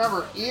got to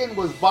remember, Ian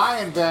was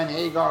buying Van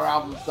Hagar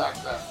albums back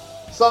then.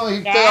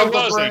 Something he I failed to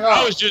wasn't. bring up.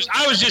 I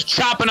was just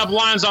chopping up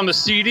lines on the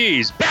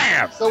CDs.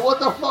 Bam! So what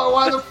the fuck?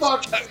 Why the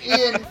fuck,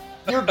 Ian?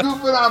 You're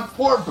goofing on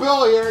poor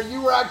Bill here. You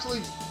were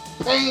actually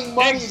paying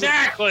money.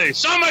 Exactly.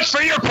 So much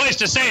for your place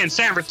to stay in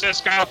San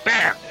Francisco.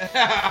 Bam!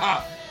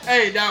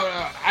 Hey, no,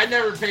 I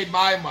never paid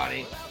my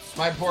money.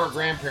 My poor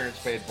grandparents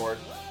paid for it.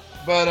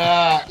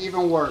 But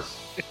Even worse.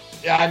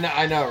 yeah,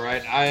 I know,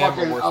 right? I am a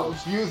Fucking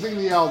worthless. abusing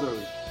the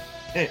elderly.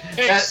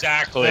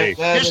 Exactly.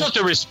 You're supposed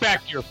to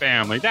respect your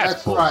family.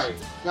 That's bullshit. right.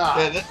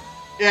 God.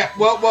 Yeah,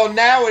 well,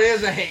 now it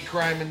is a hate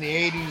crime. In the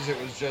 80s,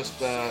 it was just,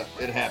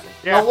 it happened.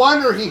 No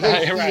wonder he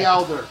hates Right. the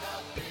elder.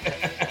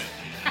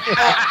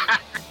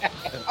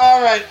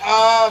 All right,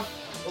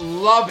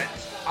 love it.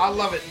 I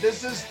love it.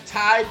 This is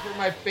tied for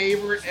my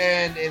favorite,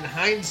 and in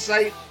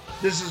hindsight,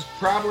 this is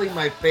probably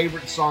my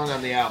favorite song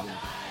on the album.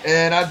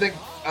 And I think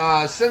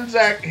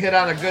Sinzak hit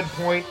on a good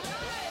point.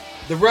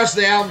 The rest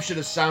of the album should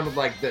have sounded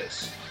like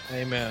this.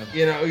 Amen.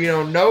 You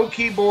know, no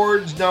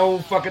keyboards, no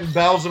fucking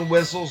bells and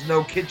whistles,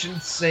 no kitchen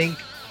sink,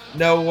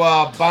 no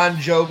Bon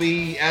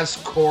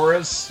Jovi-esque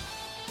chorus.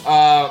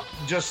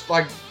 Just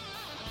like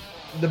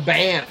the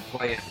band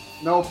playing.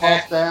 No Paul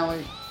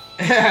Stanley.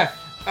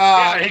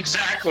 Yeah,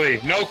 exactly.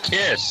 No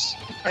Kiss.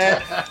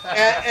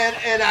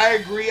 and I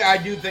agree. I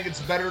do think it's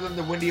better than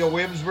the Wendy O.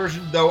 Williams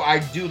version, though I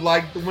do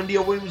like the Wendy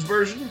O. Williams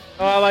version.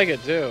 Oh, I like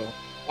it too.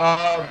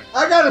 I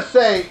gotta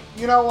say,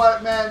 you know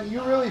what, man?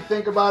 You really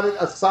think about it,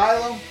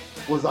 Asylum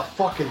was a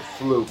fucking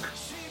fluke.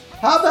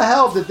 How the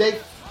hell did they,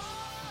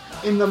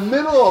 in the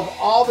middle of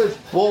all this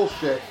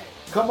bullshit,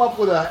 come up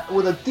with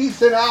a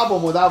decent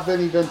album without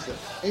Vinnie Vincent?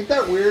 Ain't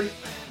that weird?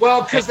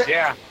 Well, because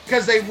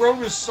they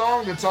wrote a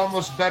song that's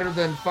almost better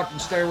than fucking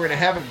Stairway to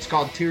Heaven. It's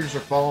called Tears Are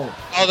Falling.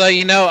 Although,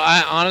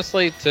 I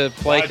honestly, to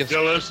play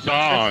What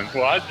song?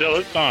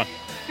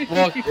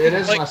 well, It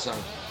is my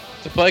song.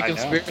 to play I know.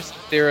 conspiracy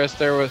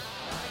theorist,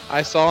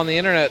 I saw on the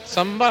internet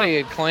somebody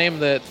had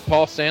claimed that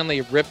Paul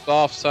Stanley ripped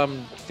off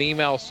some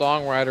female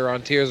songwriter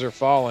on Tears Are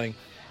Falling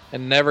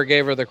and never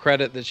gave her the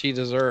credit that she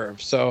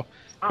deserved. So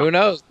who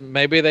knows?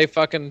 Maybe they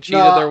fucking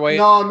cheated their way.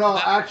 No.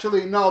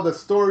 Actually, no. The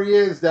story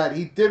is that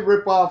he did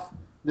rip off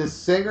this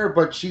singer,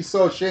 but she's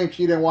so ashamed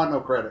she didn't want no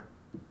credit.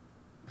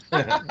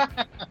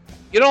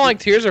 You don't like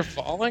Tears Are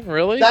Falling,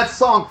 really? That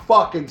song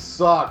fucking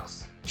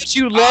sucks. But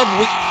you love.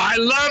 I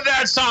love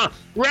that song.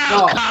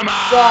 Ralph, No, come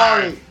on.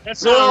 sorry. That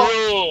song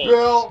rules.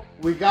 Bill,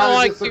 we gotta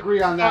like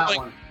disagree on that like-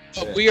 one.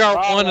 We Are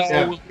One is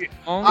Yeah. the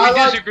song. I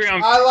like, disagree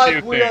on I like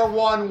two We things. Are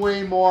One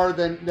way more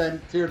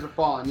than Tears Are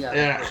Falling. Yes.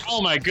 Yeah.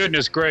 Oh my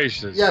goodness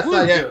gracious. Yes,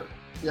 I Yeah. do.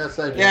 Yes,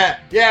 I do.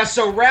 Yeah.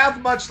 So Wrath,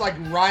 much like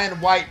Ryan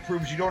White,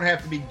 proves you don't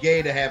have to be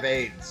gay to have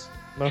AIDS.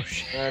 No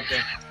shit.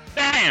 Okay.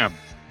 Damn.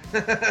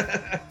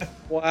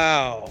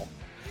 Wow.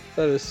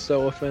 That is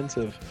so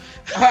offensive.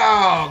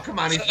 Oh, come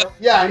on.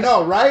 Yeah, I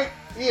know, right?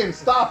 Ian,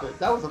 stop it.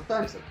 That was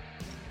offensive.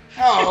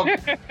 Oh,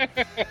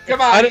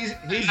 come I on. didn't-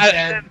 He's I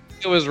dead. didn't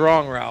think it was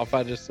wrong, Ralph.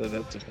 I just said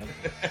that's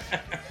offensive.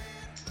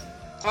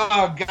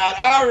 Oh, God.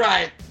 All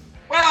right.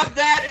 Well,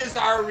 that is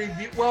our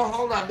review. Well,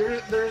 hold on.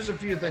 There's a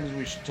few things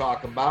we should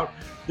talk about.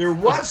 There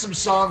was some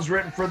songs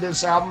written for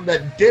this album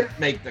that didn't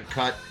make the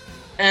cut.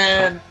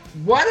 And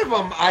one of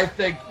them, I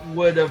think,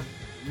 would have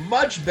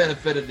much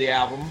benefited the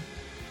album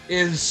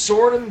is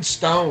Sword and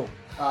Stone.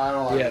 I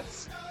don't like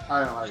Yes. it.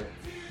 I don't like it.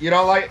 You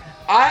know, like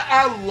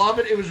I love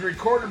it. It was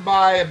recorded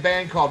by a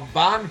band called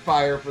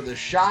Bonfire for the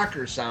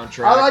Shocker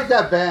soundtrack. I like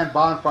that band,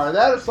 Bonfire. They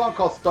had a song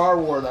called Star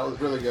War that was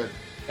really good.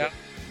 Yeah,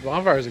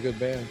 Bonfire is a good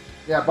band.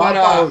 Yeah,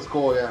 Bonfire was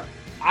cool, yeah.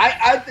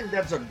 I think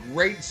that's a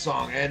great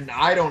song, and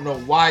I don't know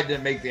why it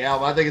didn't make the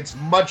album. I think it's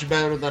much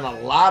better than a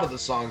lot of the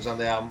songs on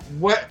the album.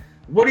 What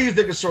do you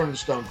think of Sword in the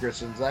Stone,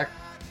 Chris and Zach?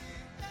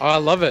 Oh, I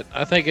love it.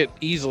 I think it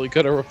easily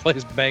could have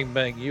replaced Bang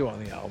Bang You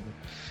on the album.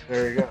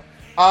 There you go.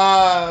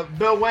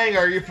 Bill Wang,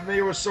 are you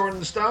familiar with Sword in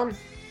the Stone?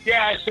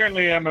 Yeah, I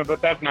certainly am,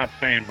 but that's not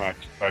saying much.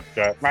 But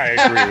I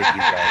agree with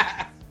you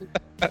guys.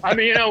 I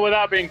mean,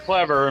 without being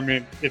clever, I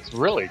mean, it's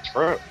really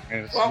true.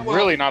 And it's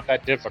really not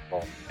that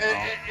difficult.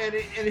 And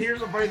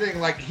here's the funny thing.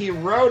 Like, he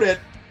wrote it.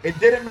 It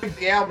didn't make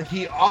the album.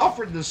 He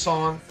offered the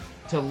song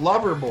to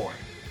Loverboy.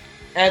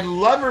 And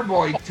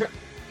Loverboy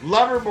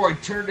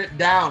turned it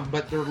down.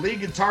 But their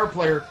lead guitar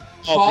player,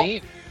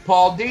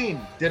 Paul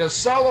Dean, did a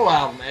solo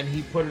album. And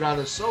he put it on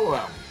his solo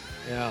album.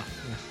 Yeah.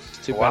 It's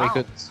too bad he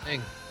couldn't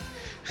sing.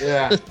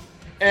 Yeah.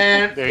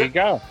 And there you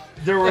go.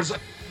 There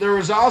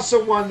was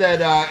also one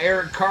that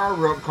Eric Carr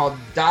wrote called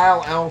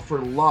Dial L for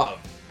Love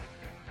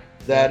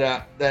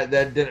that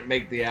didn't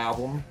make the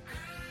album.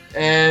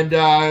 And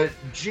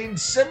Gene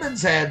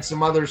Simmons had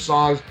some other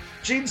songs.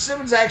 Gene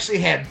Simmons actually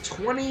had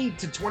 20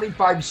 to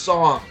 25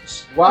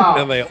 songs.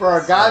 Wow. For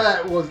a guy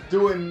that was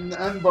doing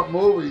nothing but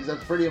movies,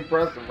 that's pretty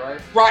impressive, right?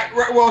 Right.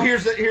 Well,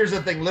 here's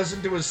the thing.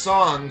 Listen to his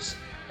songs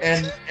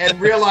and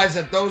realize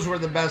that those were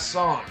the best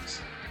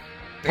songs.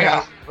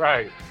 Yeah,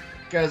 right.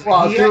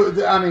 Well,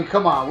 I mean,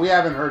 come on. We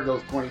haven't heard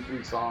those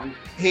 23 songs.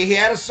 He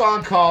had a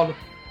song called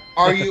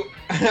 "Are You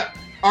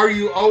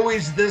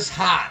Always This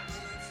Hot?"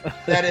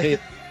 that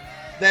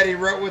he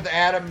wrote with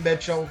Adam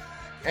Mitchell,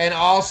 and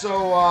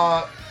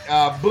also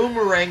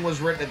 "Boomerang" was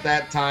written at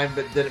that time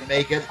but didn't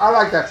make it. I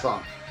like that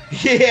song.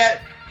 Yeah,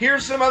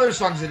 here's some other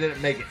songs that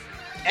didn't make it: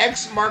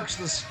 "X Marks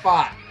the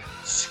Spot,"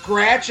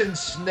 "Scratch and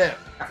Sniff."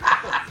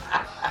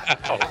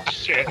 Oh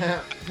shit!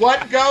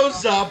 "What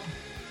Goes Up,"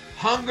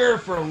 "Hunger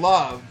for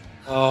Love."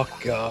 Oh,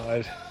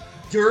 God.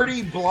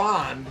 "Dirty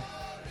Blonde,"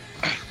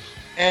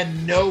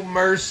 and "No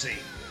Mercy."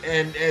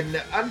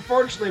 And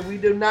unfortunately, we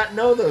do not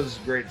know those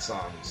great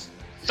songs.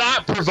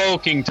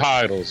 Thought-provoking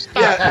titles.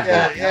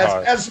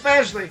 Yeah.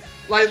 Especially,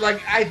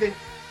 like I think,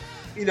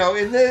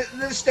 in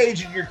this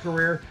stage in your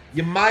career,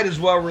 you might as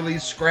well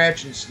release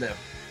Scratch and Sniff.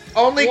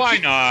 Why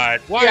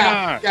not? Why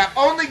not? Yeah,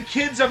 only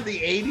kids of the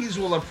 80s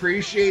will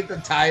appreciate the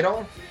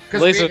title.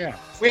 Because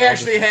we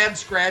actually had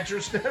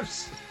Scratcher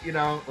Sniffs,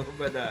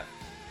 but...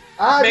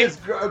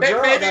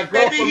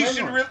 maybe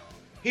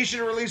he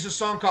should release a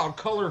song called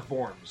 "Color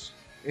Forms,"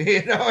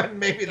 and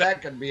maybe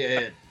that could be a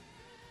hit.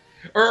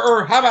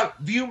 Or how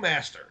about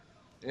Viewmaster?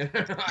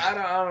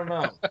 I don't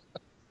know.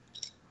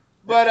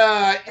 But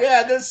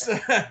this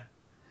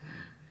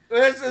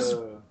is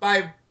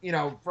by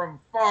from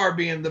far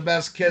being the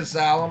best Kiss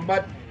album,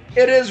 but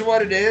it is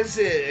what it is.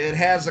 It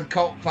has a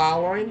cult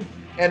following,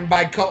 and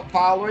by cult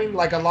following,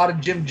 like a lot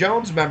of Jim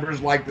Jones members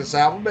like this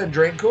album and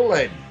drink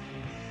Kool-Aid.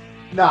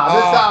 No,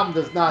 this album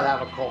does not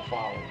have a cult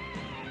following.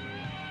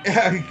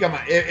 Come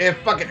on, if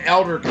fucking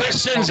Elder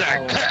Chris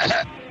Czynszak.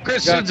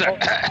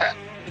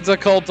 It's a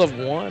cult of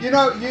one. You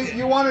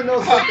want to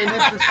know something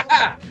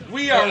interesting?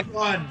 We are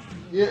one.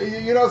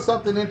 You know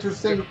something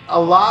interesting? A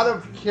lot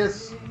of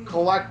Kiss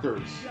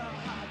collectors,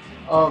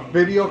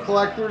 video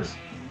collectors,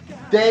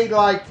 they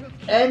like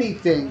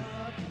anything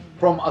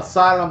from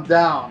Asylum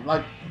down.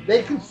 Like,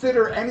 they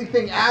consider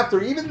anything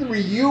after, even the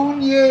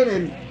reunion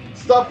and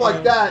stuff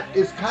like that,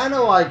 is kind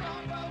of like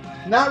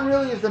not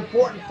really as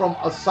important from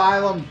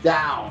Asylum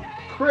down.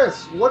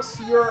 Chris, what's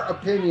your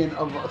opinion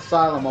of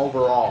Asylum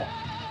overall?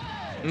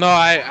 No,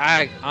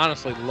 I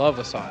honestly love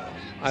Asylum.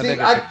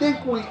 I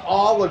think we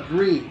all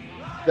agree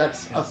that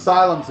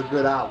Asylum's a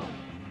good album.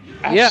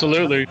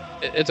 Absolutely.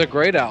 Yeah, it's a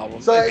great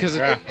album. So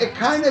it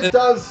kind of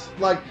does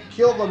like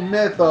kill the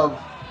myth of,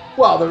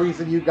 well, the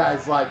reason you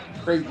guys like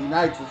Crazy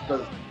Nights is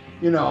because,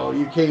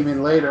 you came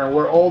in later and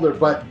we're older,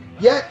 but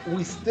yet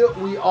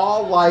we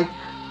all like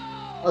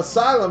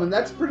Asylum, and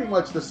that's pretty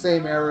much the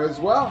same era as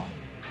well.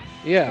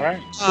 Yeah.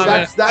 Right. So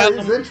that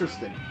is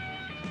interesting.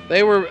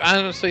 I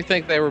honestly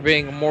think they were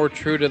being more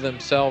true to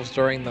themselves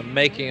during the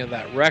making of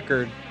that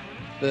record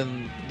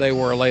than they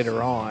were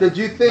later on. Did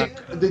you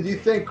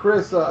think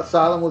Chris,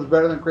 Asylum was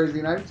better than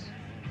Crazy Nights?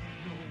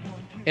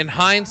 In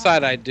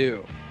hindsight, I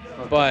do.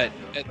 Okay. But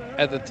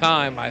at the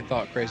time, I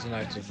thought Crazy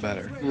Nights was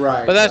better.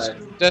 Right. But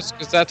that's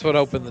because that's what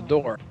opened the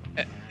door.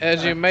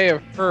 As you may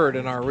have heard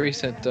in our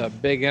recent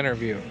big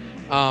interview,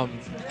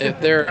 if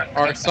there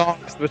are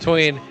songs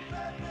between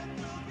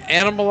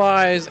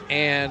Animalize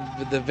and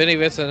the Vinnie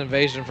Vincent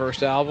Invasion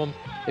first album,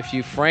 if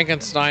you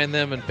Frankenstein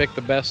them and pick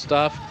the best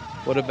stuff,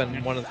 would have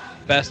been one of the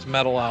best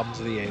metal albums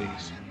of the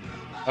 80s.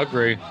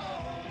 Agree.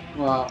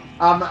 Well,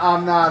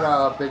 I'm not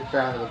a big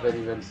fan of the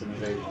Vinnie Vincent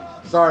Invasion.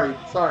 Sorry,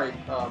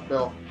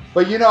 Bill.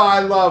 But I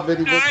love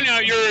Vinnie Vincent. I know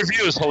your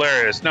review is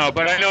hilarious. No,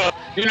 but I know,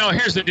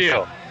 here's the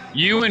deal.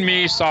 You and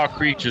me saw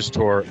Creatures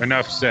tour.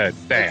 Enough said.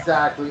 Bam.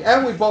 Exactly.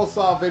 And we both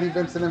saw Vinnie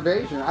Vincent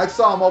Invasion. I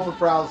saw him open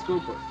for Alice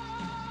Cooper.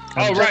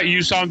 Oh, right.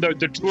 You saw the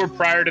tour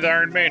prior to the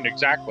Iron Maiden.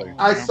 Exactly.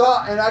 I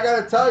saw, and I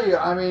got to tell you,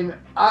 I mean,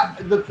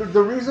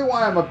 the reason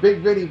why I'm a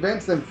big Vinnie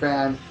Vincent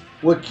fan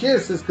with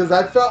Kiss is because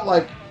I felt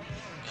like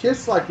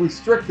Kiss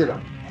restricted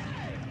him.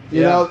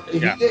 You know, he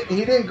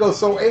didn't go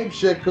so ape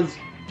shit because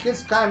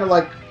Kiss kind of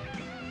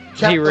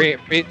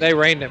they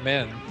reined him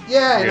in.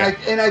 Yeah,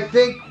 and I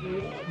think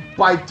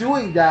by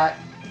doing that,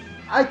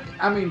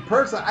 I mean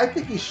personally, I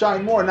think he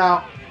shined more.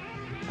 Now,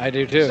 I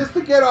do too. Just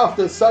to get off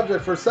the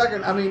subject for a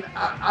second, I mean,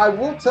 I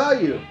will tell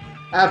you,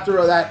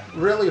 after that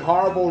really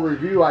horrible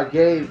review I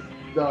gave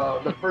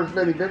the first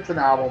Vinnie Vincent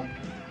album,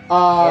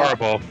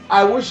 horrible.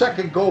 I wish I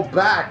could go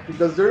back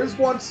because there is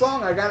one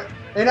song I got,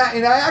 and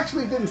I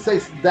actually didn't say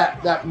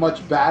that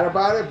much bad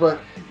about it, but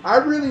I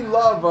really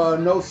love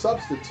No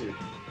Substitute.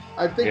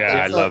 I think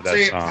I love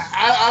that song.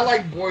 I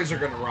like Boys Are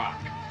Gonna Rock.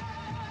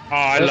 Oh,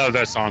 I love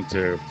that song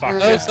too. Fuck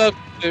No yeah.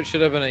 Substitute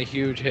should have been a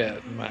huge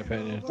hit, in my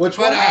opinion. Which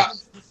one?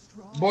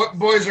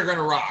 Boys Are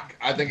Gonna Rock.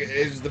 I think it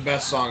is the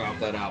best song off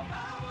that album.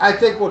 I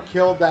think what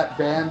killed that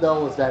band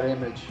though was that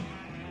image.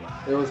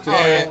 It was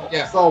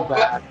just so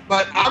bad.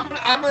 But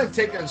I'm gonna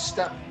take it a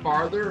step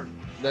farther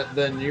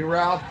than you,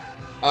 Ralph.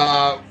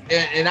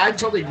 And I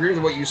totally agree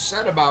with what you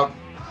said about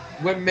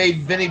what made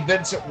Vinnie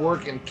Vincent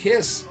work in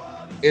Kiss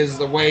is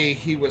the way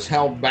he was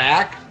held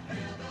back.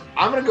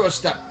 I'm gonna go a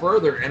step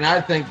further, and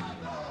I think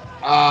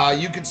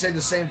you could say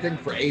the same thing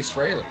for Ace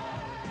Frehley,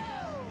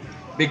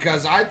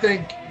 because I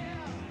think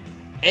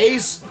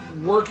Ace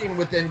working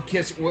within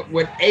Kiss,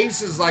 when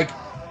Ace is like,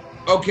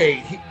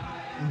 okay,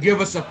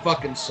 give us a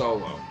fucking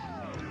solo,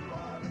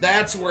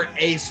 that's where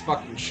Ace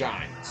fucking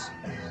shines.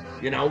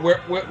 You know,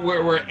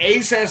 where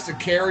Ace has to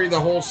carry the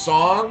whole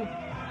song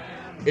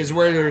is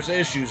where there's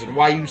issues and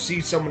why you see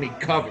so many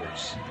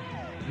covers.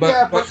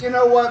 But you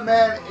know what,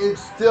 man? It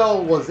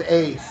still was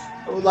Ace.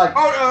 You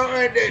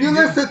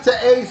listen to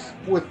Ace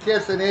with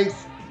Kiss and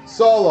Ace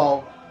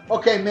solo.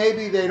 Okay,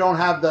 maybe they don't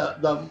have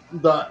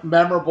the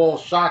memorable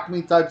Shock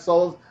Me type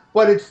solos,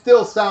 but it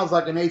still sounds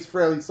like an Ace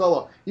Frehley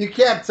solo. You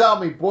can't tell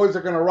me Boys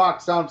Are Gonna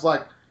Rock sounds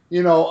like,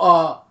 you know,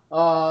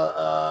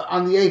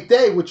 On the Eighth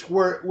Day, which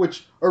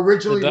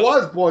originally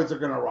was Boys Are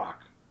Gonna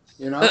Rock.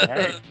 You know?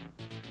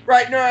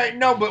 Right.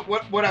 No. But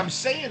what I'm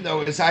saying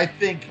though is I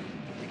think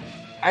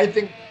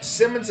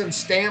Simmons and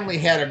Stanley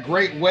had a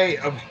great way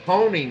of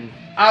honing.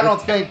 I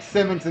don't think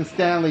Simmons and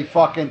Stanley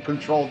fucking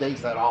controlled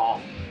Ace at all,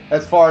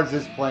 as far as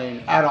his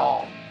playing at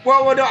all.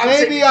 Well, no,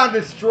 maybe on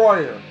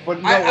Destroyer,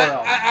 but nowhere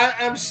else.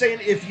 I'm saying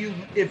if you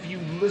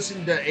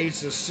listen to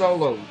Ace's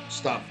solo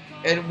stuff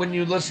and when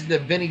you listen to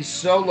Vinny's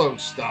solo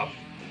stuff,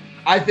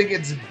 I think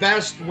it's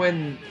best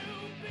when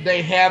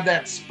they have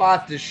that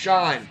spot to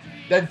shine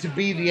than to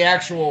be the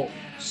actual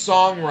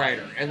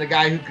songwriter and the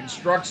guy who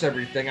constructs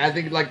everything. I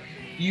think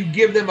you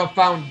give them a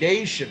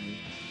foundation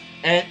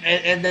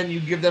and then you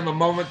give them a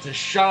moment to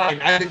shine.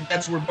 I think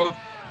that's where both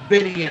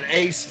Vinny and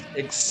Ace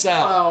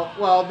excel.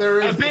 Well, there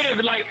is a bit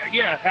of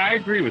I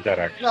agree with that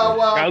actually. No,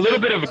 a little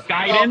bit of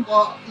guidance,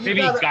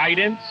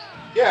 guidance.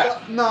 Yeah.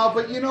 No,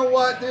 but you know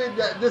what, dude?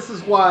 This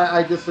is why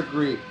I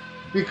disagree,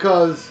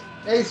 because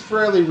Ace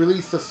Frehley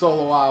released a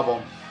solo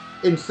album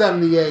in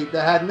 '78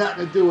 that had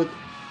nothing to do with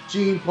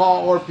Gene,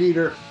 Paul, or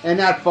Peter, and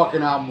that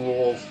fucking album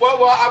rules.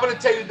 Well, I'm going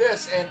to tell you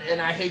this, and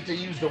I hate to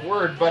use the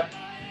word, but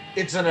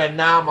it's an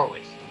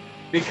anomaly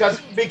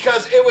because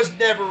it was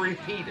never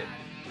repeated.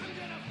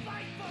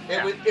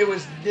 It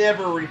was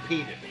never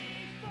repeated.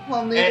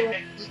 Well,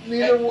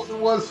 neither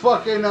was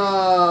fucking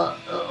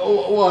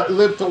what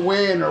Live to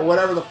Win or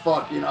whatever the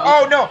fuck, you know.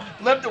 Oh no,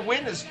 Live to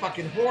Win is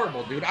fucking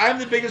horrible, dude. I'm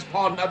the biggest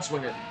Paul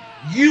Nutswinger.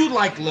 You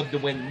like Live to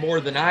Win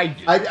more than I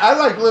do. I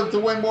like Live to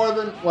Win more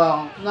than,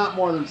 well, not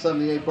more than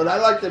 78, but I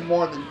liked it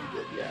more than you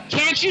did, yeah.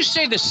 Can't you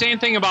say the same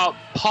thing about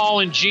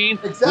Paul and Gene?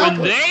 Exactly.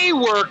 When they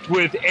worked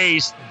with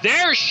Ace,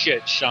 their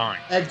shit shined.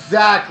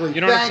 Exactly.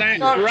 You know what I'm saying?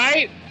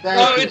 Right?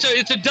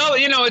 It's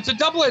a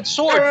double-edged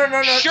sword.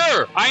 No.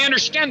 Sure, I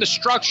understand the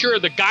structure,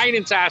 the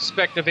guidance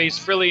aspect of Ace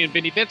Frehley and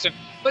Vinnie Vincent,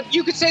 but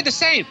you could say the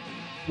same.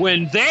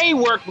 When they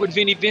worked with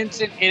Vinnie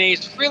Vincent and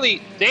Ace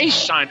Frehley, they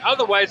shined.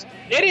 Otherwise,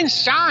 they didn't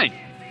shine.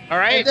 All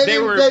right, they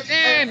were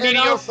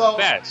mediocre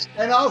best.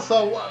 And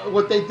also,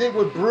 what they did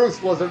with Bruce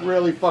wasn't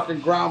really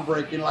fucking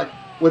groundbreaking, like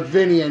with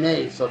Vinny and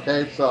Ace.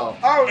 Okay, so.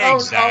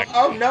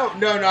 Oh no!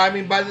 I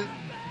mean, by the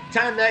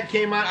time that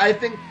came out, I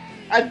think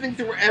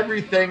through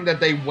everything that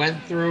they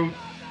went through,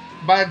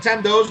 by the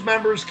time those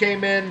members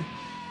came in,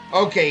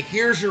 okay,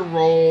 here's your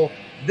role.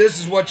 This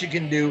is what you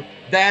can do.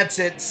 That's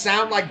it.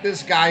 Sound like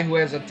this guy who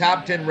has a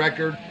top 10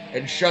 record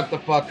and shut the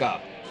fuck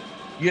up.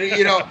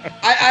 You know,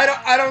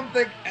 I don't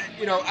think,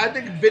 you know, I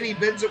think Vinnie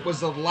Vincent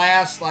was the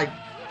last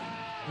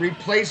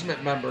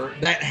replacement member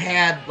that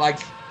had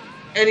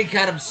any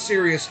kind of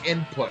serious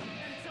input.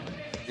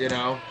 You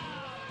know,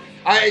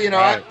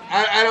 Right.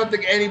 I don't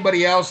think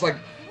anybody else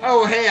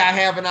oh hey, I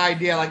have an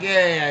idea.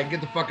 Yeah, get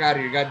the fuck out of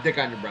here. You got dick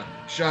on your breath.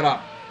 Shut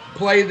up.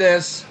 Play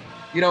this.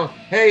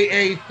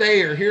 hey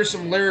Thayer, here's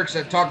some lyrics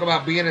that talk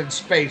about being in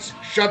space.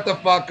 Shut the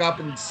fuck up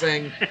and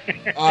sing.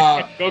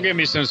 Go get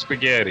me some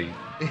spaghetti.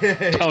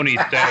 Tony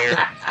Thayer.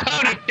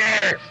 Tony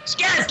Thayer.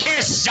 Scared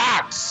Kiss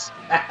sucks.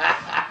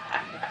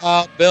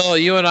 Bill,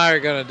 you and I are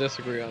going to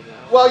disagree on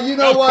that. Well, you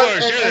know Of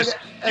what? course,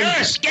 you're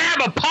a scab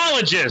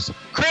apologist.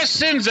 Chris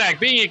Czynszak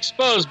being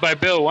exposed by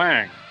Bill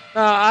Wang.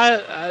 No,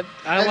 I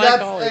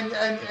like all of it.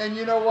 And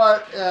you know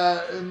what?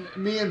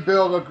 Me and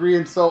Bill agree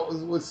with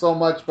so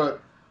much,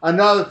 but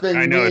another thing.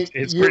 I know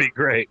it's pretty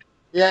great.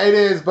 Yeah, it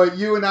is. But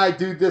you and I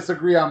do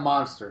disagree on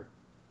Monster.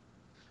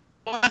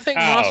 Well, I think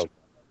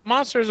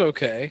Monster's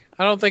okay.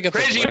 I don't think it's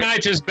Crazy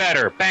Nights is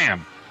better.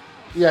 Bam.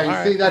 Yeah, you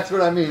All see, right. that's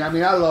what I mean. I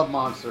mean, I love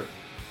Monster.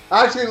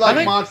 I actually like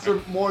think-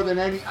 Monster more than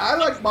any. I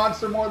like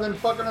Monster more than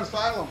fucking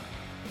Asylum.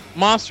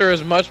 Monster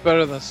is much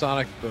better than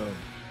Sonic Boom.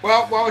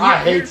 Well, I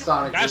hate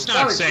Sonic. That's Boom.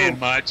 not Sonic saying Boom.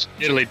 much.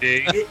 Diddly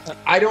dee.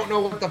 I don't know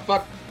what the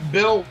fuck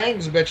Bill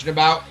Wang's bitching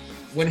about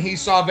when he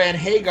saw Van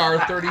Hagar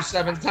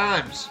 37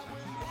 times.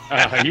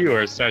 You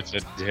are such a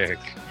dick.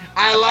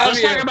 I love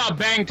Let's you. talk about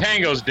Bang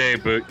Tango's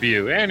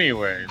debut.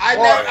 Anyways.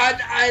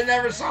 I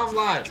never saw him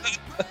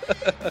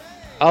live.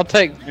 I'll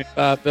take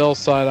Bill's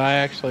side. I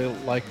actually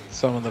like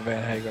some of the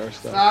Van Hagar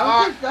stuff. No,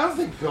 I don't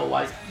think Bill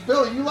likes.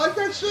 Bill, you like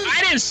that shit?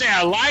 I didn't say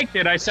I liked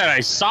it. I said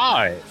I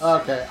saw it.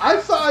 Okay, I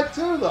saw it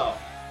too, though.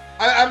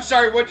 I'm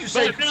sorry, what'd you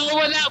say?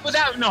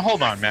 But no,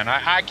 hold on, man.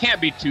 I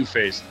can't be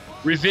two-faced.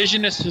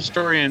 Revisionist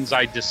historians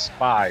I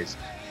despise.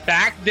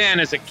 Back then,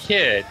 as a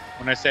kid,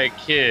 when I say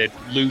kid,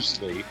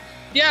 loosely,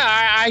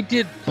 yeah, I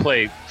did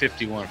play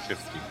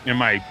 5150 in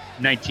my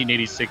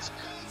 1986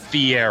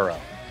 Fiero.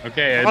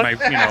 Okay, and my,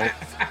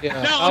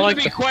 Yeah, No, I like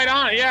to be quite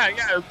honest, yeah,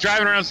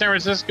 driving around San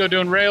Francisco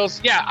doing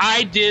rails. Yeah,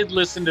 I did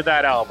listen to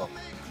that album.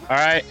 All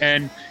right,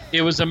 and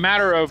it was a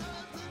matter of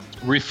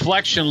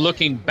reflection,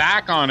 looking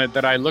back on it,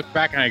 that I look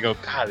back and I go,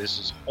 God, this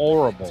is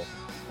horrible.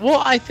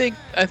 Well, I think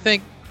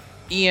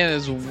Ian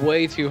is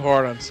way too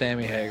hard on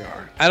Sammy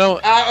Hagar. I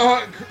don't.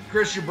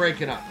 Chris, you're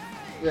breaking up.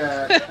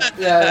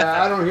 Yeah.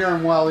 I don't hear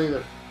him well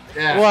either.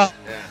 Yeah. Well,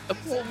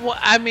 yeah. well,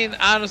 I mean,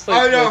 honestly.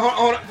 Oh no,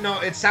 hold on. No,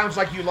 it sounds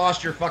like you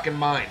lost your fucking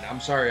mind. I'm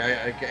sorry.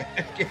 I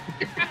can't.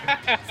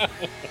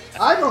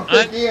 I don't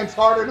think Ian's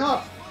hard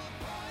enough.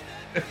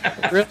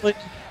 Really?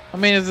 I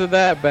mean, is it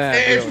that bad?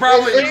 It's really?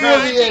 probably. It I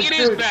really think is, it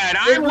is dude. bad.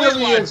 It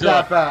really is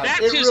that bad.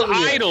 That's It just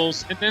really is.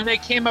 idols, and then they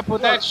came up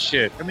with Look, that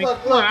shit. I mean,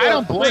 look, come on, I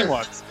don't look, blame Chris.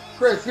 one.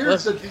 Chris,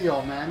 here's the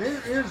deal, man.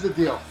 Here's the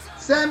deal.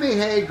 Sammy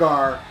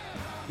Hagar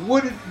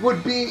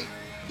would be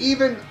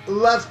even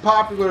less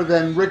popular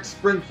than Rick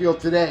Springfield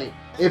today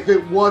if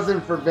it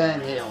wasn't for Van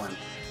Halen.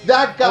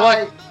 That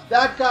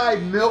guy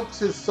milks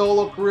his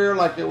solo career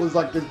like it was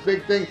like this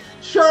big thing.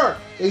 Sure,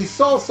 he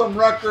sold some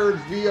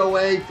records,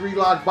 VOA,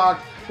 3-Lock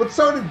Box, but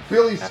so did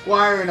Billy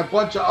Squier and a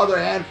bunch of other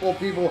handful of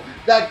people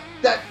that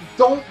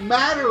don't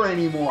matter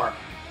anymore.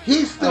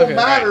 He still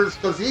matters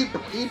because he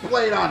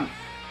played on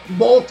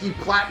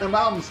multi-platinum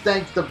albums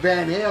thanks to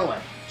Van Halen.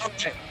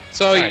 Okay.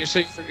 So,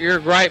 your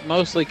gripe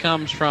mostly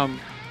comes from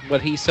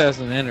what he says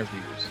in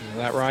interviews. Is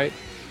that right?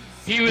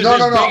 He was No, as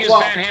no, no, big as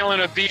well- Van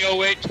Halen of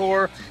VOA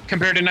tour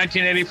compared to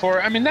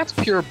 1984. I mean, that's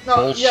pure No,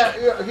 bullshit.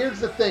 yeah. Here's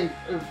the thing,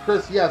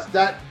 Chris. Yes,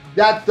 that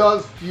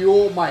does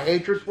fuel my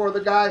hatred for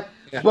the guy.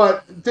 Yeah.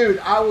 But dude,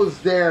 I was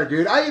there,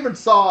 dude. I even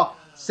saw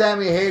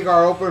Sammy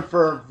Hagar open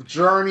for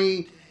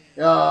Journey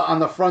on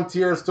the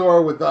Frontier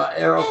store with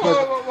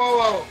Aerosmith.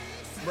 Whoa.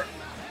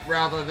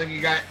 Ralph, I think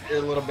you got a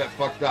little bit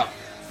fucked up.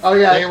 Oh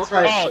yeah, They that's were-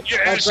 right. Oh, yeah,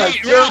 That's see,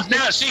 right. Ralph,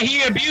 now, see,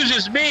 he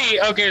abuses me.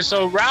 Okay,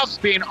 so Ralph's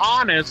being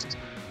honest.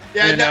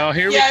 Yeah,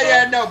 Here we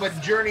go. no,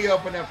 but Journey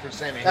opened up for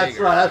Sammy That's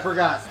Hagar. right. I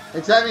forgot.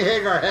 And Sammy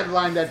Hagar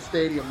headlined that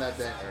stadium that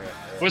day.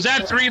 Was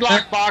that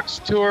 3-Lock Box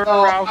tour,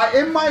 Oh, Ralph?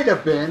 it might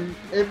have been.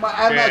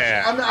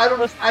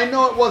 I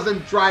know it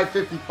wasn't Drive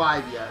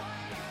 55 yet.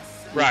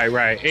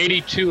 Right.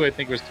 82, I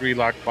think, was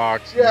 3-Lock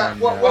Box. Yeah,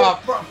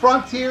 and,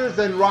 Frontiers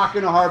and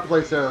Rockin' a Hard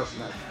Place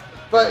Aerosmith.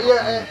 But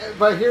yeah,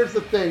 but here's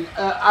the thing.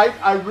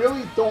 I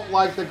really don't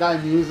like the guy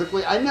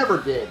musically. I never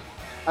did.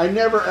 I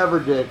never ever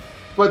did.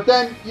 But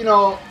then,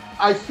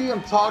 I see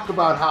him talk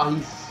about how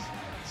he's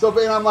so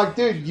big. And I'm like,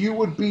 dude, you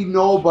would be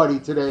nobody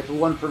today if it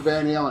wasn't for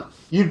Van Halen.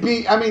 You'd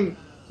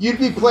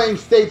be playing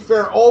State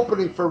Fair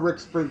opening for Rick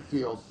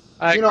Springfield.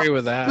 I agree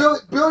with that.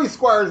 Billy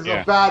Squier is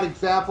Yeah. a bad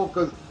example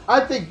because I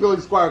think Billy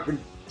Squier can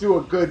do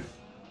a good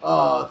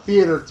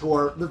theater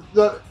tour.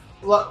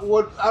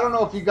 What I don't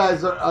know if you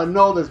guys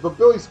know this, but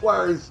Billy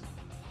Squier is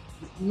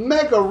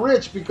mega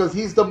rich because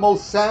he's the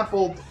most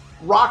sampled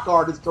rock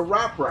artist to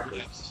rap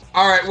records.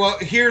 All right, well,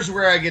 here's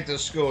where I get to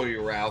school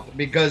you, Ralph,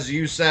 because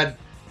you said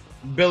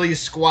Billy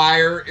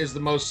Squier is the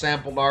most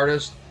sampled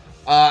artist.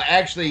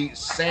 Actually,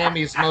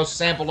 Sammy's the most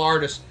sampled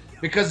artist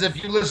because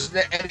if you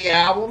listen to any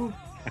album,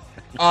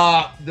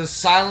 the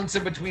silence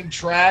in between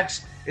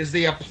tracks is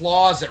the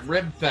applause at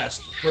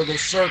Ribfest for The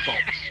Circle.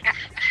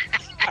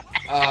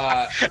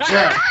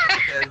 Yeah.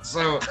 And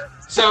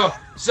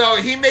so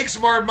he makes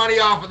more money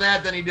off of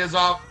that than he does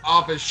off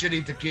his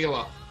shitty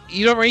tequila.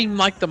 You don't even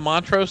like the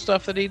Montrose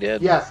stuff that he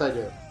did? Yes, I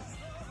do.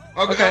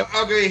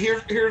 Okay.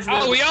 Here's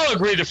what. Oh, we all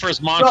agree the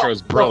first mantra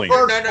is brilliant.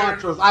 The first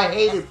mantras, I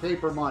hated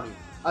Paper Money.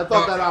 I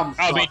thought that album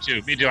sucked. Oh,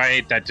 me too. I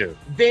hate that too.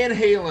 Van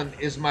Halen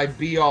is my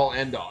be-all,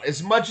 end-all.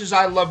 As much as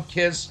I love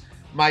Kiss,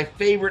 my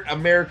favorite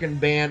American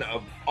band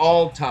of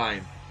all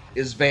time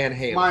is Van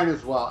Halen. Mine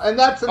as well. And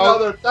that's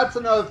another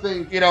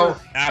thing. You know,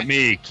 not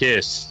me,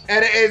 Kiss.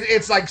 And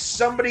it's like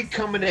somebody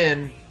coming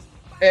in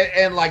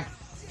and like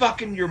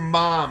fucking your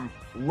mom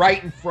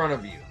right in front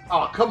of you.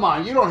 Oh, come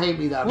on. You don't hate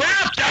me that much.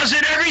 Ralph does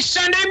it every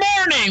Sunday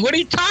morning. What are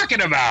you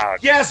talking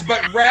about? Yes,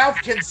 but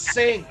Ralph can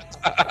sing.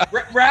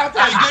 Ralph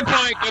has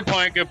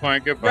Good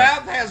point.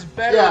 Ralph has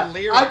better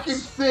lyrics. I can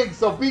sing,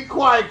 so be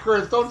quiet,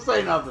 Chris. Don't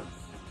say nothing.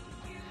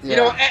 Yeah. You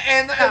know,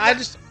 and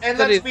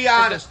let's be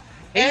honest.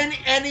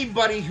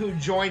 Anybody who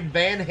joined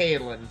Van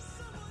Halen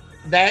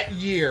that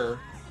year,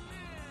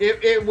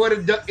 it would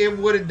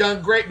have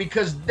done great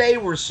because they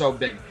were so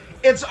big.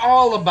 It's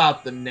all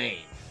about the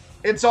name.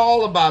 It's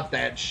all about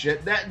that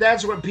shit.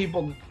 That's what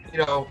people, you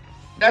know.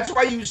 That's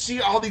why you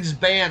see all these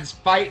bands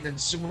fighting and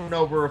suing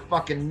over a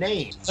fucking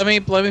name. Let me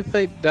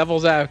play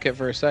devil's advocate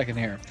for a second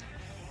here.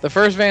 The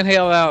first Van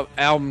Halen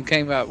album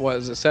came out,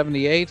 was it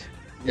 78?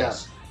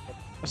 Yes.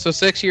 So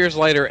 6 years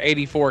later,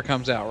 84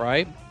 comes out,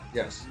 right?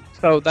 Yes.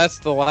 So that's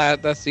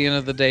the end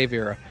of the Dave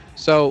era.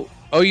 So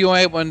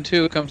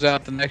OU812 comes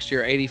out the next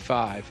year,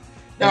 85.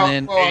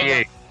 And then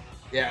 88.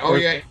 Yeah,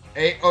 OU812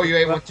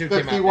 came out.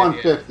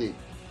 5150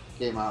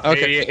 came out.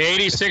 Okay.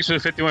 86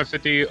 was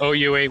 5150.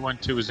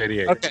 OU812 was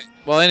 88. Okay.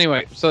 Well,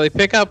 anyway, so they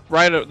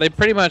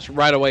pretty much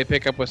right away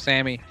pick up with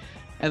Sammy,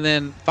 and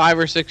then 5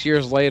 or 6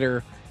 years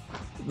later,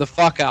 the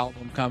Fuck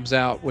album comes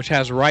out, which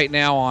has Right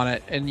Now on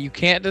it, and you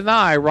can't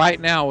deny Right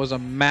Now was a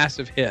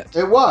massive hit.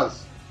 It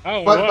was.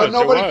 Oh, but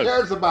nobody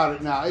cares about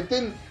it now. It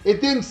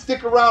didn't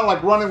stick around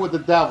like Running with the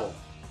Devil.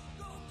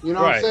 You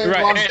know what I'm saying?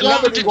 Right.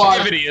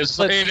 Longevity is,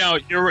 you know,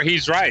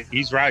 he's right.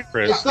 He's right,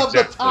 Chris. It's of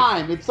the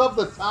time. It's of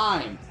the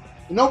time.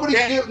 You're not going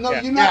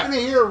to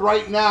hear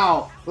Right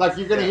Now like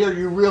you're going to hear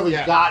You Really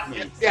Got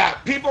Me. Yeah,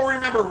 people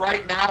remember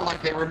Right Now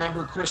like they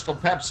remember Crystal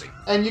Pepsi.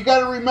 And you got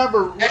to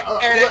remember,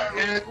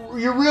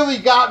 You Really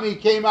Got Me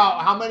came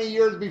out how many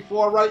years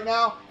before Right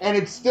Now? And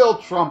it still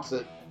trumps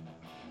it,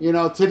 you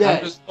know, today.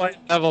 I'm just playing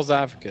devil's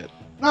advocate.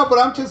 No, but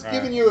I'm just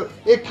giving you,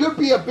 it could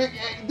be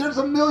there's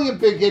a million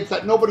big hits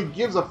that nobody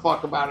gives a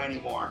fuck about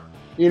anymore,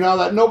 you know,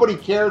 that nobody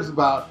cares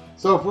about.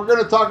 So if we're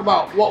going to talk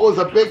about what was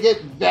a big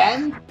hit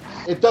then,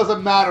 it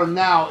doesn't matter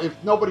now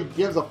if nobody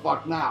gives a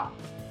fuck now.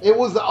 It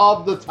was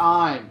of the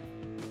time,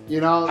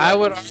 you know. I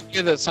would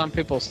argue that some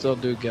people still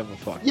do give a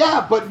fuck.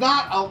 Yeah, but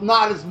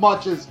not as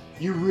much as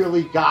You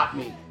Really Got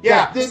Me.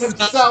 Yeah, that didn't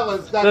sell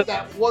as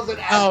that wasn't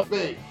as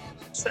big.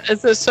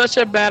 Is this such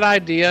a bad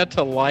idea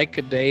to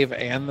like Dave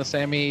and the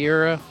Sammy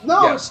era?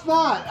 No, It's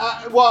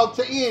not. Well,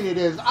 to Ian, it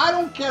is. I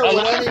don't care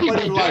what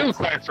anybody likes.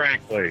 Quite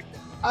frankly,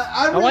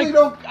 I really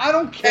don't. I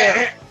don't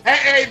care.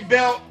 Hey,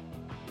 Bill.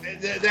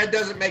 That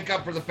doesn't make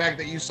up for the fact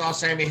that you saw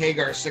Sammy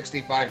Hagar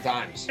 65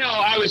 times. No,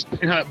 I was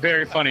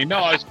very funny. No,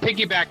 I was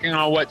piggybacking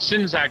on what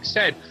Sinzak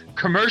said.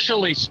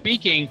 Commercially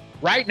speaking,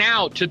 Right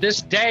Now, to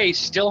this day,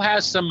 still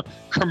has some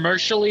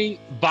commercially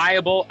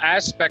viable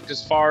aspect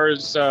as far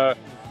as, I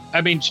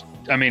mean,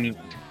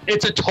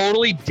 it's a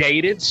totally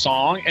dated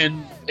song,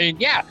 and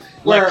yeah,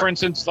 like for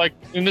instance, like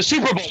in the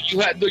Super Bowl,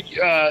 you had the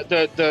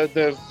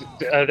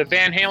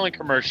Van Halen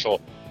commercial.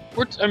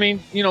 I mean,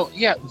 you know,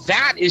 yeah,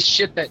 that is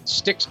shit that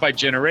sticks by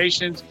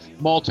generations,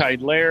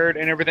 multi-layered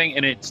and everything,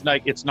 and it's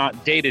like it's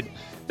not dated.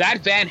 That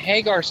Van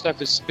Hagar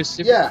stuff is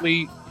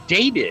specifically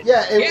dated.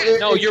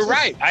 You're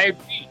right. I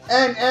agree.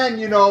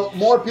 And you know,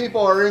 more people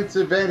are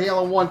into Van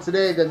Halen 1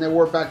 today than they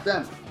were back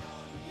then.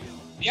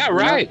 Yeah,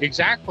 right. You know?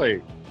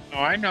 Exactly. Oh,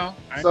 I know.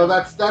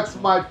 That's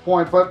my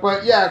point.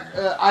 But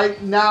yeah, I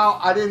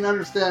didn't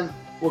understand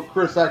what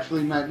Chris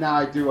actually meant. Now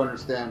I do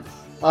understand.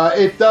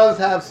 It does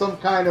have some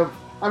kind of.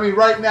 I mean,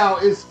 Right Now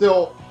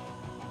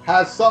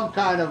has some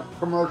kind of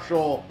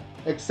commercial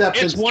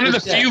acceptance. It's one of the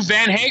few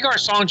Van Hagar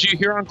songs you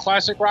hear on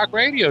classic rock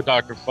radio,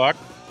 Dr. Fuck.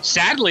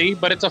 Sadly,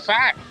 but it's a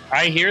fact.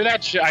 I hear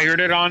that shit. I heard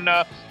it on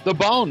The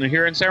Bone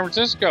here in San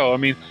Francisco. I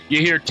mean, you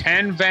hear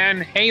 10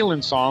 Van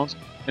Halen songs,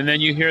 and then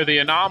you hear the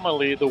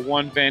Anomaly, the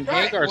one Van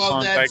Hagar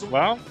song.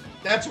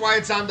 That's why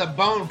it's on The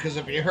Bone, because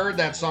if you heard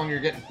that song, you're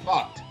getting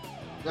fucked.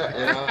 Well,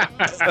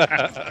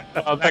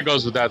 that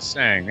goes without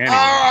saying. Anyway.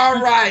 All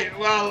right.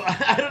 Well,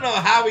 I don't know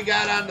how we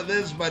got onto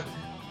this, but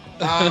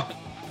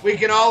we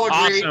can all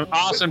agree.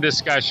 Awesome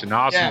discussion.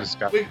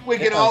 Discussion. We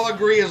can all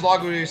agree, as long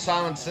as we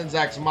silence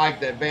Sinzak's mic,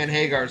 that Van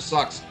Hagar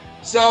sucks.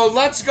 So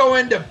let's go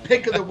into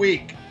pick of the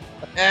week.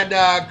 And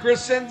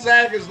Chris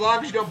Sinzak, as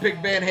long as you don't pick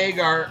Van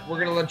Hagar, we're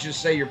gonna let you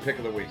say your pick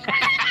of the week.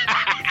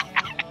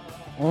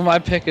 Well, my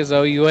pick is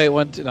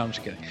OU812. No, I'm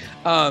just kidding.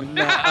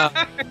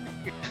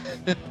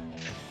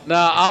 No,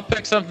 I'll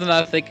pick something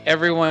I think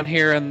everyone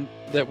here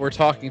that we're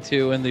talking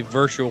to in the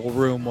virtual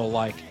room will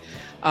like.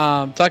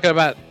 Talking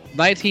about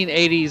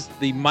 1980s,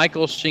 the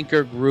Michael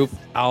Schenker Group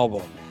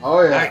album.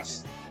 Oh, yeah.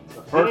 Nice.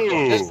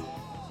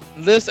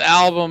 This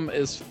album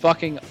is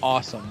fucking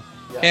awesome.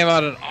 Yeah. Came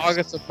out in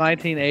August of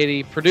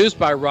 1980. Produced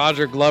by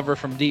Roger Glover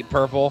from Deep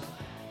Purple.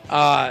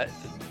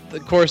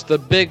 Of course, the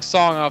big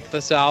song off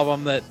this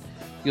album that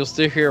you'll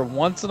still hear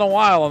once in a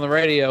while on the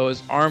radio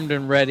is Armed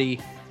and Ready.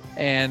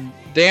 And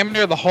damn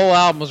near the whole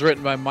album was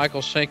written by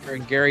Michael Schenker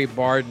and Gary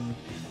Barden.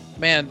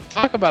 Man,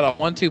 talk about a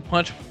 1-2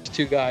 punch with these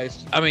two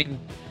guys. I mean,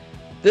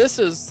 this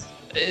is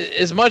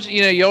as much,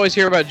 you always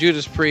hear about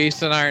Judas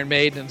Priest and Iron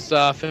Maiden and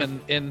stuff.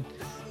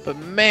 But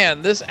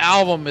man, this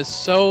album is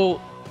so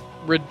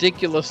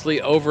ridiculously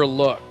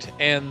overlooked.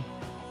 And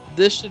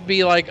this should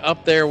be like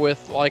up there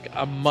with like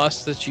a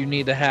must that you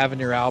need to have in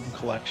your album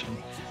collection.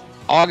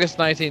 August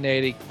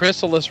 1980,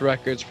 Chrysalis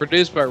Records,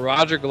 produced by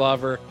Roger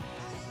Glover.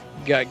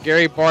 Got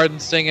Gary Barden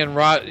singing,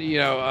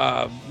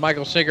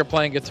 Michael Schenker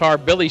playing guitar,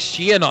 Billy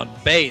Sheehan on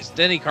bass,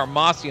 Denny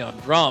Carmassi on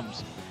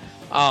drums.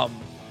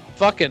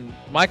 Fucking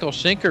Michael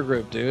Schenker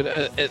group, dude.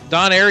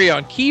 Don Airey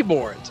on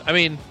keyboards. I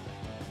mean,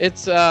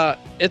 it's a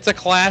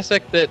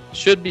classic that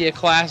should be a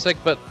classic,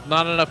 but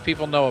not enough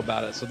people know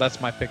about it. So that's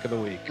my pick of the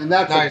week. And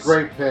that's Nice. a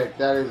great pick.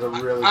 That is a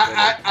really good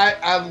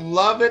I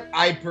love it.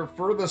 I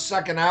prefer the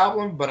second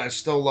album, but I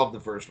still love the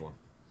first one.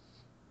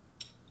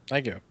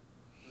 Thank you.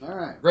 All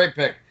right. Great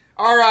pick.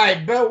 All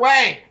right, Bill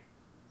Wang.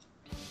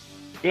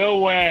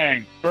 Bill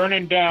Wang,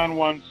 Burning Down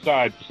One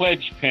Side,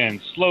 Pledge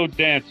Pen, Slow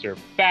Dancer,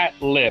 Fat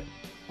Lip,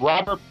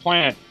 Robert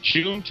Plant,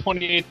 June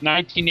 28,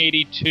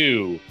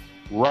 1982.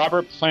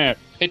 Robert Plant,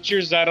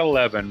 Pictures at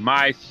 11.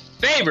 My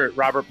favorite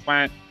Robert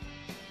Plant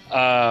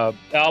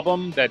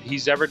album that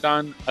he's ever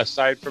done,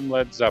 aside from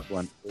Led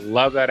Zeppelin.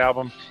 Love that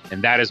album,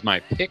 and that is my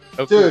pick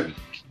of the Dude, week.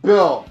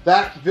 Bill,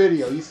 that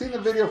video. You seen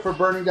the video for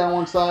Burning Down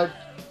One Side?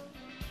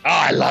 Oh,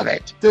 I love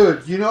it.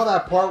 Dude, you know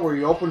that part where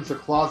he opens the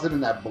closet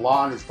and that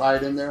blonde is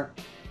tied in there?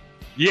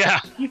 Yeah.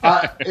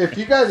 If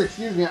you guys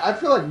excuse me, I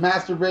feel like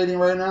masturbating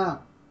right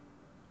now.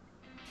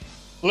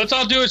 Let's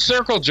all do a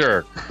circle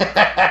jerk.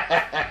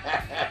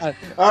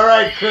 All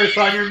right, Chris,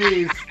 on your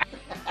knees.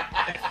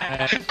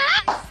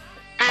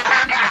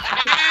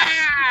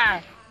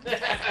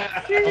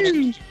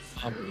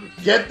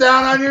 Get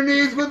down on your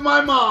knees with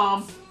my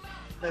mom.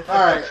 All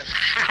right.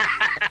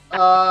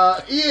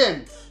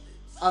 Ian,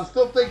 I'm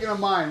still thinking of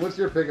mine. What's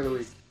your pick of the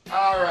week?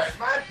 All right,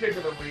 my pick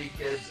of the week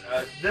is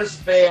this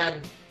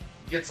band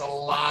gets a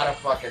lot of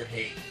fucking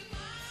hate,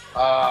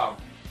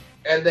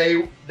 and they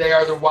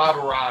are the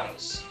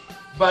Waberadas.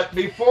 But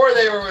before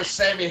they were with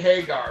Sammy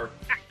Hagar,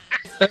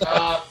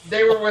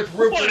 they were with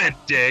Rupert. What a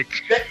dick.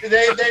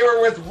 They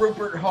were with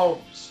Rupert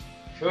Holmes,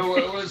 who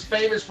was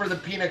famous for the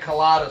Pina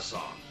Colada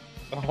song.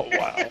 Oh,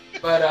 wow.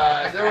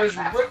 But there was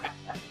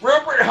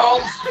Rupert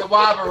Holmes, the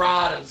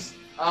Waberadas,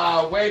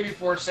 way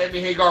before Sammy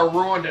Hagar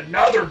ruined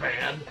another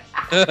band.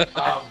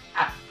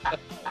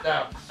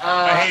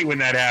 I hate when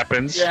that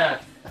happens. Yeah.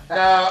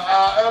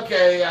 No,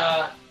 okay.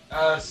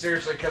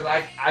 Seriously, because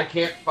I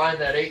can't find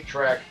that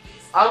 8-track.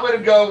 I'm going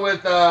to go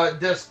with a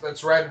disc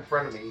that's right in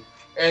front of me,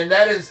 and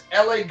that is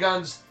LA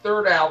Guns'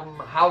 third album,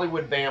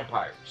 Hollywood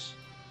Vampires.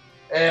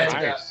 And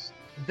Nice.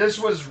 this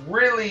was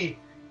really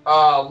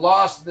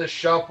lost in the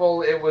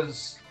shuffle. It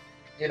was,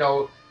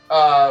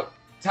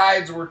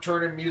 tides were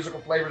turning,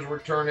 musical flavors were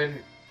turning.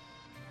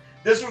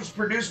 This was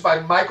produced by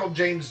Michael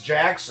James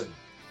Jackson,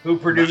 who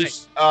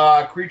produced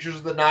Creatures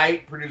of the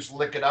Night, produced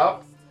Lick It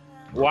Up.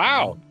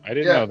 Wow. I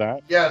didn't Yeah. know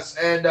that. Yes,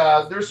 and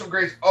there's some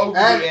great Over the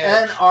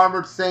And Edge.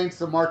 Armored Saints,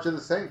 The March of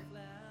the Saints.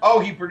 Oh,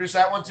 he produced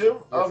that one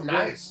too? Oh, Yes, he did.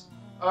 nice.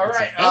 All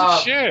right. Oh,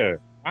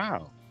 shit.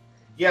 Wow.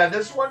 Yeah,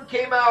 this one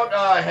came out,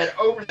 had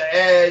Over the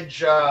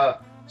Edge,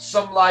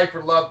 Some Life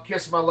or Love,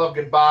 Kiss My Love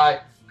Goodbye,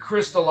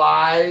 Crystal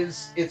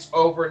Eyes, It's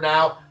Over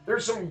Now.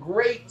 There's some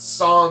great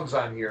songs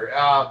on here.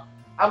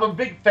 I'm a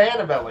big fan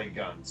of LA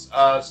Guns,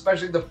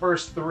 especially the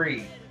first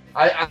three.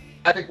 I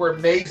think were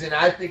amazing.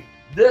 I think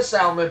this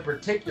album in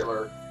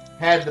particular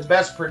had the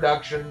best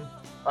production.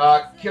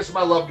 Kiss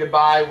My Love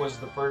Goodbye was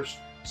the first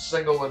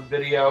single and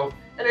video,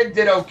 and it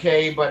did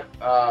okay, but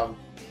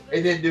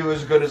it didn't do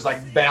as good as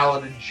like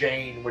Ballad of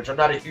Jane, which I'm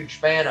not a huge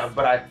fan of,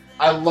 but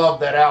I love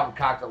that album,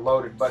 Cocked and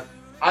Loaded. But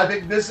I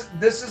think this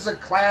is a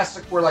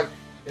classic where like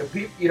if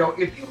you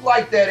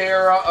like that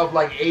era of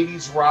like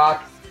 80s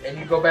rock and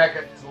you go back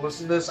to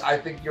listen to this, I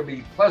think you'll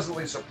be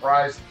pleasantly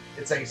surprised.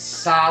 It's a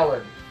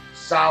solid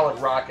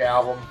rock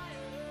album.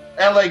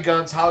 LA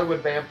Guns,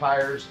 Hollywood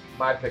Vampires,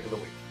 my pick of the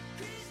week.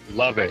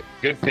 Love it.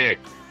 Good pick.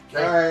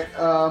 All right,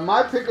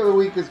 my pick of the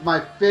week is my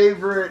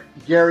favorite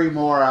Gary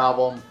Moore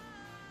album,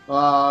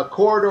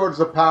 Corridors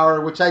of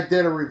Power, which I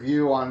did a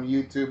review on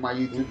YouTube, my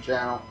YouTube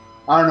channel.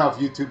 I don't know if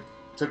YouTube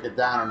took it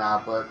down or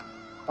not, but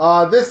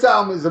this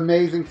album is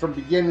amazing from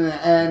beginning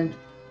to end.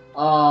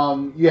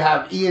 You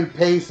have Ian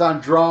Pace on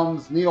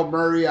drums, Neil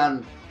Murray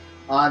on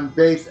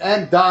bass,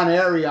 and Don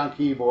Airey on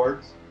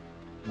keyboards,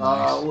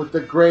 with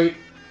the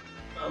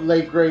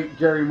late great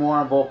Gary Moore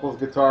on vocals,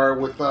 guitar.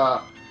 With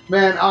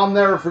man, I'll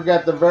never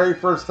forget the very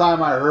first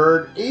time I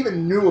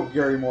even knew of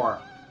Gary Moore,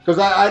 because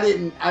I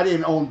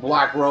didn't own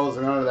Black Rose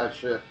or none of that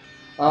shit.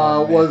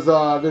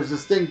 There's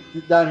this thing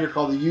down here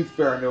called the Youth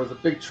Fair, and there was a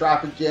big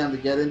traffic jam to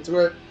get into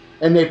it,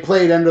 and they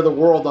played End of the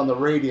World on the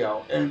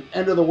radio. And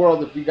End of the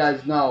World, if you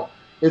guys know,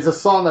 is a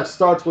song that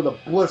starts with a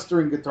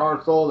blistering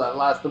guitar solo that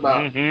lasts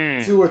about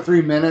 2 or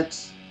 3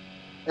 minutes.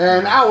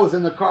 And I was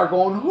in the car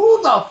going,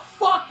 who the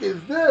fuck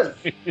is this?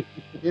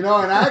 And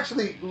I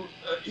actually,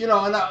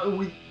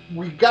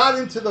 we got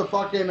into the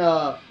fucking,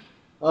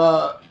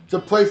 the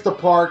place to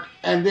park,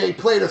 and they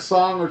played a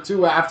song or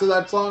two after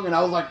that song, and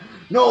I was like,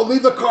 no,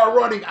 leave the car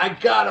running. I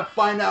gotta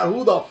find out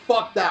who the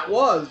fuck that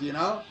was,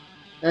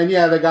 And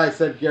yeah, the guy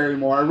said Gary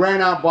Moore. I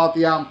ran out and bought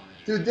the album.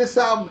 Dude, this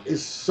album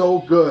is so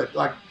good.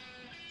 Like,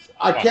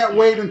 I can't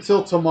wait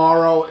until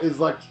tomorrow is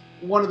like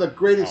one of the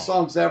greatest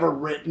songs ever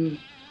written.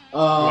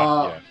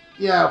 Oh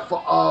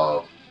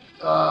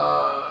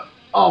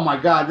my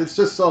God, it's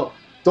just so.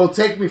 Don't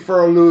Take Me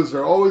for a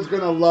Loser. Always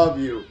Gonna Love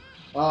You.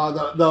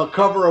 The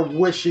cover of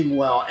Wishing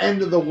Well.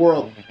 End of the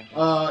World.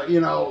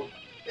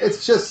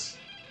 It's just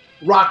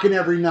rocking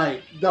every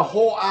night. The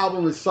whole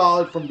album is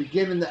solid from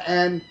beginning to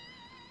end.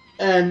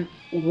 And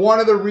one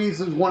of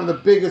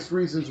the biggest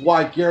reasons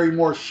why Gary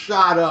Moore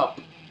shot up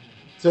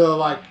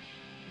to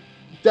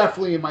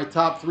definitely in my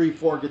top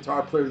 3-4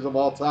 guitar players of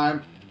all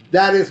time.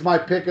 That is my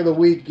pick of the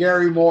week.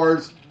 Gary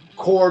Moore's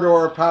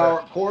Corridor of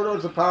Power.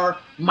 Corridors of Power,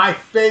 my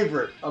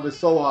favorite of his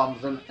solo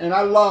albums. And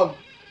I love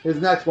his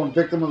next one,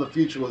 Victim of the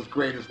Future, was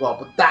great as well.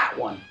 But that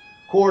one,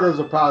 Corridors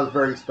of Power, is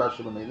very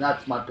special to me. And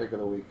that's my pick of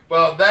the week.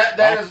 Well, that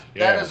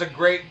is a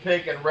great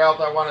pick. And Ralph,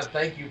 I want to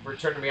thank you for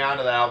turning me on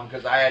to that album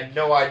because I had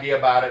no idea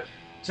about it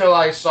till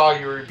I saw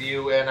your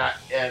review, and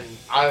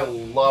I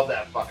love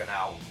that fucking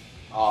album.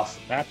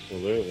 Awesome.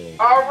 Absolutely.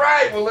 All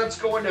right, well, let's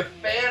go into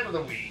Fan of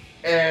the Week.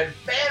 And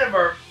Fan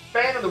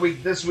of the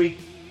Week this week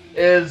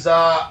is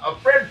a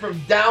friend from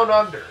Down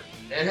Under,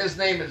 and his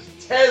name is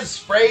Tez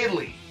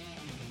Fraley.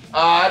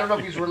 I don't know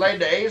if he's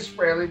related to Ace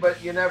Frehley,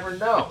 but you never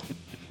know.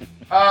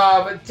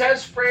 But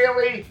Tez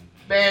Fraley,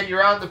 man,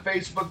 you're on the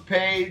Facebook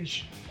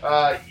page.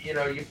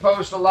 You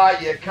post a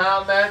lot, you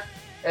comment,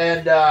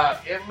 and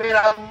man,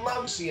 I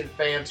love seeing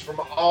fans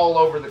from all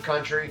over the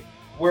country.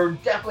 We're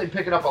definitely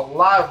picking up a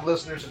lot of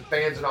listeners and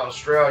fans in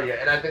Australia,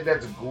 and I think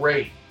that's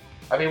great.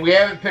 I mean, we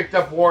haven't picked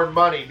up Warren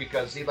Money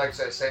because he likes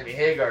that Sammy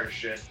Hagar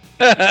shit.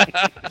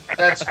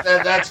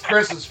 That's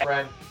Chris's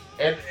friend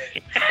and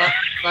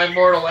my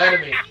mortal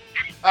enemy.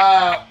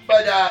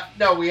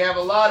 No, we have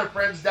a lot of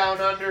friends down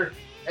under,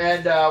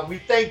 and we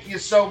thank you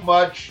so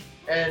much,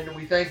 and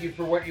we thank you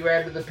for what you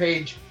add to the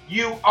page.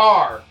 You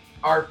are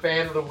our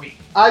Fan of the Week.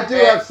 I do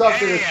have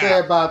something to say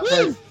about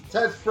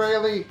Tez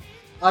Fraley.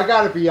 I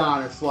gotta be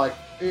honest,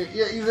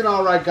 he's an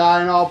alright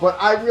guy and all, but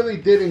I really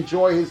did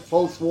enjoy his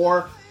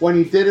post-war when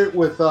he did it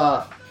with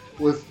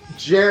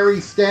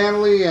Jerry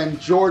Stanley and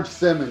George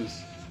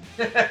Simmons.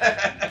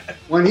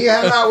 When he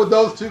hung out with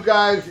those two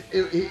guys,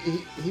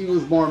 he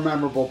was more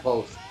memorable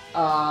post.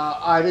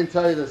 I didn't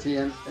tell you this,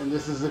 Ian, and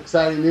this is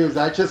exciting news.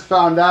 I just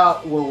found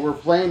out where we're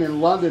playing in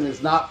London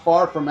is not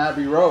far from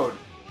Abbey Road.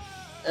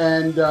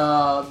 And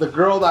the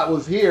girl that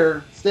was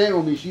here staying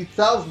with me, she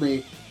tells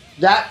me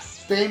that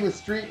famous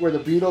street where the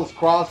Beatles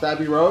crossed,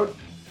 Abbey Road,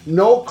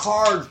 no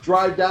cars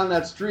drive down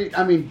that street.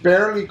 I mean,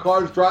 barely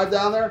cars drive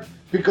down there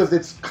because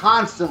it's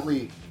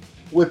constantly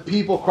with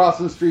people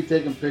crossing the street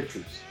taking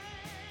pictures.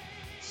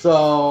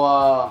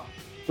 So,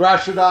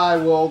 Thrash and I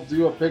will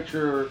do a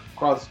picture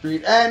across the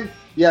street. And,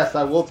 yes,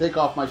 I will take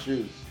off my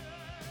shoes.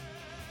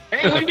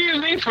 Hey, when do you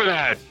leave for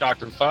that,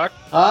 Dr. Fuck?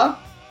 Huh?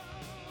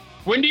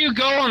 When do you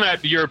go on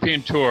that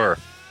European tour?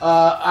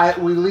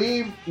 We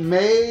leave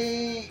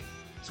May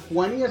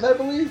 20th, I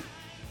believe.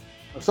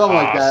 Or something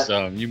like that.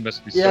 Awesome! You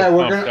must be so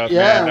pumped up,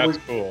 man. That's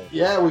cool.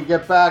 Yeah, we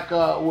get back.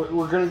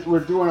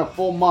 We're doing a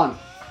full month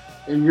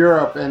in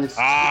Europe, and it's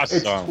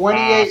awesome.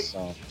 It's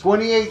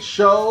 28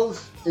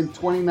 shows in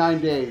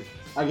 29 days.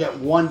 I get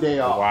 1 day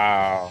off.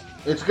 Wow.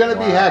 It's gonna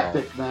be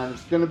hectic, man.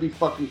 It's gonna be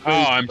fucking crazy.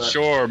 Oh, I'm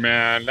sure,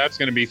 man. That's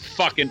gonna be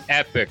fucking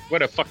epic.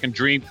 What a fucking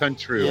dream come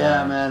true.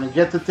 Yeah, man. And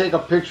get to take a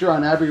picture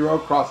on Abbey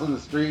Road crossing the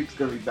street. It's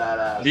gonna be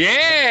badass.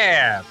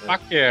 Yeah.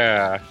 Fuck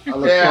yeah. I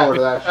look forward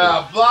to that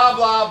shit. Blah,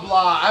 blah,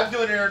 blah. I'm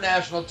doing an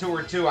international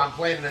tour, too. I'm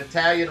playing an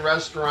Italian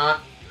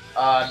restaurant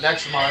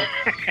next month.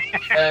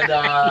 And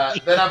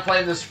then I'm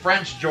playing this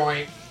French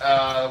joint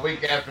the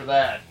week after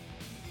that.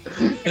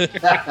 They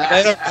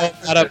don't know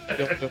how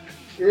to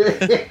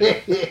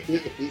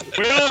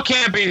We all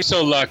can't be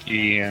so lucky,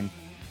 Ian.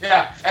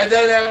 Yeah, and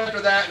then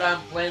after that, I'm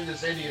playing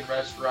this Indian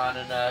restaurant,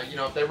 and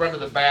if they run to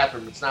the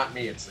bathroom, it's not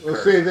me, it's the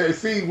curse.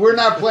 See, we're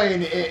not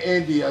playing in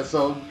India,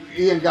 so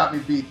Ian got me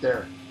beat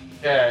there.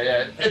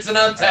 Yeah, it's an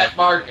untapped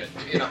market.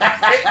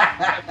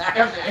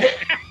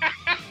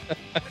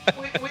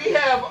 We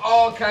have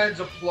all kinds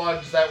of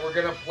plugs that we're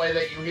gonna play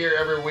that you hear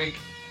every week,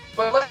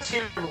 but let's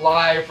hear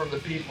live from the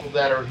people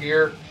that are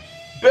here.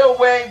 Bill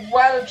Wang,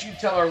 why don't you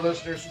tell our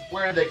listeners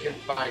where they can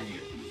find you?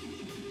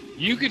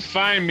 You could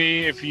find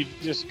me if you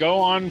just go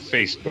on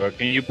Facebook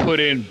and you put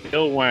in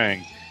Bill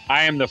Wang.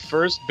 I am the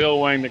first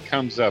Bill Wang that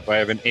comes up. I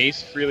have an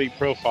Ace Frehley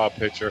profile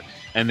picture,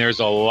 and there's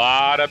a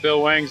lot of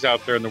Bill Wangs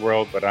out there in the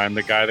world, but I'm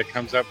the guy that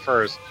comes up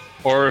first.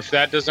 Or if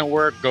that doesn't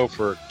work, go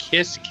for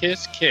Kiss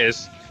Kiss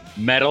Kiss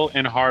Metal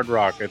and Hard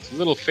Rock. It's a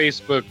little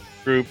Facebook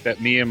group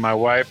that me and my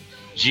wife,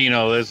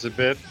 Gina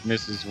Elizabeth,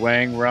 Mrs.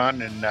 Wang,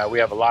 run, and we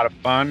have a lot of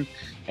fun,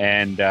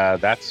 and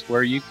that's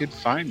where you could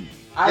find me.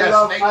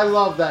 I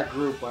love that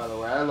group, by the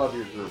way. I love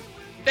your group.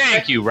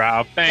 Thank you,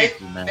 Ralph. Thank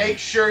you, man. Make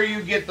sure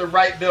you get the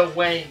right Bill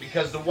Wayne,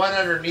 because the one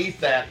underneath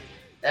that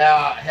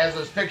has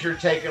his picture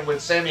taken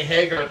with Sammy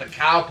Hagar at the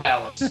Cow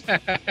Palace in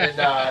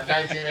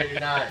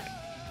 1989.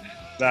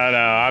 No,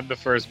 I'm the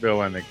first Bill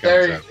Wayne that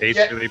comes up.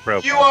 Hastily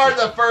profile. You are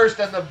the first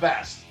and the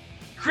best.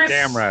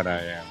 Damn right I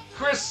am.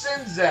 Chris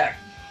Czynszak,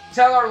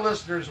 tell our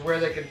listeners where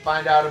they can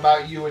find out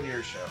about you and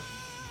your show.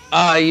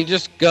 You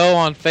just go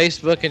on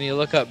Facebook and you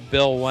look up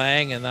Bill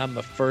Wang, and I'm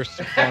the first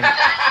one.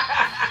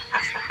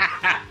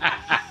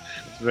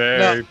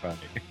 Very funny.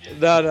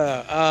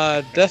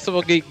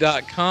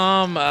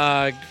 DecibelGeek.com.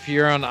 If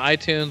you're on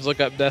iTunes,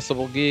 look up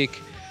Decibel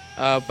Geek.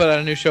 Put out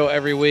a new show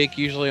every week,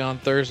 usually on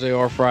Thursday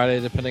or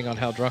Friday, depending on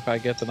how drunk I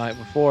get the night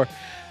before.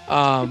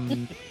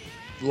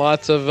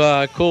 Lots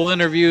of cool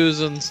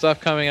interviews and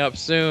stuff coming up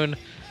soon.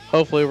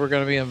 Hopefully we're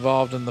going to be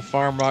involved in the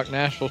Farm Rock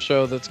Nashville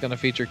show that's going to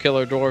feature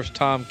Killer Dwarfs,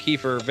 Tom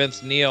Kiefer,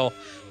 Vince Neil.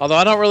 Although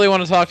I don't really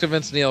want to talk to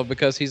Vince Neil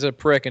because he's a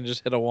prick and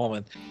just hit a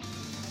woman.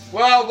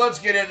 Well, let's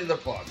get into the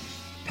plugs.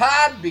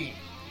 Podbean.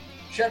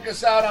 Check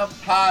us out on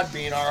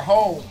Podbean, our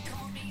home,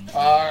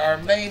 our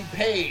main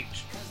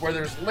page, where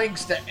there's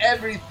links to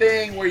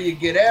everything, where you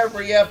get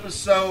every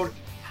episode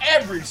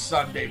every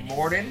Sunday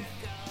morning.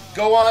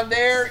 Go on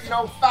there,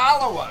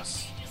 follow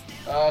us.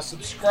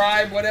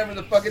 Subscribe, whatever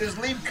the fuck it is.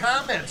 Leave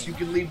comments. You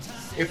can leave,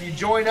 if you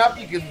join up,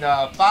 you can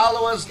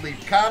follow us,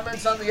 leave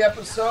comments on the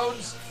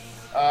episodes.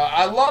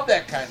 I love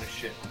that kind of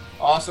shit.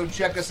 Also,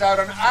 check us out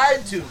on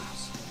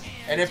iTunes.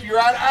 And if you're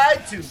on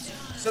iTunes,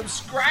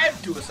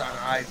 subscribe to us on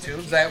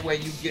iTunes. That way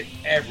you get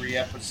every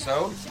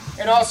episode.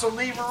 And also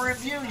leave a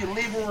review. You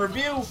leave a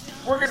review,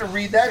 we're going to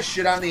read that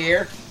shit on the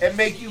air and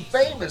make you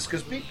famous,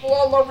 because people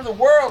all over the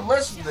world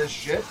listen to this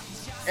shit,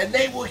 and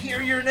they will hear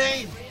your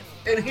name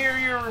and hear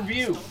your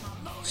review.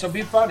 So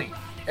be funny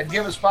and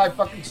give us 5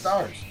 fucking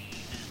stars.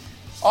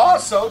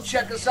 Also,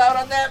 check us out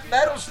on that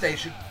metal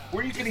station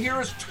where you can hear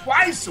us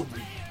twice a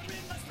week.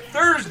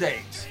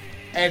 Thursdays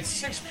at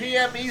 6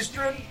 p.m.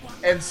 Eastern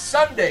and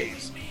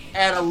Sundays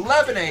at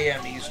 11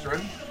 a.m.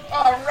 Eastern.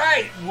 All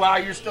right,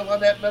 while you're still on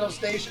that metal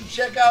station,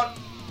 check out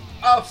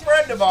a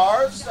friend of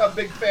ours, a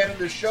big fan of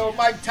the show,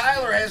 Mike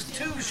Tyler, has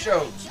 2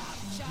 shows.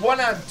 One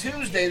on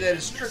Tuesday that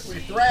is strictly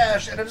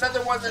thrash, and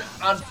another one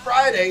on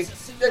Friday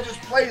that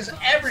just plays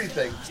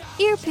everything.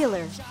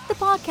 Earpillar, the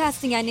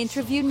podcasting and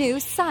interview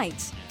news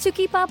site. To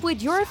keep up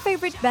with your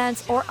favorite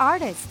bands or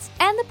artists,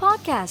 and the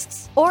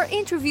podcasts or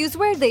interviews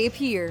where they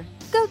appear,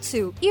 go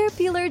to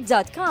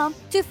earpillar.com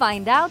to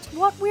find out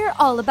what we're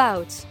all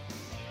about.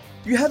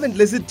 You haven't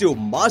listened to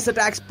Mars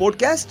Attacks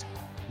podcast?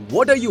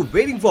 What are you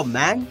waiting for,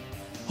 man?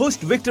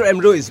 Host Victor M.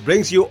 Ruiz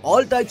brings you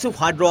all types of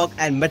hard rock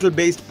and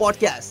metal-based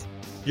podcasts.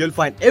 You'll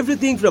find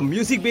everything from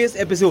music-based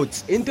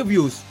episodes,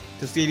 interviews,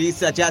 to series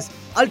such as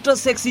Ultra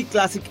Sexy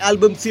Classic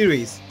Album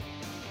Series,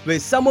 where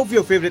some of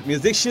your favorite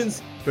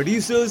musicians,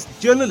 producers,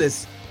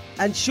 journalists,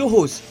 and show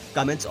hosts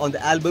comments on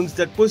the albums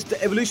that push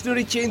the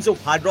evolutionary chains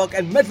of hard rock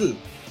and metal.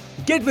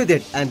 Get with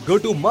it and go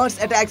to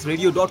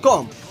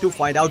MarsAttacksRadio.com to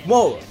find out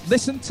more.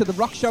 Listen to The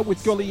Rock Show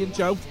with Gully and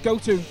Joe. Go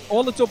to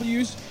all the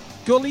W's,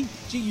 Gully,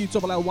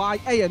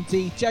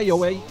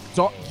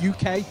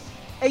 GULLYANDJOA.UK,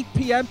 8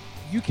 p.m.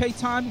 UK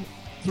time,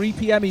 3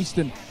 p.m.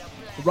 Eastern.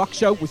 The Rock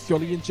Show with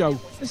Gully and Joe.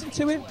 Listen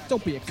to it,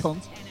 don't be a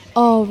cunt.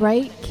 All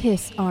right,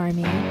 Kiss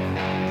Army.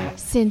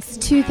 Since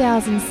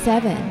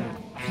 2007,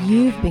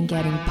 you've been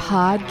getting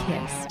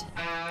Podkissed,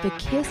 the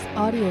Kiss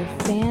audio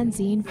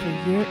fanzine for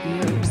your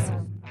ears.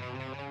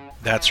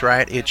 That's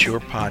right, it's your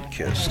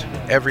Podkissed.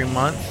 Every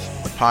month,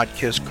 the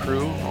Podkiss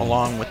crew,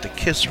 along with the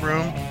Kiss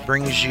Room,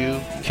 brings you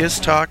Kiss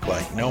talk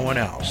like no one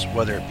else,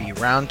 whether it be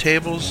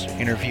roundtables,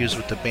 interviews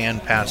with the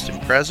band past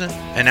and present,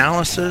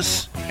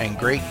 analysis, and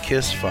great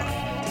Kiss fun.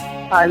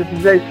 Hi, this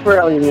is Ace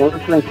Frehley, and you're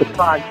listening to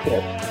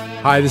Podkiss.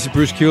 Hi, this is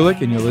Bruce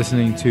Kulick, and you're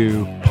listening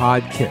to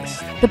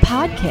Podkissed. The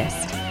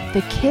Podkissed,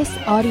 the Kiss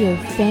audio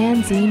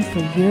fanzine for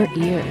your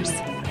ears.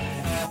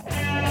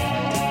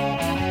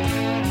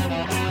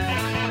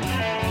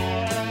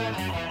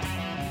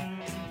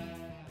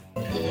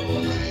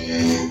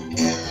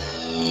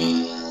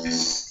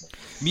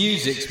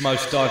 Music's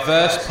most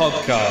diverse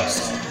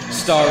podcast,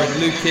 starring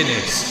Luke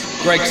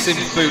Innes, Greg Simp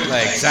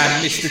Bootlegs,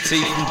 and Mr.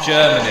 T from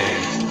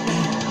Germany.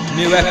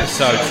 New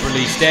episodes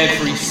released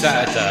every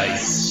Saturday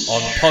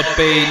on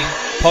Podbean,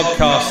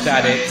 Podcast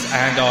Addict,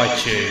 and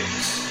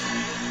iTunes.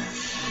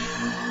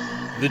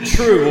 The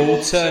true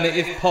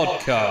alternative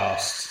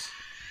podcast.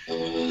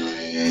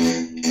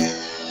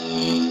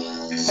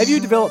 Have you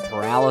developed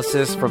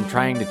paralysis from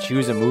trying to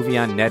choose a movie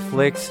on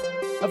Netflix?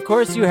 Of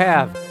course you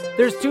have.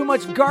 There's too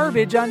much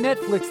garbage on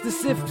Netflix to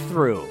sift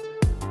through.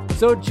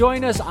 So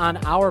join us on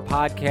our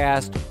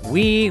podcast,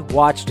 We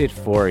Watched It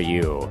For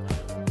You.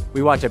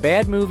 We watch a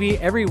bad movie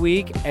every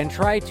week and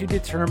try to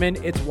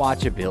determine its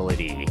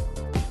watchability.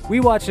 We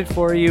Watched It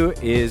For You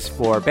is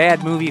for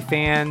bad movie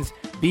fans,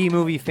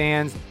 B-movie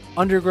fans,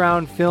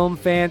 underground film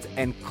fans,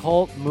 and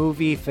cult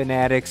movie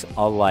fanatics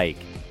alike.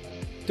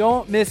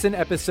 Don't miss an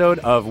episode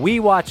of We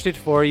Watched It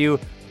For You,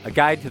 a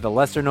guide to the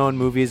lesser-known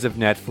movies of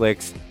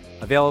Netflix,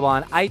 available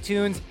on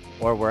iTunes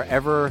or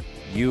wherever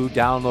you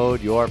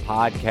download your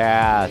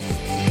podcasts.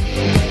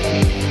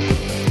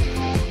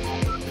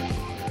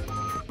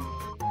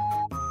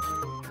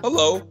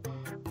 Hello,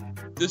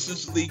 this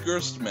is Lee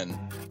Gerstmann,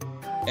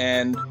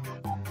 and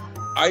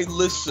I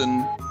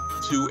listen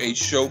to a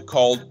show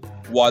called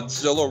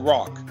Wadzilla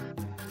Rock.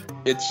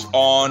 It's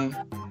on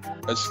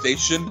a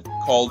station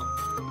called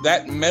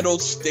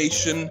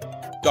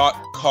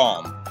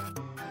ThatMetalStation.com.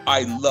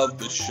 I love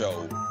the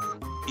show.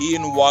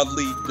 Ian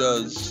Wadley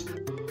does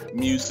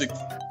music,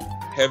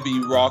 heavy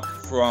rock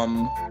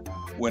from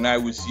when I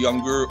was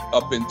younger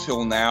up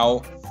until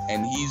now,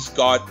 and he's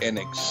got an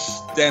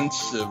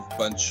extensive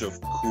bunch of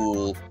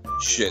cool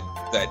shit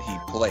that he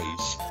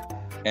plays.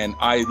 And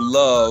I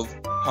love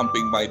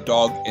humping my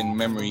dog in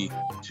memory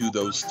to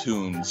those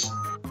tunes.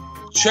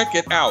 Check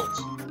it out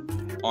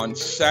on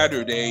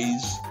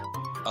Saturdays,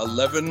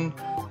 11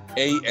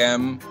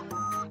 a.m.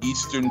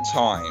 Eastern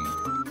Time.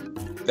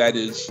 That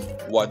is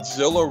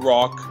Wadzilla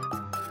Rock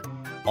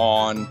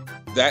on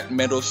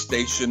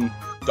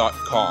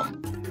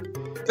ThatMetalStation.com.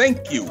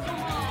 Thank you.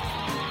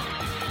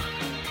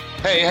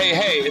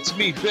 Hey, it's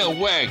me, Bill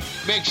Wang.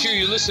 Make sure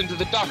you listen to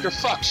the Dr.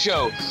 Fuck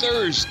Show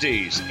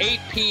Thursdays, 8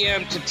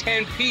 p.m. to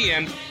 10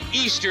 p.m.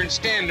 Eastern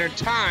Standard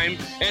Time,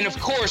 and of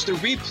course the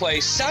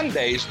replay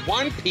Sundays,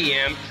 1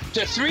 p.m.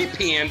 to 3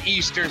 p.m.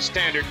 Eastern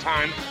Standard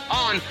Time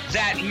on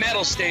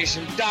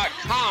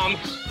ThatMetalStation.com.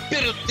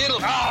 Diddle, diddle.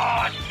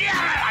 Oh, yeah,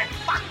 I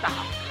fucked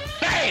up.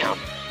 Bam!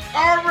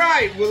 All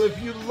right. Well,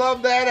 if you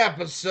love that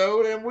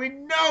episode, and we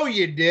know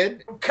you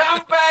did,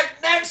 come back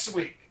next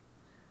week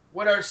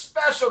when our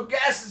special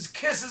guest is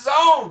Kiss's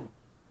own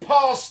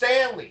Paul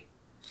Stanley,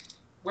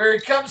 where he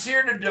comes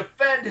here to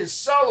defend his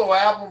solo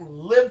album,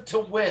 Live to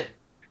Win.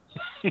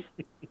 And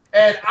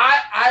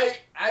I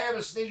have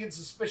a sneaking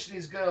suspicion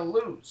he's going to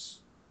lose.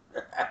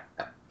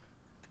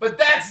 But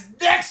that's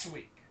next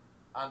week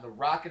on the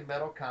Rock and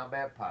Metal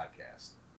Combat Podcast.